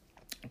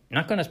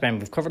 Not going to spend,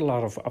 we've covered a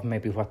lot of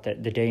maybe what the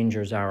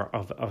dangers are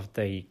of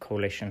the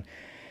coalition.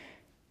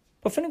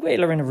 But Fine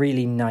Gael are in a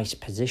really nice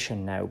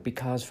position now,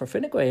 because for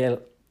Fine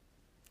Gael,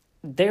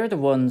 they're the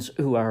ones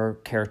who are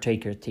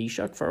caretaker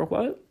Taoiseach for a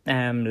while,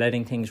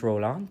 letting things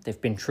roll on. They've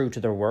been true to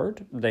their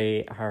word.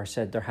 They are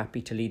said they're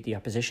happy to lead the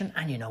opposition.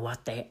 And you know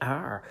what? They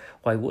are.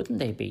 Why wouldn't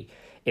they be?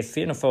 If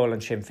Fianna Fáil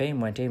and Sinn Féin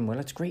went in, well,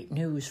 it's great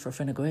news for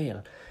Fine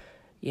Gael.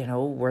 You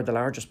know, we're the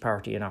largest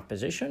party in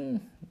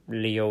opposition.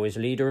 Leo is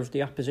leader of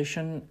the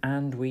opposition,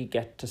 and we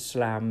get to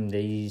slam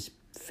these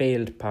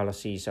failed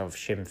policies of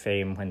Sinn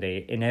Féin when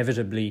they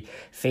inevitably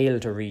fail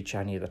to reach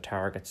any of the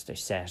targets they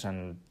set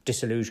and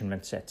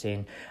disillusionment sets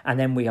in. And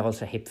then we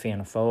also hit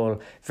Fianna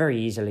Fáil very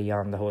easily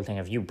on the whole thing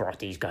of you brought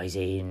these guys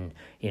in,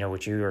 you know,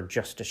 which you are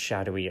just as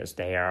shadowy as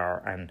they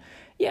are. And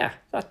yeah,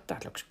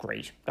 that looks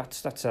great. That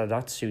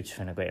suits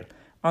Fine Gael.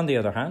 On the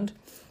other hand,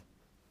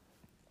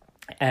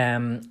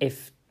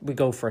 if we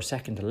go for a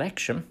second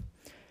election,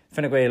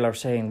 Fine Gael are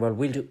saying, well,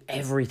 we'll do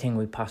everything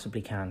we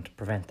possibly can to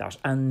prevent that.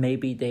 And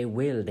maybe they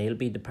will. They'll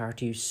be the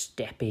party who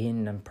step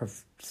in and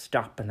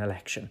stop an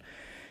election.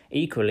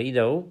 Equally,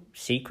 though,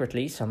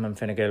 secretly, some in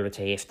Fine Gael would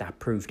say if that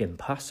proved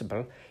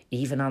impossible,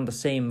 even on the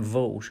same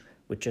vote,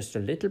 with just a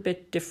little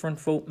bit different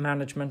vote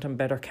management and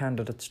better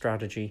candidate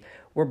strategy,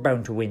 we're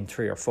bound to win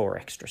 3 or 4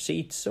 extra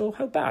seats. So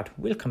how bad?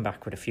 We'll come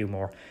back with a few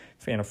more.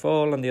 Fianna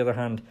Fáil, on the other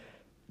hand,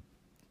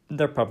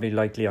 they're probably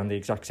likely on the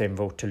exact same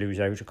vote to lose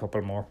out a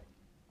couple more.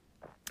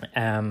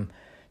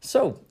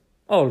 So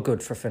all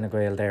good for Fine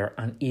Gael there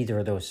on either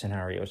of those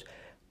scenarios.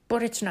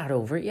 But it's not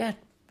over yet.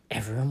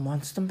 Everyone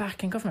wants them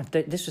back in government.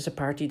 This was a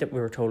party that we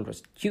were told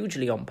was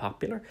hugely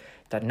unpopular,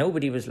 that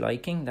nobody was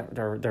liking, that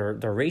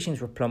their ratings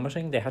were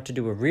plummeting. They had to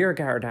do a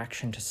rearguard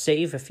action to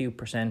save a few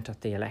percent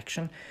at the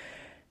election.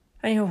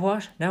 And you know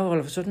what? Now all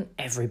of a sudden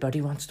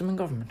everybody wants them in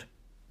government.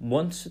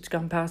 Once it's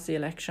gone past the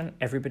election,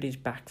 everybody's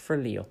back for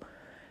Leo.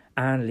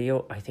 And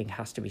Leo, I think,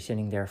 has to be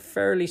sitting there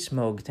fairly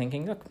smug,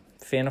 thinking, look,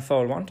 Fianna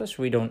Fáil want us,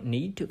 we don't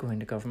need to go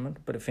into government,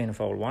 but if Fianna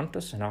Fáil want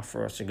us and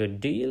offer us a good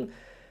deal,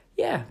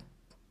 yeah,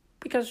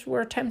 because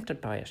we're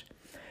tempted by it.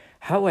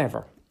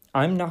 However,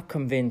 I'm not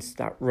convinced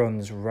that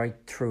runs right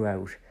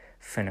throughout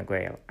Fine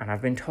Gael. And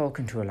I've been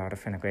talking to a lot of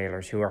Fine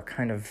Gaelers who are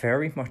kind of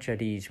very much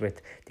at ease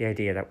with the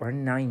idea that we're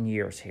 9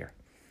 years here.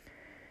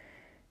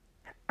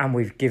 And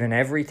we've given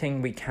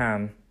everything we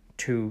can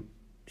to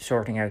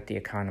sorting out the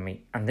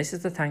economy. And this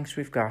is the thanks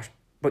we've got.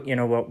 But you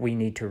know what? We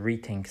need to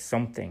rethink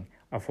something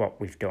of what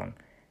we've done.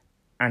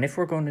 And if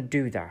we're going to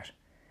do that,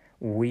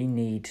 we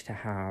need to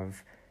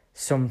have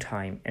some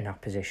time in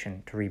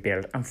opposition to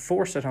rebuild and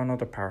force it on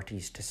other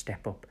parties to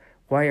step up.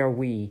 Why are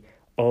we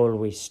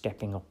always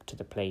stepping up to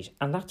the plate?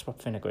 And that's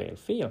what Fine Gael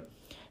feel.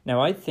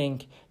 Now, I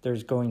think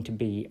there's going to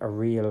be a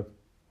real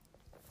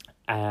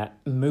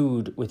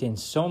mood within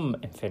some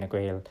in Fine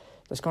Gael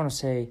that's going to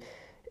say,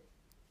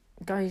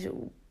 guys,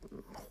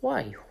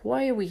 why?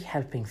 Why are we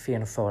helping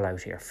Fianna Fáil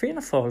out here?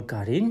 Fianna Fáil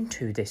got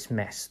into this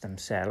mess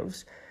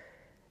themselves.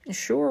 And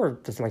sure,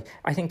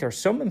 I think there's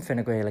some in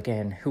Fine Gael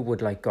again who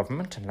would like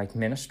government and like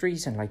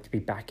ministries and like to be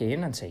back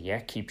in and say,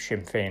 yeah, keep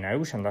Sinn Féin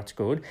out and that's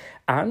good.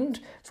 And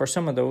for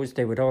some of those,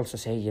 they would also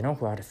say, you know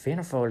what, if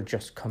Fianna Fáil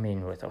just come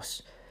in with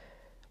us,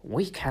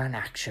 we can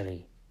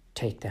actually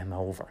take them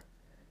over.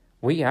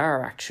 We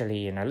are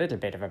actually in a little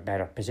bit of a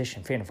better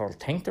position. Fianna Fáil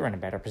think they're in a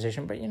better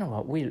position, but you know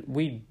what?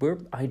 We're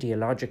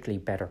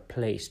ideologically better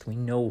placed. We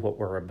know what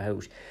we're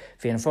about.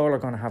 Fianna Fáil are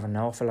going to have an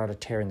awful lot of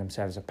tearing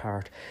themselves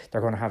apart.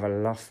 They're going to have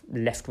a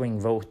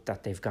left-wing vote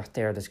that they've got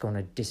there that's going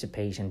to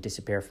dissipate and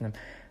disappear from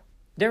them.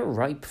 They're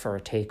ripe for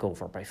a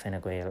takeover by Fine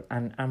Gael,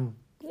 and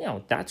you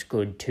know that's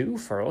good too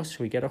for us.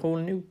 We get a whole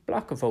new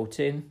block of votes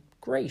in.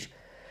 Great.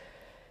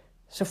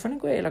 So Fine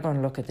Gael are going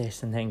to look at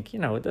this and think, you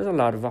know, there's a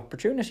lot of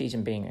opportunities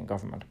in being in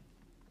government.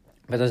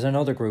 But there's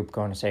another group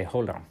going to say,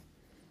 hold on.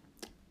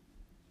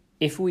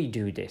 If we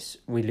do this,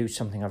 we lose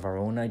something of our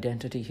own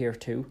identity here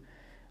too.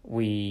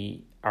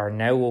 We are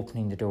now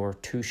opening the door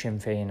to Sinn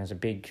Féin as a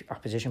big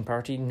opposition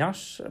party. Not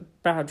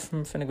bad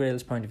from Fine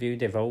Gael's point of view.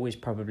 They've always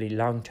probably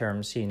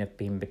long-term seen it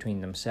being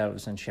between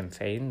themselves and Sinn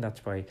Féin.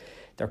 That's why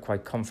they're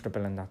quite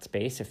comfortable in that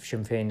space. If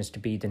Sinn Féin is to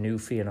be the new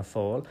Fianna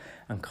Fáil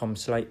and come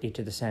slightly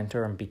to the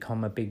centre and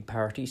become a big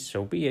party,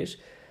 so be it.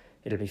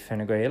 It'll be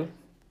Fine Gael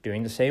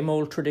doing the same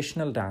old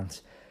traditional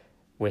dance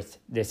with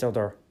this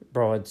other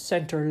broad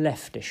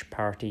centre-leftish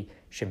party,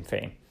 Sinn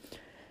Féin.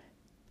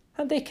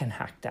 And they can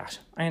hack that.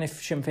 And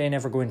if Sinn Féin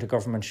ever go into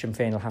government, Sinn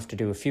Féin will have to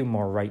do a few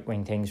more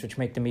right-wing things which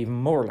make them even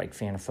more like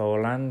Fianna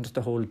Fáil, and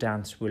the whole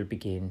dance will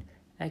begin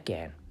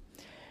again.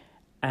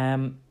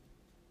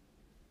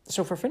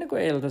 So for Fine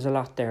Gael, there's a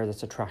lot there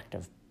that's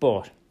attractive,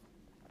 but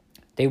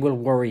they will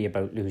worry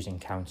about losing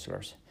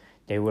councillors.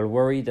 They will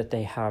worry that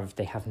they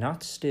have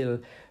not still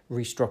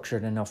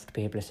restructured enough to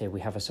be able to say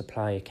we have a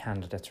supply of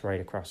candidates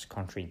right across the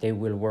country. They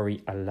will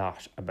worry a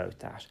lot about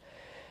that.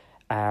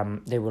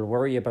 They will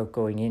worry about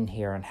going in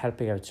here and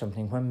helping out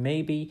something when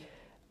maybe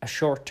a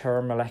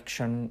short-term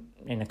election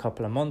in a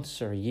couple of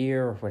months or a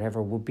year or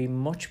whatever would be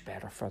much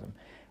better for them.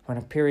 When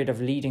a period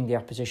of leading the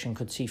opposition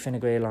could see Fine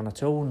Gael on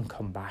its own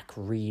come back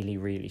really,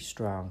 really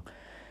strong.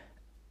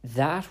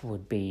 That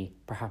would be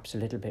perhaps a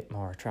little bit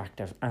more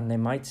attractive. And they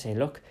might say,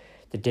 look,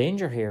 the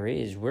danger here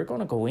is we're going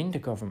to go into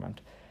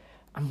government.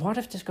 And what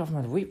if this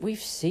government,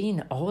 we've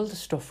seen all the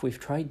stuff we've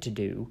tried to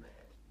do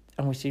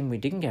and we've seen we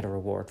didn't get a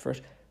reward for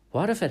it.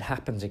 What if it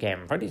happens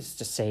again? What is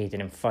to say that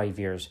in 5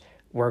 years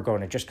we're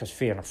going to, just because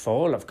Fianna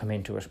Fáil have come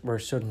into it, we're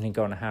suddenly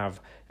going to have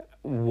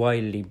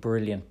wildly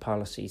brilliant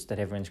policies that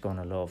everyone's going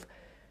to love?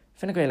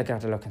 Fine Gael have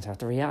got to look and say,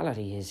 the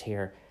reality is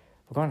here,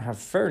 we're going to have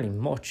fairly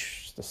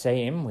much the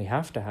same. We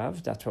have to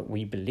have, that's what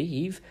we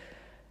believe.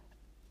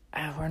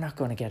 We're not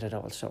going to get it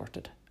all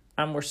sorted.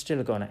 And we're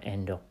still going to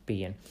end up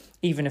being,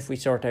 even if we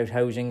sort out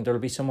housing,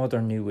 there'll be some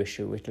other new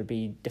issue. It'll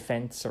be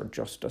defence or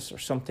justice or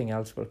something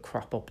else will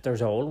crop up.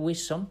 There's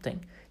always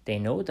something. They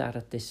know that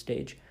at this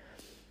stage.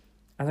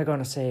 And they're going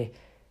to say,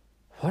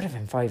 what if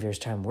in 5 years'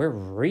 time we're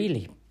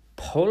really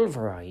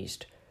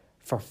pulverised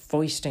for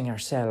foisting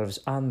ourselves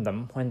on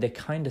them when they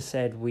kind of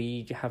said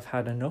we have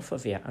had enough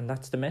of you? And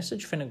that's the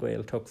message Fine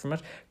Gael took from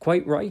it.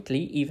 Quite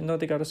rightly, even though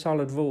they got a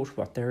solid vote,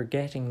 what they're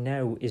getting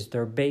now is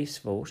their base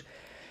vote.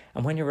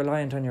 And when you're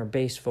reliant on your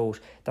base vote,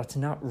 that's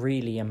not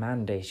really a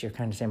mandate. You're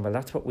kind of saying, well,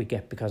 that's what we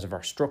get because of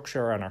our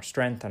structure and our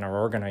strength and our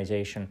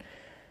organisation.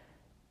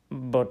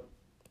 But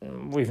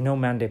we've no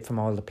mandate from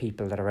all the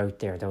people that are out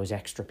there, those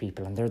extra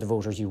people, and they're the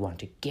voters you want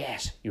to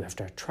get, you have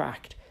to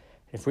attract.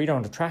 If we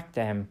don't attract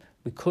them,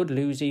 we could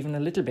lose even a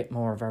little bit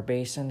more of our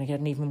base and get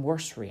an even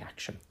worse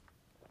reaction.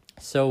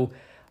 So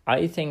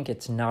I think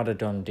it's not a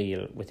done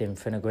deal within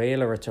Fine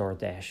Gael or its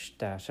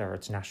Ardèche, or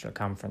its national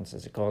conference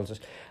as it calls it.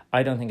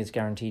 I don't think it's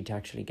guaranteed to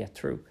actually get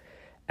through.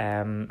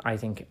 I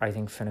think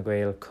Fine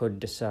Gael could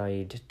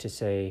decide to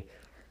say,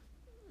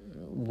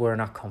 we're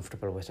not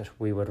comfortable with it.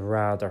 We would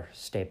rather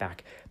stay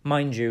back.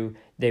 Mind you,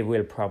 they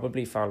will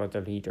probably follow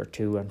the leader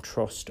too and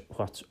trust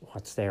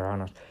what's there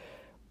on it.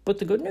 But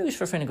the good news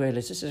for Fine Gael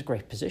is this is a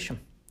great position.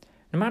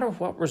 No matter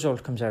what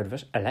result comes out of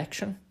it,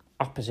 election,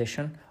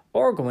 opposition,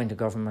 or go into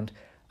government,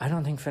 I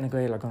don't think Fine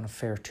Gael are going to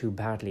fare too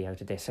badly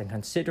out of this. And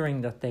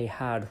considering that they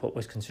had what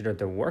was considered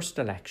the worst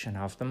election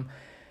of them,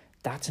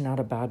 that's not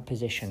a bad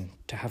position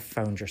to have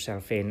found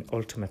yourself in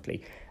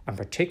ultimately. And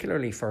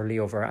particularly for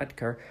Leo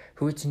Varadkar,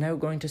 who it's now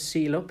going to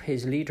seal up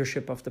his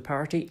leadership of the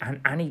party, and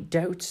any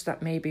doubts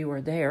that maybe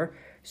were there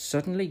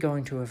suddenly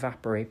going to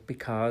evaporate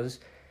because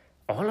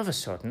all of a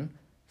sudden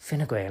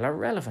Fine Gael are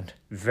relevant,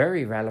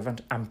 very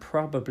relevant, and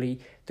probably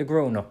the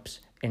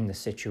grown-ups in the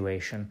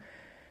situation,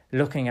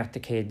 looking at the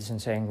kids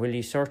and saying, will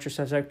you sort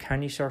yourselves out?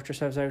 Can you sort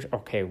yourselves out?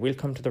 Okay, we'll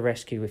come to the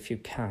rescue if you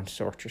can't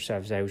sort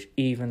yourselves out,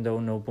 even though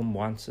no one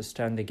wants us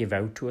to, and they give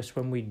out to us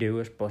when we do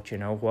it. But you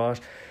know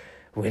what?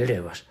 We'll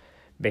do it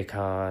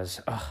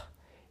because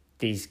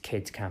these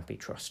kids can't be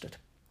trusted.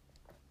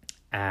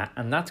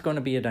 And that's going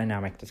to be a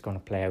dynamic that's going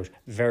to play out.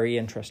 Very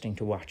interesting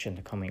to watch in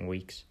the coming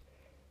weeks.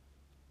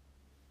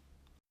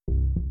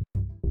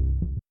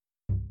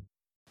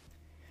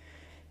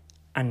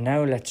 And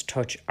now let's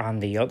touch on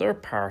the other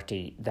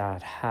party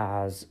that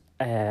has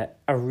a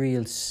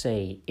real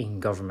say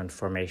in government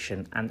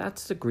formation, and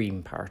that's the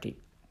Green Party.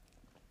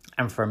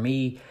 And for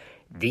me,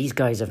 these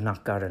guys have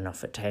not got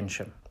enough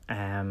attention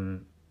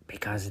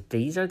because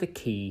these are the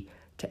key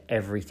to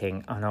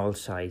everything on all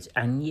sides.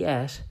 And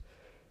yet,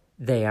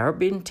 they are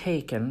being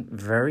taken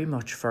very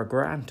much for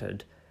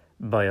granted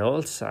by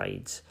all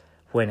sides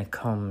when it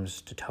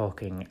comes to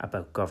talking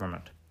about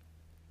government.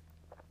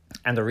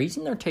 And the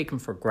reason they're taken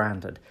for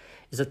granted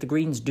is that the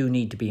Greens do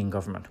need to be in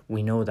government.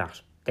 We know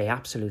that. They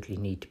absolutely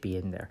need to be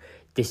in there.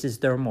 This is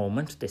their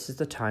moment. This is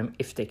the time.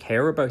 If they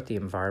care about the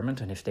environment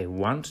and if they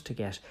want to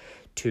get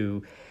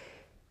to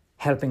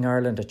helping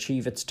Ireland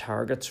achieve its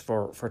targets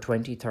for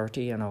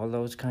 2030 and all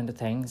those kind of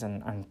things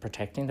and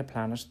protecting the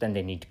planet, then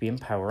they need to be in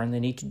power and they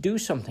need to do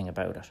something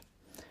about it.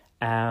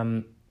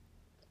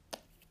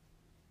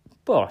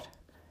 But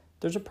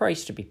there's a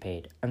price to be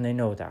paid, and they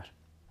know that.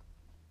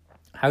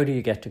 How do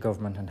you get to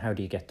government, and how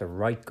do you get the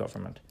right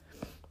government?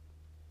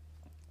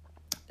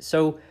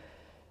 So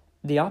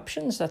the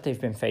options that they've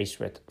been faced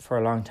with for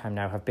a long time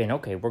now have been,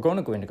 okay, we're going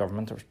to go into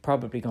government. There's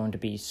probably going to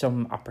be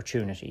some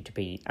opportunity to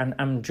be.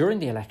 And during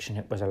the election,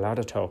 it was a lot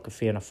of talk of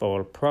Fianna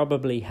Fáil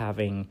probably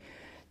having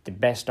the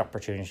best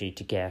opportunity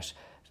to get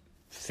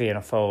Fianna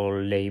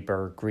Fáil,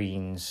 Labour,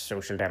 Greens,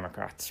 Social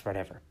Democrats,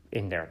 whatever,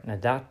 in there. Now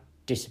that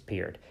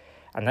disappeared,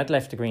 and that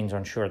left the Greens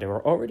unsure. They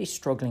were already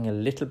struggling a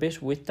little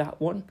bit with that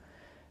one,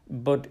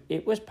 but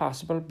it was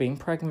possible, being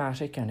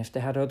pragmatic, and if they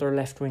had other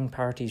left-wing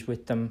parties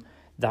with them,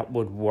 that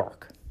would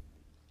work.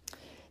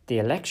 The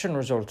election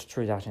result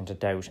threw that into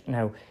doubt.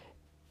 Now,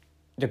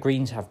 the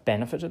Greens have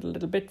benefited a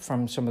little bit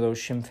from some of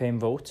those Sinn Féin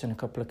votes in a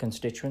couple of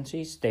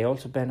constituencies. They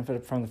also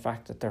benefited from the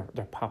fact that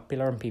they're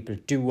popular and people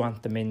do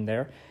want them in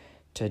there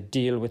to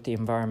deal with the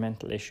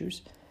environmental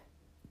issues.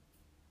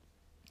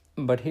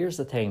 But here's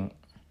the thing.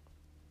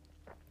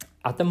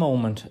 At the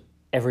moment,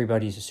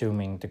 everybody's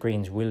assuming the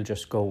Greens will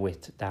just go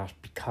with that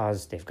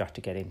because they've got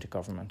to get into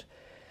government.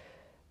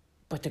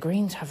 But the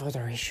Greens have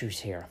other issues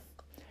here.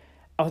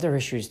 Other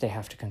issues they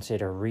have to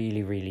consider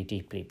really, really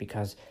deeply,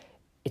 because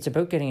it's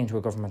about getting into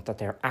a government that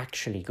they're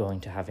actually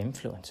going to have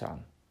influence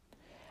on.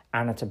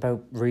 And it's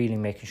about really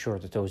making sure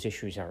that those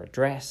issues are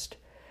addressed.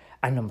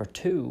 And number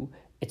two,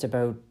 it's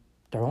about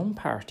their own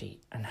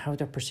party and how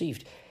they're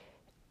perceived.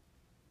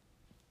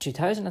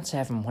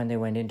 2007, when they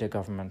went into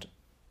government,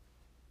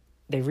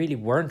 they really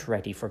weren't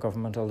ready for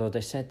government, although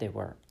they said they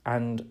were.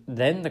 And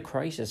then the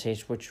crisis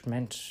hit, which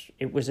meant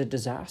it was a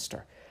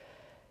disaster.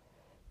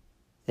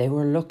 They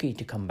were lucky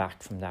to come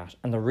back from that.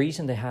 And the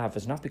reason they have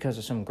is not because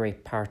of some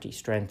great party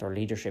strength or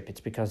leadership. It's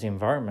because the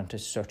environment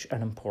is such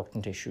an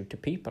important issue to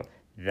people.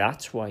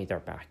 That's why they're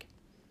back.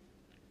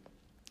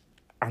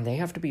 And they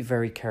have to be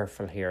very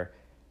careful here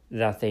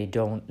that they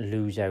don't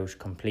lose out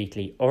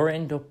completely or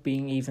end up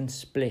being even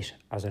split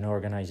as an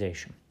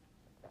organisation,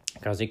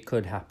 because it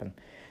could happen.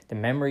 The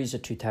memories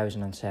of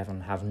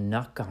 2007 have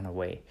not gone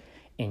away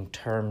in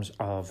terms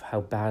of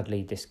how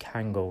badly this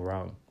can go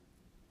wrong.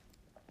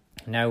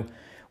 Now,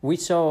 we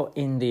saw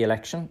in the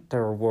election,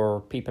 there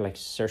were people like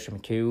Saoirse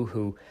McHugh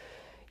who,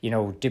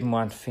 didn't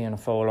want Fianna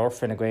Fáil or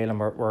Fine Gael and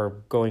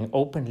were going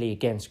openly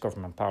against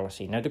government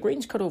policy. Now, the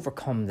Greens could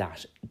overcome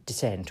that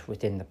dissent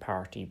within the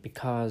party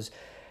because,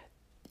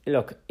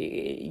 look,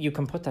 you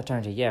can put that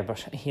down to,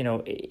 but,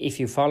 if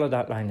you follow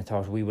that line of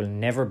thought, we will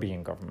never be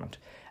in government.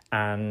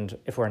 And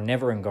if we're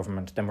never in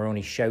government, then we're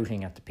only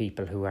shouting at the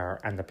people who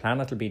are, and the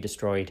planet will be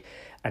destroyed.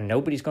 And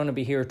nobody's going to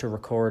be here to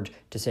record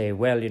to say,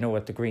 well, you know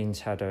what, the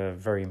Greens had a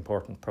very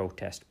important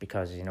protest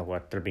because,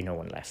 there'll be no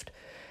one left.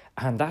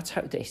 And that's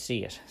how they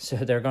see it. So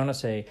they're going to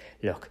say,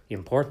 look, the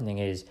important thing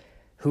is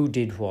who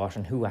did what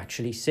and who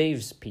actually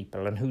saves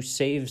people and who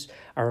saves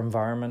our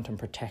environment and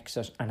protects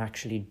it and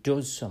actually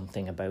does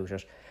something about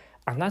it.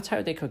 And that's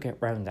how they could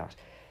get round that.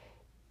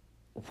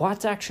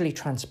 What's actually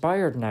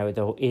transpired now,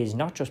 though, is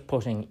not just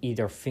putting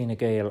either Fine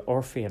Gael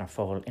or Fianna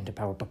Fáil into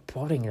power, but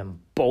putting them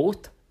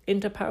both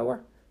into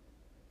power.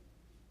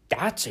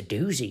 That's a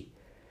doozy.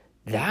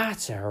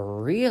 That's a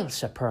real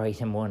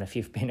surprising one if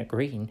you've been a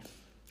Green.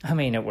 I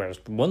mean, it was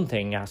one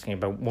thing asking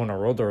about one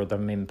or other of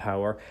them in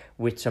power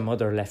with some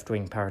other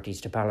left-wing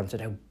parties to balance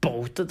it out.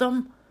 Both of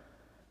them?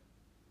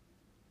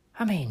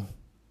 I mean,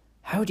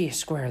 how do you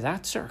square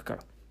that circle?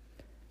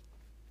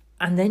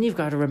 And then you've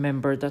got to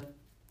remember that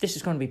this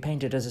is going to be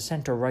painted as a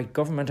centre-right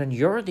government and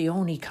you're the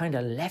only kind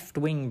of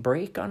left-wing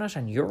break on it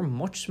and you're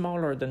much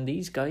smaller than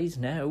these guys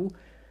now,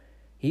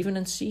 even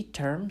in seat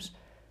terms.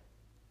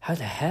 How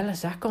the hell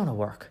is that going to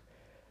work?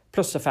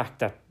 Plus the fact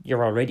that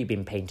you're already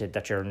being painted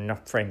that you're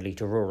not friendly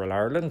to rural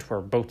Ireland, where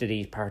both of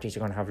these parties are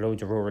going to have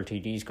loads of rural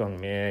TDs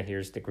going,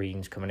 here's the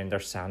Greens coming in their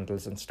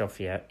sandals and stuff,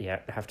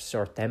 have to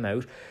sort them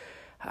out.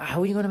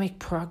 How are you going to make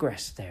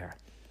progress there?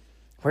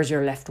 Where's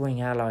your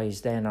left-wing allies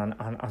then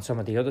on some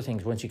of the other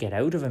things once you get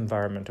out of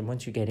environment and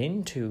once you get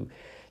into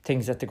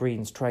things that the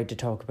Greens tried to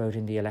talk about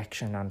in the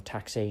election on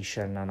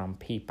taxation and on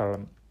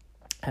people?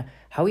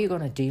 How are you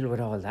going to deal with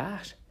all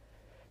that?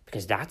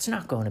 Because that's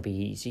not going to be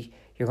easy.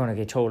 You're going to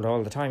get told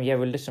all the time, well,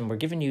 listen, we're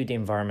giving you the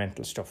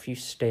environmental stuff. You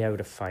stay out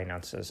of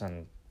finances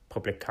and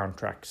public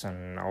contracts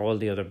and all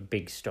the other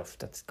big stuff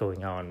that's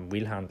going on.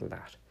 We'll handle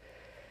that.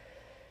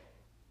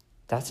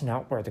 That's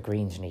not where the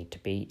Greens need to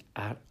be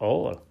at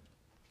all.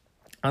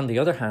 On the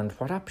other hand,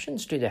 what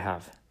options do they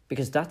have?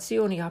 Because that's the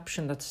only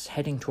option that's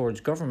heading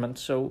towards government.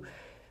 So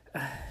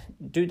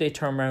do they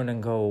turn around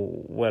and go,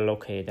 well,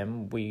 okay,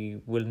 then we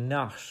will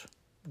not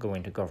go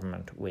into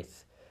government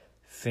with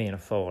Fianna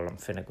Fáil and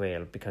Fine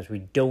Gael because we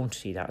don't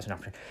see that as an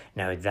option.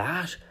 Now,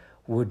 that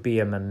would be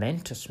a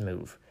momentous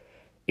move.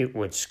 It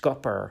would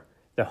scupper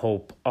the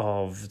hope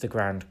of the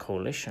Grand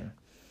Coalition.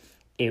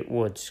 It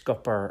would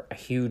scupper a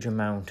huge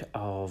amount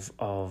of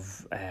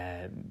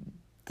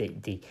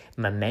the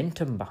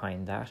momentum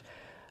behind that.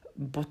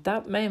 But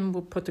that then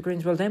would put the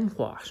Greens, well, then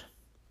what?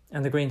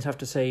 And the Greens have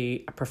to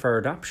say a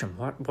preferred option.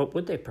 What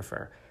would they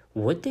prefer?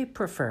 would they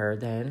prefer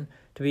then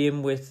to be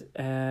in with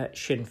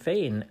Sinn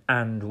Féin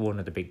and one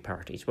of the big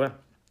parties? Well,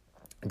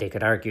 they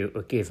could argue it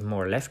would give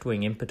more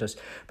left-wing impetus,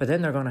 but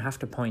then they're going to have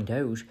to point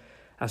out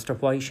as to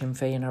why Sinn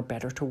Féin are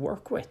better to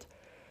work with.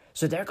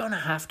 So they're going to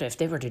have to, if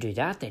they were to do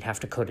that, they'd have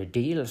to cut a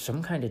deal,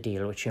 some kind of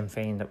deal with Sinn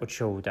Féin that would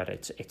show that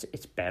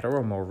it's better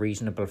or more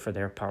reasonable for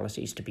their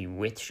policies to be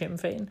with Sinn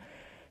Féin.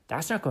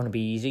 That's not going to be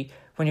easy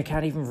when you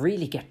can't even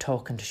really get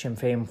talking to Sinn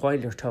Féin while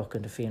you're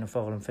talking to Fianna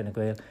Fáil and Fine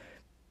Gael.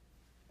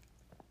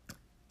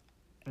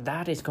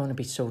 That is going to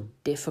be so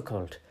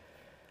difficult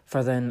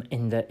for them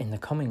in the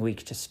coming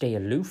week to stay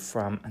aloof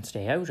from and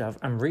stay out of.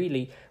 And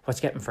really, what's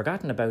getting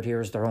forgotten about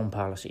here is their own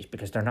policies,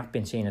 because they're not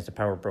being seen as the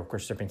power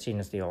brokers, they're being seen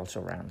as the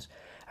also-rans.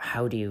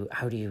 How do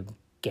you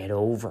get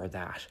over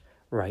that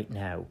right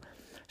now?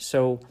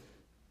 So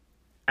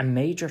a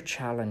major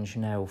challenge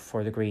now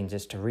for the Greens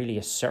is to really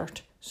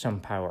assert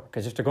some power,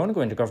 because if they're going to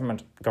go into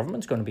government,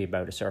 government's going to be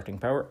about asserting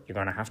power. You're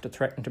going to have to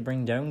threaten to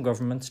bring down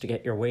governments to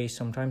get your way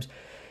sometimes.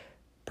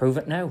 Prove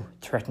it now.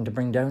 Threaten to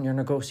bring down your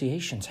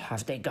negotiations.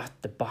 Have they got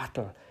the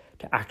bottle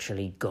to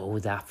actually go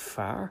that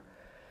far?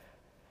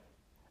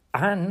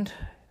 And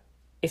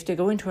if they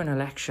go into an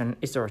election,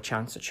 is there a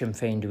chance that Sinn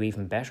Féin do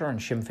even better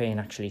and Sinn Féin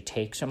actually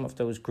take some of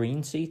those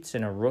Green seats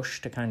in a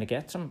rush to kind of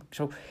get some?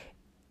 So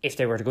if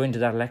they were to go into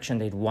that election,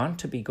 they'd want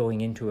to be going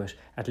into it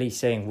at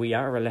least saying, we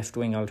are a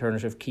left-wing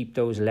alternative, keep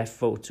those left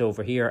votes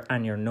over here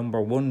and your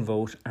number one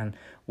vote, and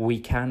we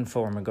can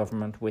form a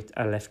government with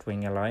a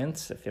left-wing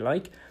alliance, if you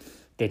like.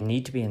 They'd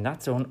need to be in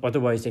that zone,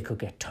 otherwise they could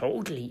get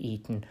totally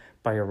eaten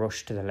by a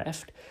rush to the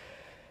left.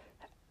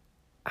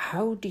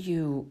 How do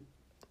you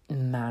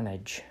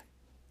manage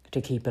to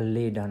keep a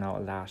lid on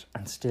all that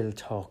and still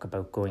talk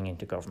about going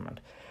into government?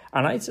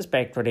 And I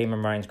suspect what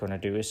Eamon Ryan's going to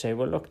do is say,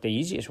 well, look, the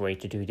easiest way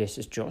to do this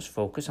is just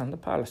focus on the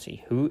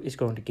policy. Who is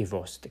going to give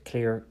us the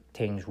clear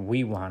things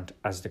we want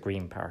as the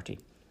Green Party?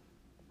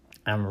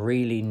 And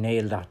really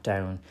nail that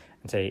down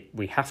and say,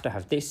 we have to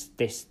have this,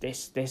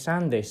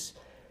 and this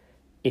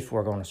if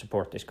we're going to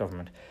support this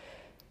government.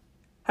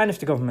 And if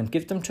the government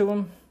give them to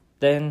them,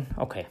 then,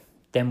 okay,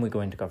 then we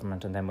go into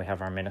government and then we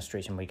have our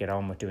ministries and we get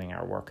on with doing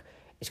our work.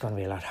 It's going to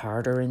be a lot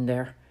harder in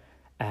there.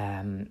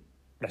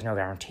 There's no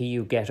guarantee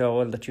you get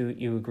all that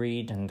you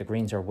agreed, and the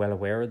Greens are well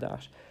aware of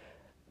that.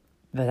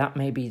 But that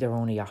may be their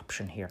only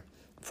option here.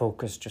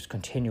 Focus just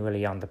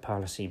continually on the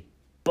policy.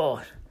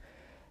 But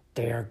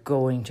they are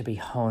going to be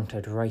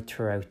haunted right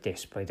throughout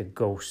this by the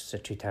ghosts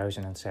of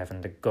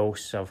 2007, the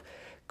ghosts of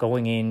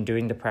going in,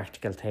 doing the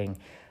practical thing.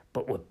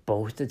 But with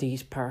both of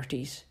these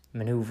parties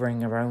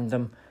manoeuvring around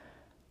them,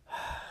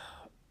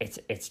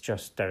 it's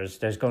just,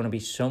 there's going to be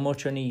so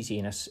much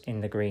uneasiness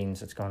in the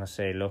Greens. It's going to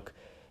say, look,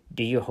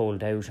 do you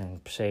hold out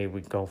and say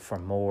we go for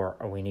more,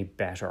 or we need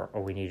better,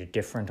 or we need a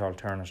different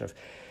alternative?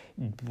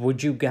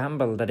 Would you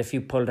gamble that if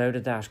you pulled out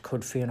of that,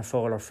 could Fianna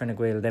Fáil or Fine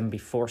Gael then be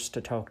forced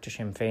to talk to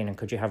Sinn Féin, and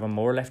could you have a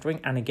more left wing?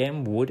 And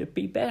again, would it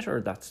be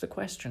better? That's the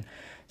question.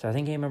 So I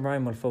think Eamon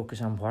Ryan will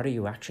focus on, what are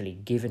you actually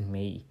giving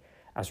me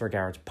as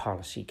regards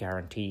policy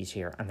guarantees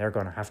here? And they're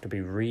going to have to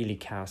be really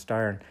cast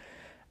iron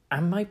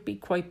and might be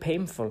quite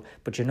painful.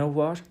 But you know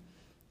what?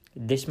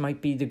 This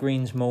might be the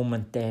Greens'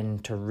 moment then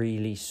to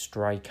really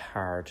strike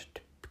hard,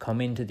 to come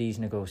into these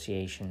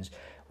negotiations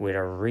with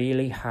a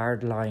really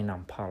hard line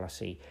on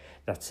policy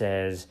that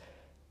says,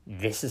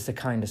 this is the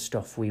kind of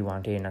stuff we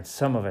want in, and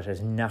some of it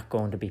is not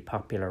going to be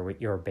popular with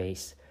your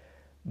base,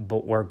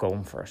 but we're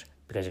going for it.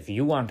 Because if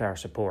you want our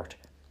support,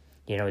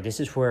 you know, this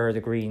is where the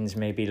Greens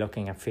may be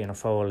looking at Fianna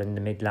Fáil in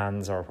the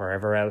Midlands or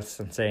wherever else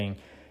and saying,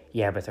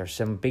 yeah, but there's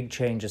some big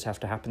changes have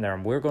to happen there,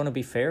 and we're going to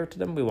be fair to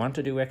them. We want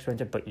to do X, Y, and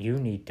Z, but you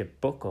need to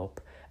buck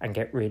up and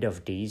get rid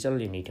of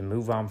diesel. You need to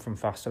move on from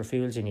fossil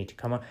fuels. You need to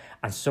come on.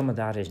 And some of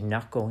that is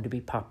not going to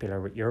be popular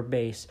with your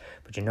base.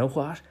 But you know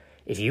what?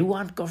 If you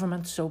want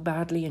government so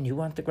badly and you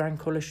want the Grand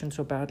Coalition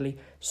so badly,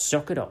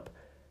 suck it up,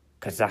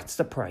 because that's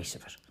the price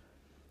of it.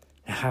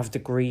 Now, have the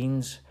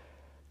Greens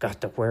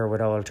got the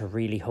wherewithal to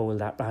really hold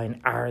that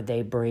line? Are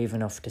they brave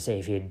enough to say,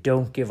 if you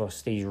don't give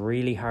us these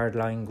really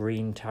hardline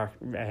Green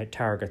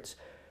targets,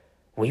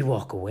 we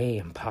walk away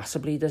and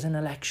possibly there's an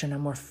election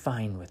and we're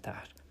fine with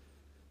that?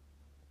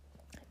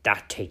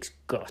 That takes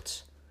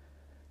guts.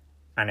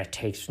 And it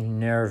takes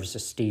nerves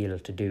of steel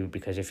to do,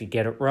 because if you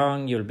get it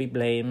wrong, you'll be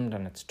blamed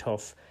and it's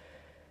tough.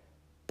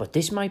 But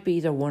this might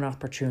be the one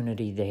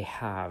opportunity they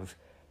have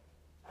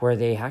where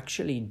they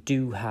actually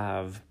do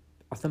have,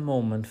 at the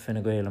moment,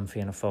 Fine Gael and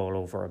Fianna Fáil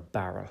over a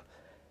barrel.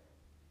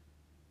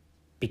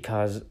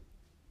 Because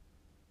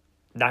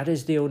that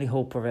is the only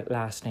hope of it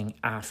lasting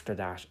after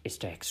that, is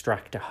to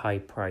extract a high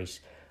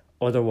price.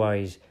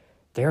 Otherwise,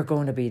 they're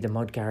going to be the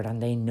mudguard,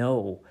 and they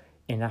know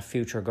in that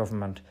future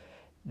government,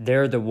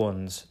 they're the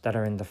ones that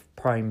are in the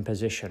prime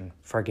position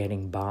for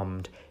getting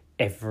bombed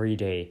every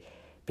day.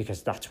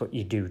 Because that's what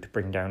you do to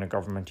bring down a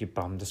government. You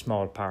bomb the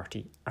small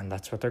party, and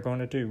that's what they're going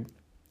to do.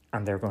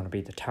 And they're going to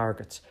be the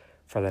targets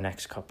for the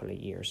next couple of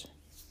years.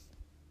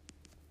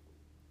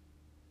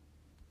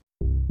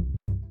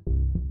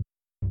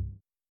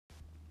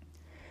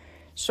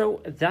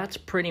 So that's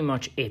pretty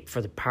much it for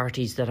the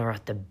parties that are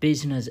at the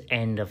business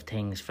end of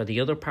things. For the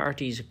other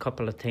parties, a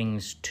couple of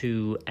things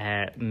to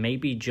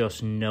maybe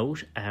just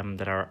note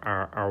that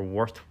are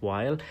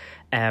worthwhile.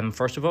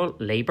 First of all,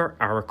 Labour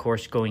are, of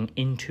course, going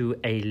into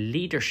a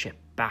leadership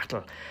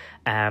battle.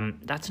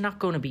 That's not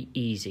going to be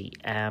easy,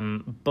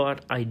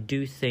 but I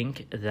do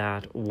think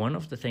that one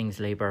of the things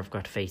Labour have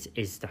got to face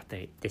is that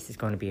this is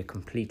going to be a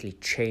completely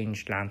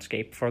changed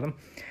landscape for them.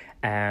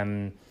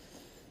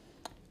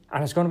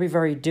 And it's going to be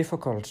very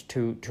difficult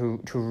to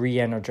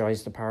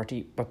re-energise the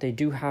party, but they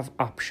do have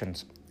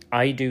options.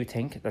 I do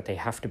think that they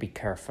have to be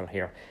careful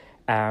here.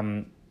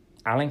 Alan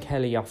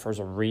Kelly offers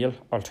a real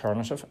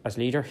alternative as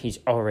leader. He's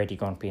already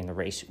going to be in the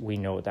race. We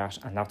know that,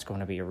 and that's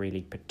going to be a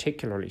really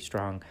particularly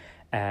strong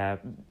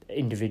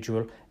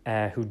individual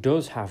who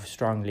does have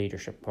strong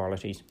leadership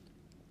qualities,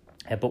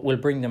 but will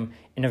bring them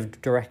in a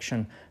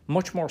direction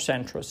much more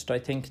centrist, I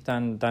think,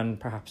 than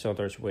perhaps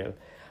others will.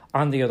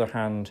 On the other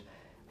hand,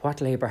 what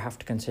Labour have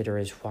to consider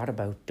is, what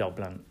about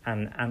Dublin?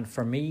 And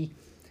for me,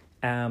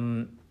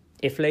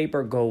 if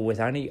Labour go with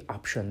any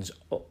options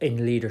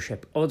in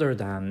leadership other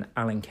than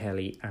Alan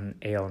Kelly and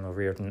Aodhán Ó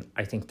Ríordáin,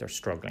 I think they're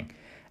struggling.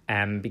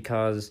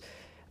 Because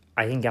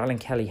I think Alan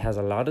Kelly has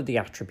a lot of the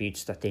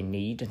attributes that they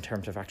need in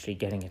terms of actually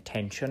getting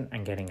attention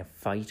and getting a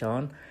fight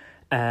on.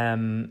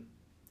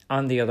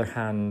 On the other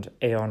hand,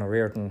 Aodhán Ó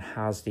Ríordáin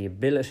has the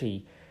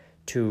ability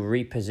to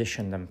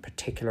reposition them,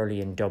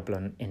 particularly in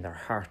Dublin, in their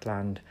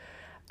heartland.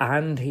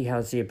 And he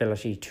has the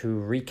ability to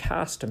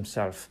recast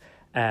himself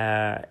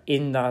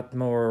in that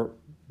more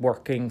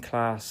working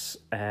class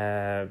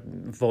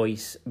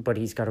voice, but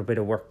he's got a bit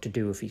of work to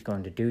do if he's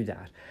going to do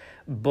that.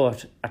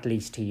 But at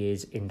least he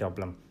is in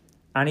Dublin.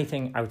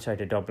 Anything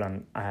outside of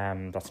Dublin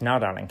that's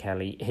not Alan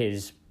Kelly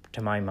is,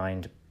 to my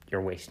mind,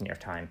 you're wasting your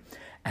time.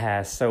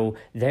 So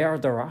they are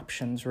their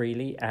options,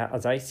 really,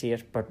 as I see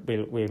it, but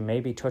we'll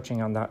maybe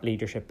touching on that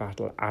leadership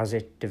battle as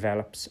it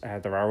develops.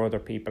 There are other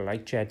people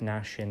like Ged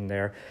Nash in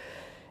there,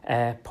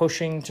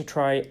 pushing to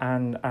try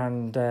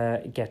and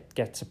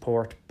get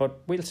support,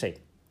 but we'll see.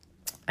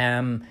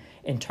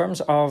 In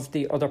terms of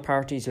the other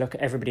parties, look,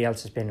 everybody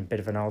else has been a bit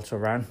of an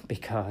also-ran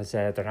because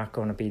they're not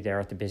going to be there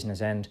at the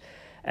business end.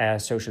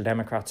 Social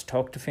Democrats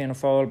talked to Fianna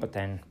Fáil, but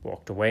then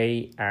walked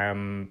away.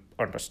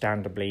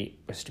 Understandably,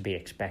 was to be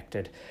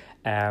expected.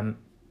 And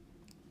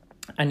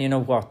you know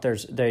what?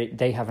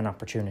 They have an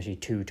opportunity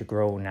to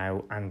grow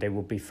now, and they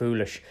would be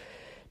foolish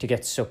to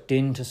get sucked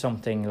into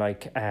something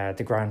like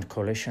the Grand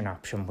Coalition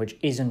option, which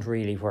isn't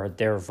really where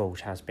their vote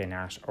has been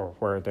at or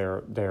where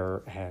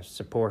their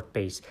support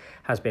base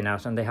has been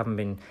at, and they haven't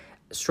been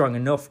strong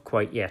enough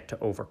quite yet to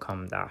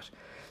overcome that.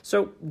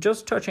 So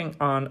just touching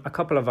on a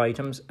couple of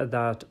items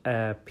that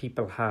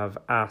people have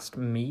asked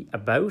me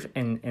about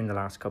in the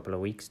last couple of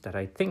weeks that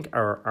I think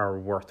are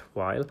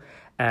worthwhile.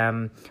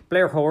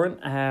 Blair Horan,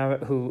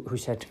 who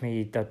said to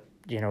me that,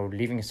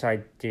 leaving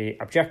aside the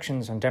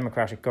objections on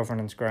democratic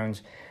governance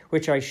grounds,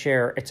 which I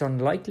share, it's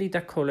unlikely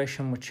that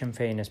coalition with Sinn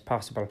Féin is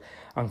possible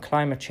on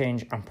climate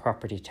change and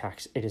property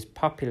tax. It is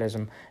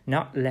populism,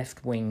 not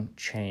left-wing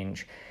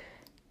change.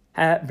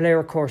 Blair,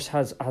 of course,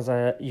 has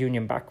a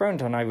union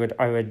background, and I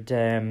would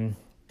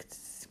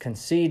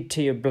concede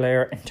to you,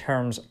 Blair, in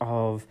terms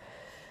of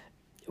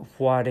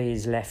what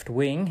is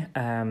left-wing,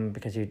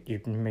 because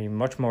you'd be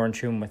much more in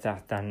tune with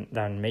that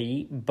than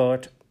me.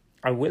 But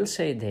I will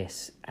say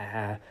this.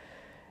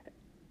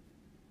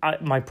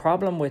 My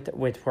problem with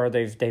where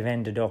they've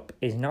ended up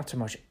is not so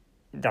much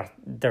that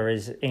there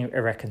is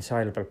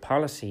irreconcilable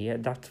policy.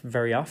 That's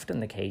very often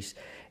the case.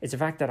 It's the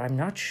fact that I'm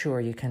not sure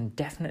you can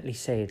definitely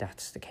say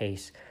that's the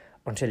case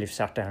until you've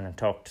sat down and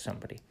talked to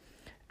somebody.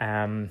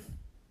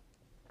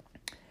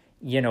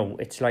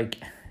 It's like,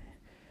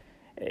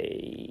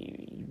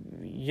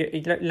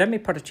 let me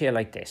put it to you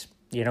like this.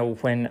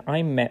 When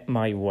I met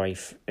my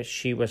wife,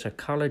 she was at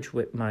college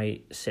with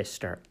my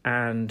sister,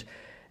 and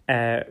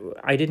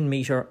I didn't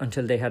meet her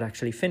until they had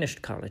actually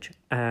finished college,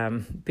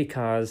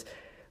 because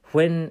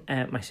when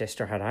my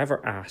sister had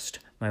ever asked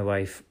my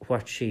wife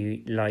what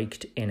she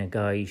liked in a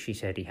guy, she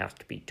said he had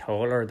to be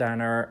taller than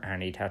her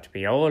and he'd have to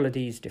be all of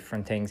these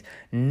different things,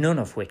 none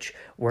of which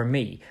were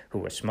me, who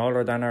was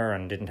smaller than her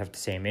and didn't have the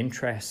same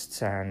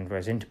interests and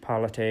was into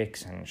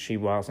politics, and she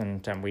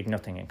wasn't, and we'd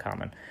nothing in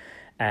common.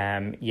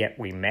 Yet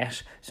we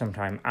met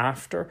sometime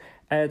after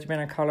they'd been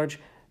at college.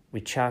 We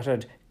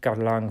chatted, got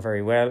along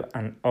very well,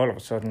 and all of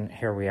a sudden,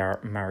 here we are,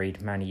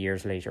 married many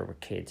years later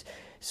with kids.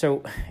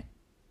 So,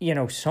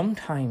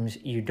 sometimes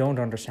you don't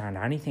understand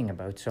anything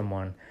about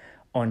someone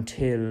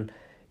until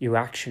you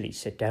actually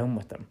sit down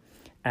with them.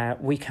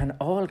 We can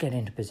all get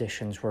into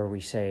positions where we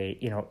say,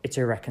 it's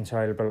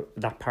irreconcilable,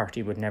 that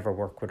party would never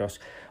work with us,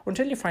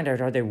 until you find out,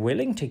 are they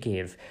willing to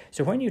give?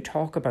 So when you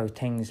talk about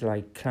things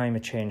like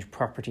climate change,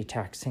 property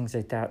tax, things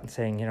like that, and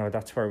saying,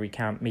 that's where we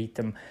can't meet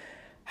them,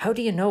 how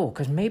do you know?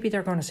 Because maybe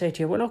they're going to say to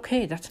you, well,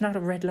 okay, that's not a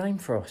red line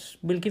for us.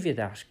 We'll give you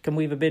that. Can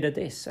we have a bit of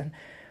this? And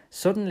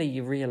suddenly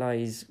you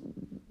realise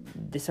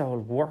this all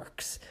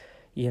works.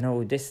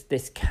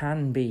 This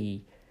can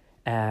be,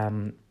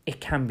 it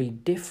can be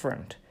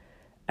different.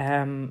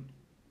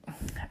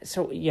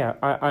 So yeah,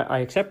 I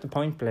accept the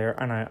point, Blair,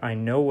 and I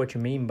know what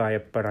you mean by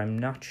it, but I'm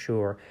not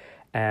sure.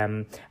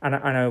 And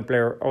I know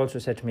Blair also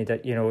said to me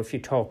that, if you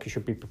talk, you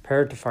should be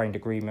prepared to find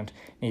agreement.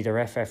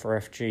 Neither FF or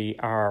FG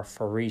are,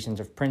 for reasons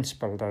of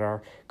principle that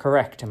are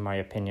correct, in my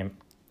opinion.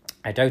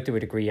 I doubt they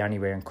would agree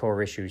anyway on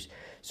core issues,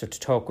 so to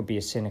talk would be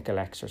a cynical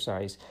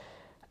exercise.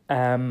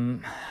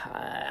 And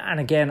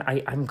again,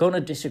 I'm going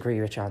to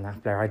disagree with you on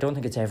that, Blair. I don't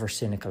think it's ever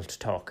cynical to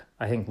talk.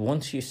 I think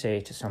once you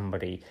say to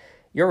somebody,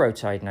 you're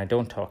outside and I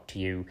don't talk to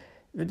you,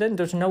 then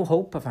there's no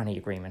hope of any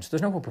agreement.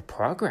 There's no hope of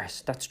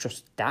progress. That's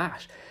just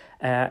that.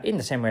 In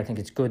the same way, I think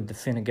it's good that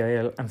Fine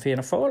Gael and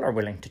Fianna Fáil are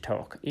willing to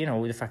talk.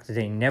 The fact that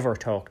they never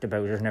talked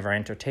about it, never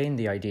entertained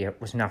the idea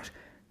was not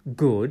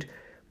good.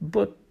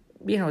 But,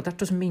 that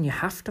doesn't mean you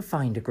have to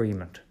find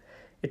agreement.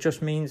 It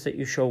just means that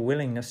you show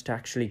willingness to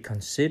actually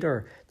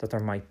consider that there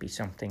might be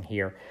something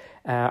here.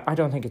 I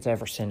don't think it's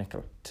ever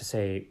cynical to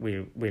say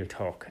we'll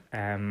talk.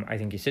 I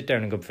think you sit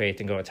down in good faith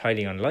and go, it's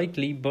highly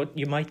unlikely, but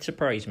you might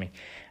surprise me.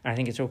 And I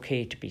think it's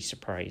okay to be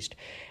surprised.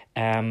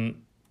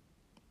 And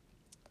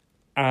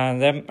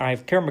then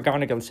Ciara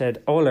McGonigal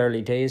said, all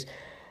early days,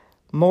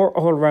 more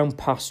all-round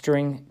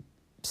posturing,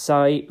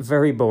 sigh,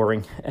 very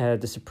boring.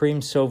 The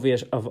Supreme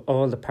Soviet of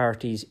all the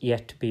parties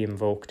yet to be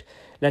invoked.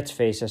 Let's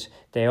face it,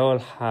 they all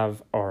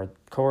have our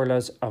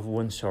corlas of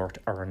one sort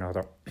or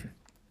another.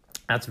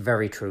 That's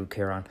very true,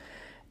 Kieran.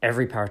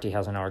 Every party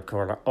has an Ard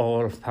Corla.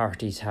 All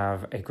parties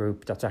have a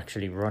group that's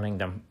actually running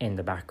them in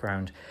the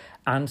background.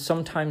 And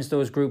sometimes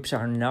those groups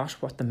are not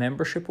what the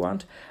membership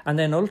want. And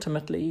then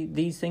ultimately,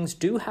 these things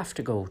do have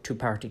to go to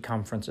party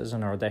conferences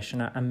in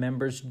Ardeshina, and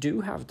members do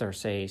have their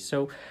say.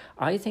 So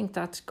I think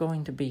that's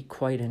going to be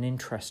quite an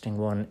interesting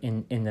one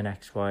in the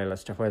next while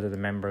as to whether the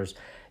members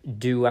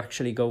do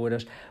actually go with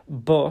it.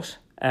 But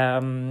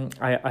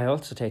I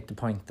also take the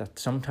point that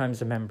sometimes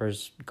the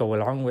members go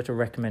along with the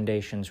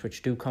recommendations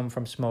which do come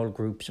from small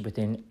groups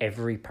within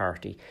every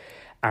party.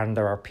 And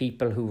there are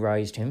people who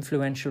rise to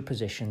influential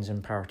positions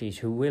in parties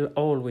who will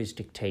always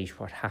dictate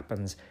what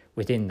happens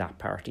within that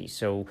party.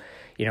 So,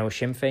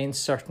 Sinn Féin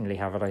certainly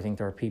have it. I think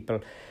there are people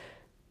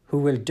who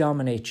will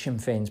dominate Sinn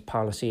Féin's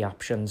policy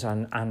options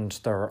and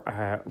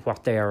their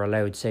what they are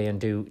allowed to say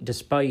and do,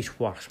 despite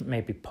what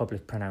maybe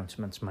public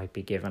pronouncements might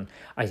be given.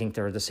 I think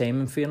they're the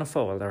same in Fianna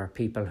Fáil. There are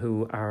people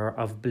who are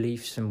of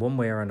beliefs in one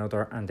way or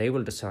another, and they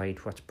will decide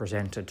what's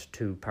presented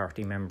to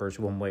party members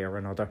one way or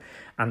another.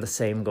 And the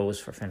same goes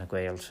for Fine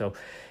Gael. So,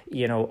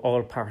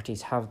 all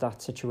parties have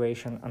that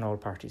situation, and all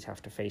parties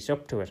have to face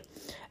up to it.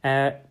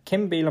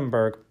 Kim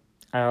Bielenberg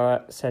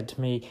said to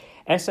me,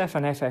 SF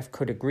and FF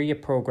could agree a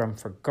programme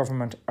for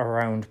government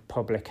around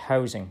public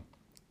housing.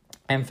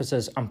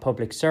 Emphasis on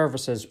public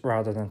services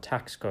rather than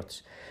tax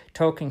cuts.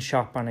 Talking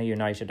shop on a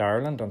United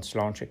Ireland on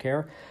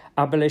Sláintecare.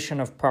 Abolition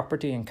of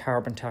property and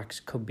carbon tax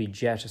could be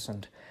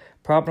jettisoned.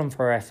 Problem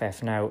for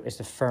FF now is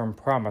the firm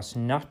promise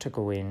not to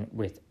go in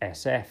with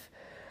SF.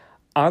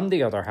 On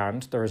the other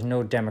hand, there is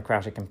no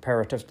democratic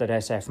imperative that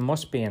SF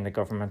must be in the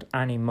government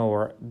any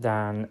more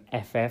than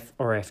FF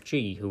or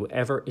FG.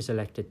 Whoever is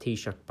elected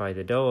Taoiseach by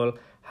the Dáil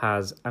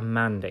has a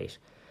mandate.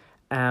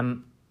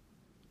 And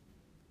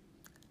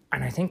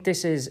I think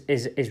this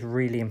is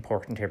really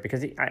important here,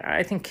 because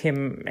I think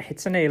Kim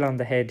hits a nail on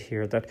the head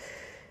here that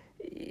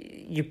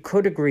you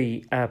could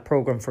agree a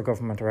programme for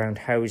government around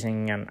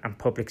housing and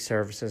public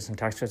services and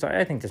tax cuts.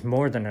 I think there's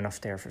more than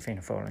enough there for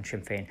Fianna Fáil and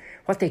Sinn Féin.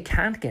 What they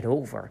can't get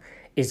over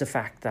is the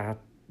fact that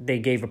they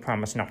gave a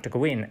promise not to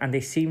go in, and they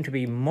seem to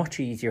be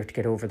much easier to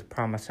get over the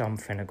promise on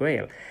Fine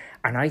Gael.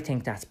 And I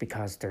think that's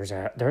because there's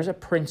a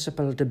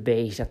principal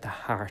debate at the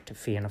heart of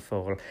Fianna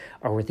Fáil,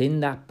 or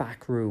within that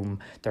back room,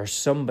 there's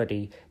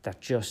somebody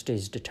that just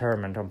is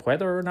determined on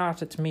whether or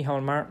not it's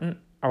Micheál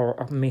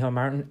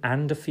Martin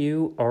and a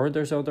few, or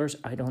there's others,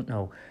 I don't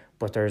know.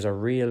 But there's a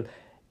real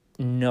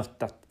nut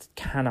that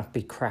cannot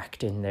be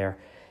cracked in there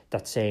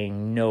that's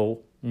saying no,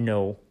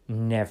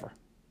 never.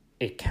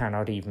 It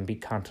cannot even be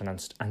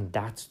countenanced, and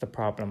that's the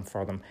problem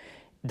for them.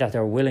 That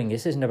they're willing,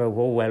 this isn't about,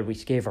 we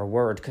gave our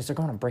word, because they're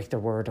going to break their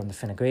word on the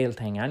Fine Gael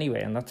thing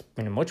anyway, and that's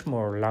been a much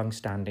more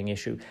long-standing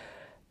issue.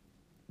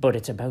 But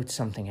it's about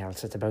something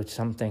else. It's about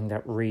something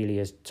that really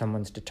is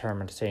someone's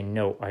determined to say,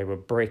 no, I will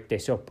break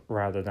this up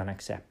rather than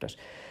accept it.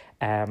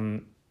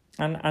 And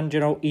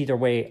either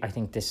way, I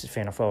think this is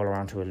Fianna Fáil are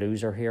onto a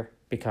loser here,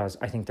 because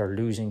I think they're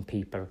losing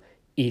people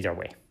either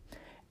way.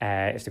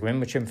 If they go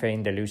in with Sinn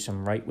Féin, they lose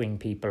some right-wing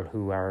people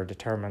who are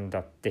determined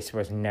that this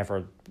was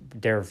never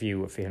their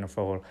view of Fianna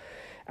Fáil.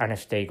 And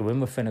if they go in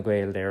with Fine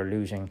Gael, they're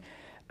losing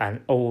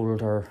an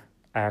older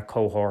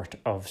cohort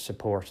of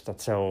support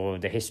that saw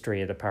the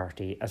history of the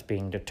party as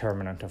being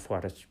determinant of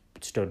what it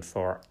stood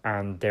for,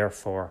 and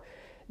therefore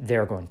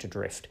they're going to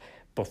drift.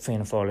 But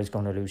Fianna Fáil is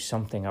going to lose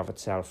something of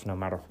itself no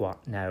matter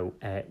what now,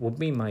 would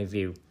be my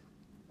view.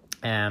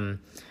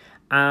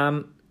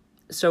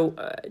 So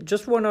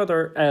just one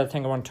other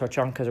thing I want to touch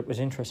on, because it was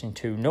interesting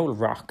too. Noel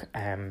Rock,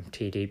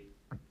 TD,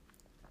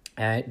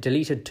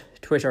 deleted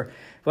Twitter.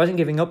 He wasn't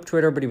giving up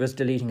Twitter, but he was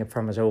deleting it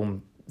from his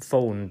own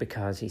phone,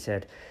 because he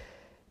said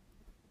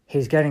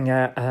he's getting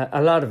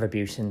a lot of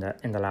abuse in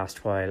the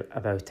last while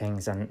about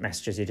things and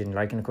messages he didn't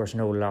like. And of course,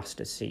 Noel lost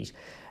his seat.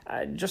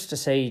 Just to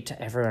say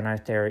to everyone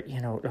out there,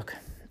 look,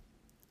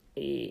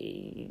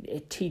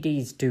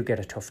 TDs do get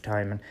a tough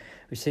time. And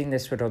we've seen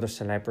this with other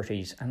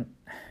celebrities. And,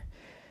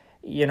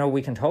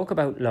 we can talk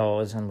about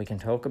laws and we can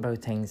talk about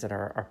things that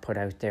are put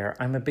out there.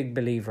 I'm a big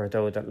believer,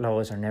 though, that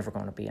laws are never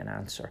going to be an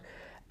answer.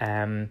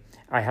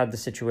 I had the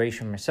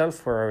situation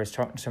myself where I was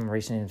talking to someone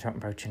recently and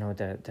talking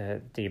about,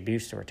 the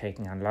abuse they were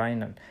taking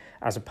online, and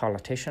as a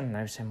politician, and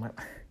I was saying, well,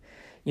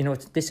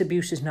 this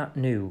abuse is not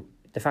new.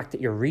 The fact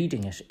that you're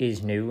reading it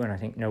is new, and I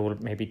think Noel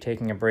maybe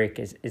taking a break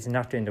is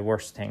not doing the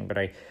worst thing, but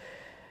I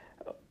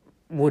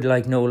would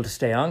like Noel to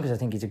stay on because I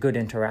think he's a good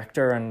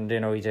interactor, and,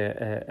 he's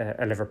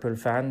a Liverpool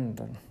fan,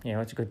 and,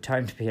 it's a good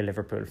time to be a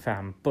Liverpool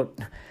fan, but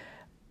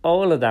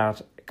all of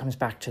that comes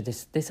back to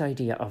this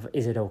idea of,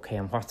 is it okay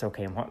and what's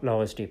okay and what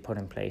laws do you put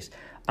in place?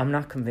 I'm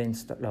not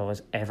convinced that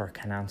laws ever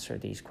can answer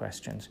these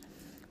questions.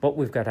 What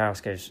we've got to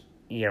ask is,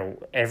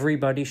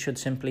 everybody should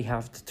simply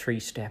have the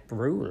 3-step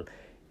rule.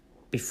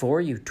 Before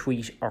you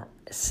tweet or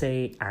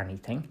say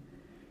anything,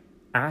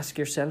 ask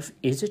yourself,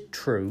 is it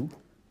true?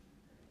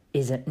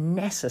 Is it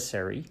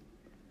necessary?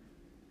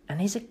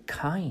 And is it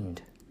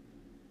kind?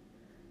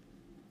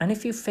 And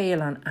if you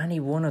fail on any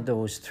one of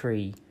those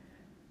 3,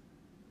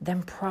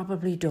 then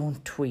probably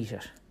don't tweet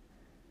it.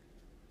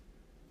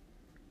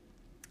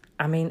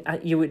 I mean,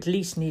 you at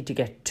least need to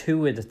get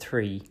 2 of the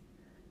 3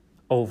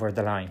 over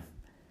the line.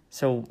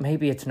 So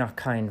maybe it's not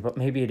kind, but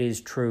maybe it is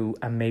true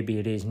and maybe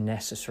it is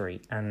necessary.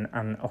 And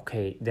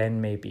okay,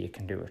 then maybe you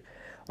can do it.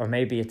 Or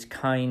maybe it's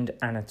kind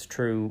and it's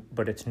true,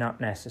 but it's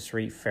not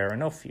necessary. Fair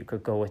enough, you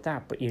could go with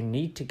that. But you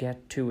need to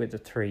get 2 of the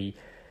 3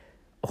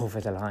 over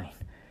the line.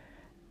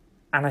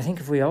 And I think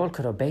if we all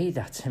could obey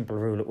that simple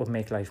rule, it would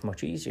make life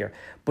much easier.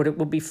 But it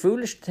would be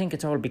foolish to think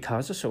it's all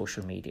because of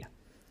social media.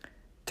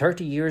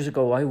 30 years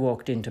ago, I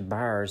walked into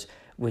bars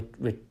with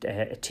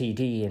a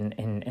TD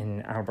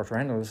in Albert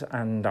Reynolds,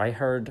 and I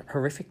heard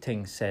horrific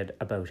things said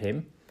about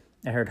him.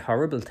 I heard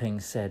horrible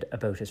things said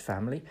about his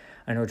family.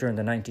 I know during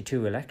the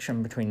 92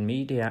 election between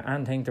media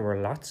and things, there were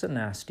lots of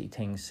nasty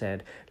things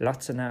said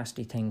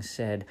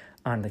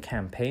on the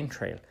campaign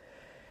trail.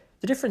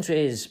 The difference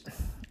is,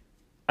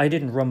 I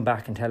didn't run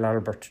back and tell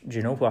Albert, do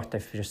you know what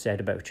they've just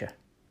said about you?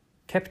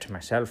 Kept to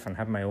myself and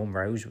had my own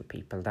rows with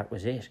people. That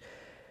was it.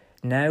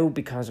 Now,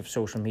 because of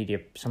social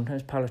media,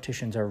 sometimes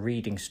politicians are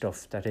reading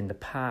stuff that in the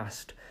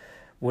past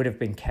would have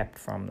been kept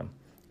from them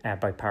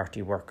by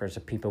party workers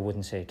that people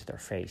wouldn't say to their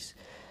face.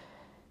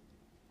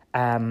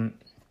 And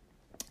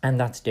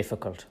that's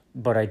difficult.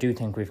 But I do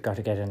think we've got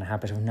to get in the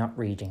habit of not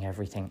reading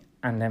everything.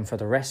 And then for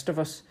the rest of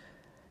us,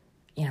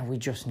 we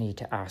just need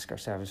to ask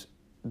ourselves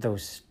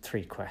those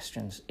 3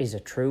 questions. Is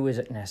it true? Is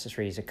it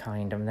necessary? Is it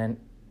kind? And then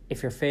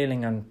if you're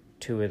failing on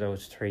 2 of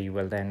those 3,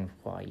 well then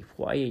why?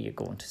 Why are you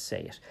going to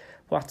say it?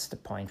 What's the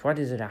point? What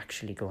is it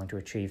actually going to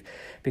achieve?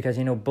 Because,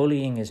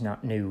 bullying is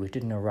not new. It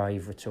didn't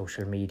arrive with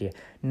social media.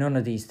 None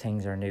of these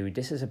things are new.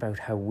 This is about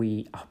how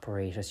we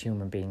operate as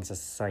human beings,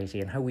 as society,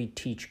 and how we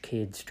teach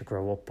kids to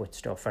grow up with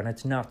stuff. And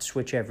it's not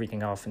switch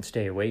everything off and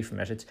stay away from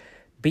it. It's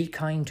be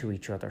kind to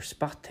each other,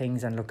 spot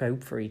things and look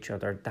out for each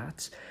other.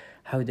 That's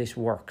how this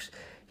works.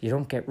 You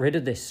don't get rid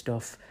of this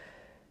stuff.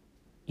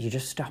 You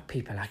just stop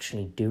people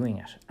actually doing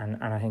it. And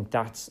I think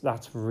that's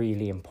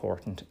really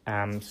important.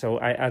 So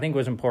I think it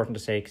was important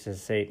to say, because as I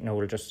say,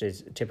 Noel just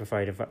is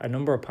typified of a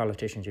number of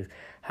politicians who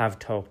have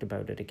talked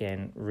about it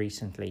again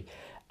recently.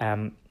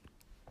 Other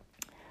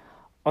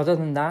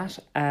than that,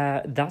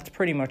 that's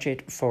pretty much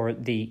it for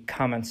the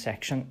comment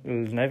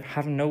section. I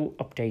have no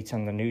updates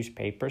on the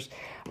newspapers.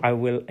 I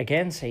will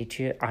again say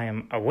to you, I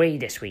am away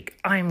this week.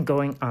 I'm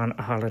going on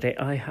a holiday.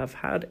 I have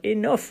had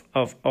enough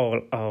of all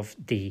of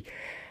the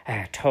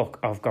talk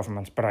of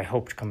governments, but I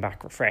hope to come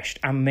back refreshed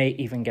and may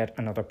even get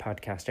another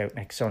podcast out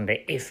next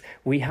Sunday if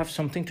we have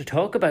something to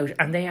talk about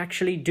and they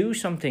actually do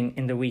something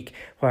in the week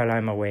while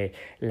I'm away.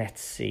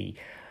 Let's see.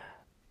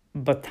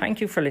 But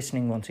thank you for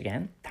listening once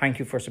again. Thank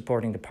you for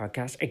supporting the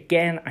podcast.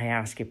 Again, I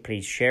ask you,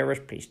 please share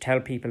it. Please tell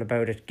people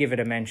about it. Give it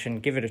a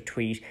mention. Give it a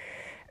tweet.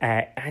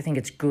 I think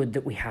it's good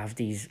that we have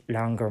these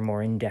longer,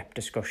 more in-depth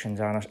discussions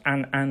on it.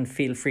 And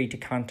feel free to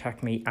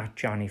contact me at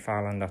Johnny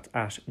Fallon. That's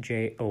at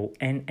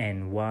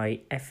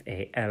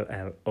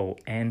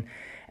JONNYFALLON.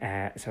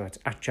 So it's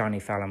at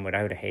Johnny Fallon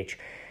without a H.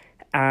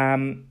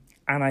 And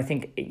I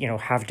think,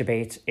 have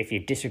debates. If you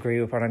disagree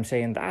with what I'm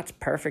saying, that's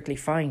perfectly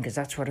fine, because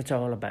that's what it's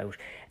all about.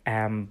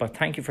 But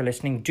thank you for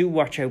listening. Do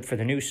watch out for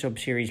the new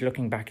sub-series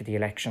looking back at the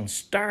election,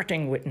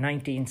 starting with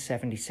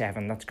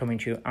 1977. That's coming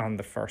to you on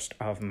the 1st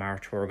of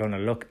March, where we're going to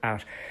look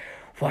at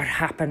what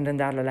happened in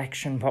that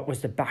election, what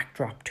was the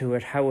backdrop to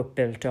it, how it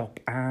built up,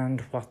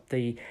 and what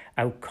the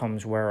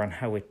outcomes were and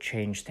how it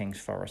changed things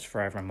for us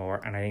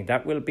forevermore. And I think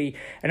that will be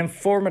an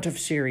informative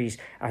series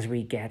as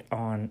we get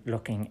on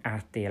looking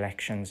at the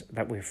elections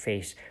that we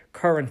face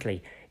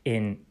currently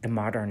in the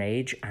modern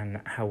age and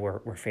how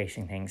we're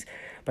facing things.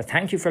 But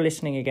thank you for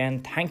listening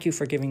again. Thank you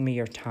for giving me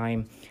your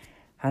time.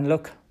 And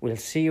look, we'll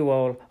see you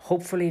all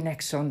hopefully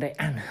next Sunday.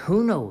 And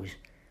who knows,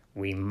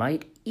 we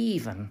might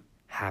even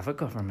have a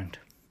government.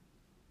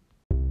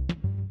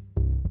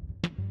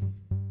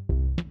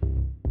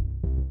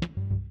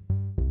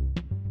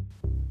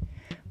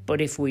 But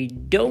if we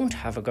don't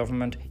have a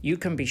government, you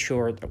can be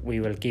sure that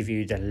we will give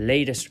you the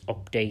latest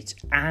updates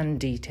and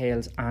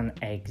details on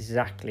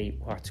exactly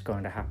what's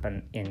going to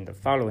happen in the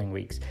following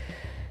weeks.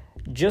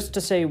 Just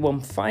to say one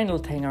final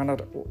thing on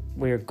it,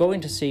 we'll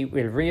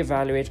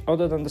reevaluate.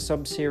 Other than the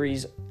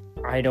sub-series,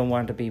 I don't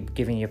want to be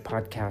giving you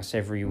podcasts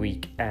every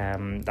week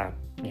that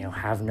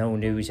have no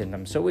news in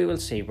them. So we will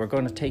see. We're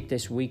going to take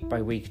this week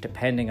by week,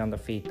 depending on the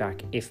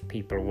feedback, if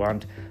people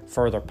want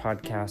further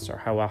podcasts or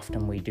how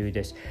often we do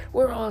this.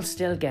 We're all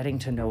still getting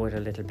to know it a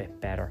little bit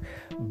better,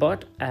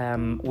 but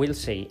we'll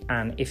see.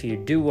 And if you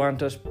do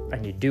want us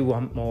and you do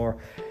want more,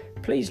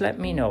 please let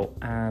me know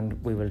and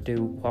we will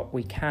do what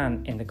we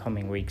can in the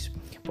coming weeks.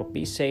 But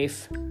be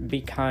safe,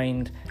 be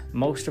kind,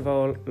 most of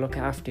all, look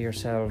after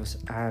yourselves.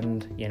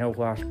 And you know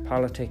what?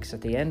 Politics, at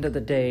the end of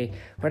the day,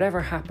 whatever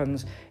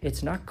happens,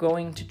 it's not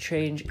going to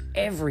change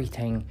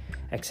everything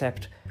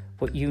except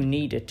what you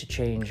need it to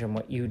change and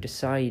what you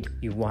decide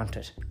you want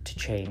it to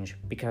change,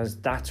 because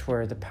that's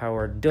where the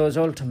power does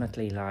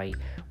ultimately lie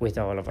with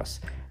all of us.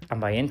 And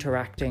by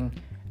interacting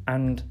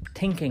and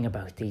thinking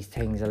about these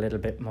things a little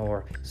bit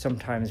more,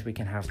 sometimes we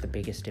can have the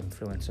biggest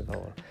influence of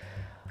all.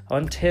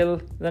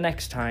 Until the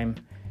next time,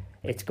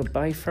 it's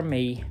goodbye from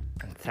me,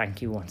 and thank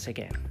you once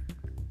again.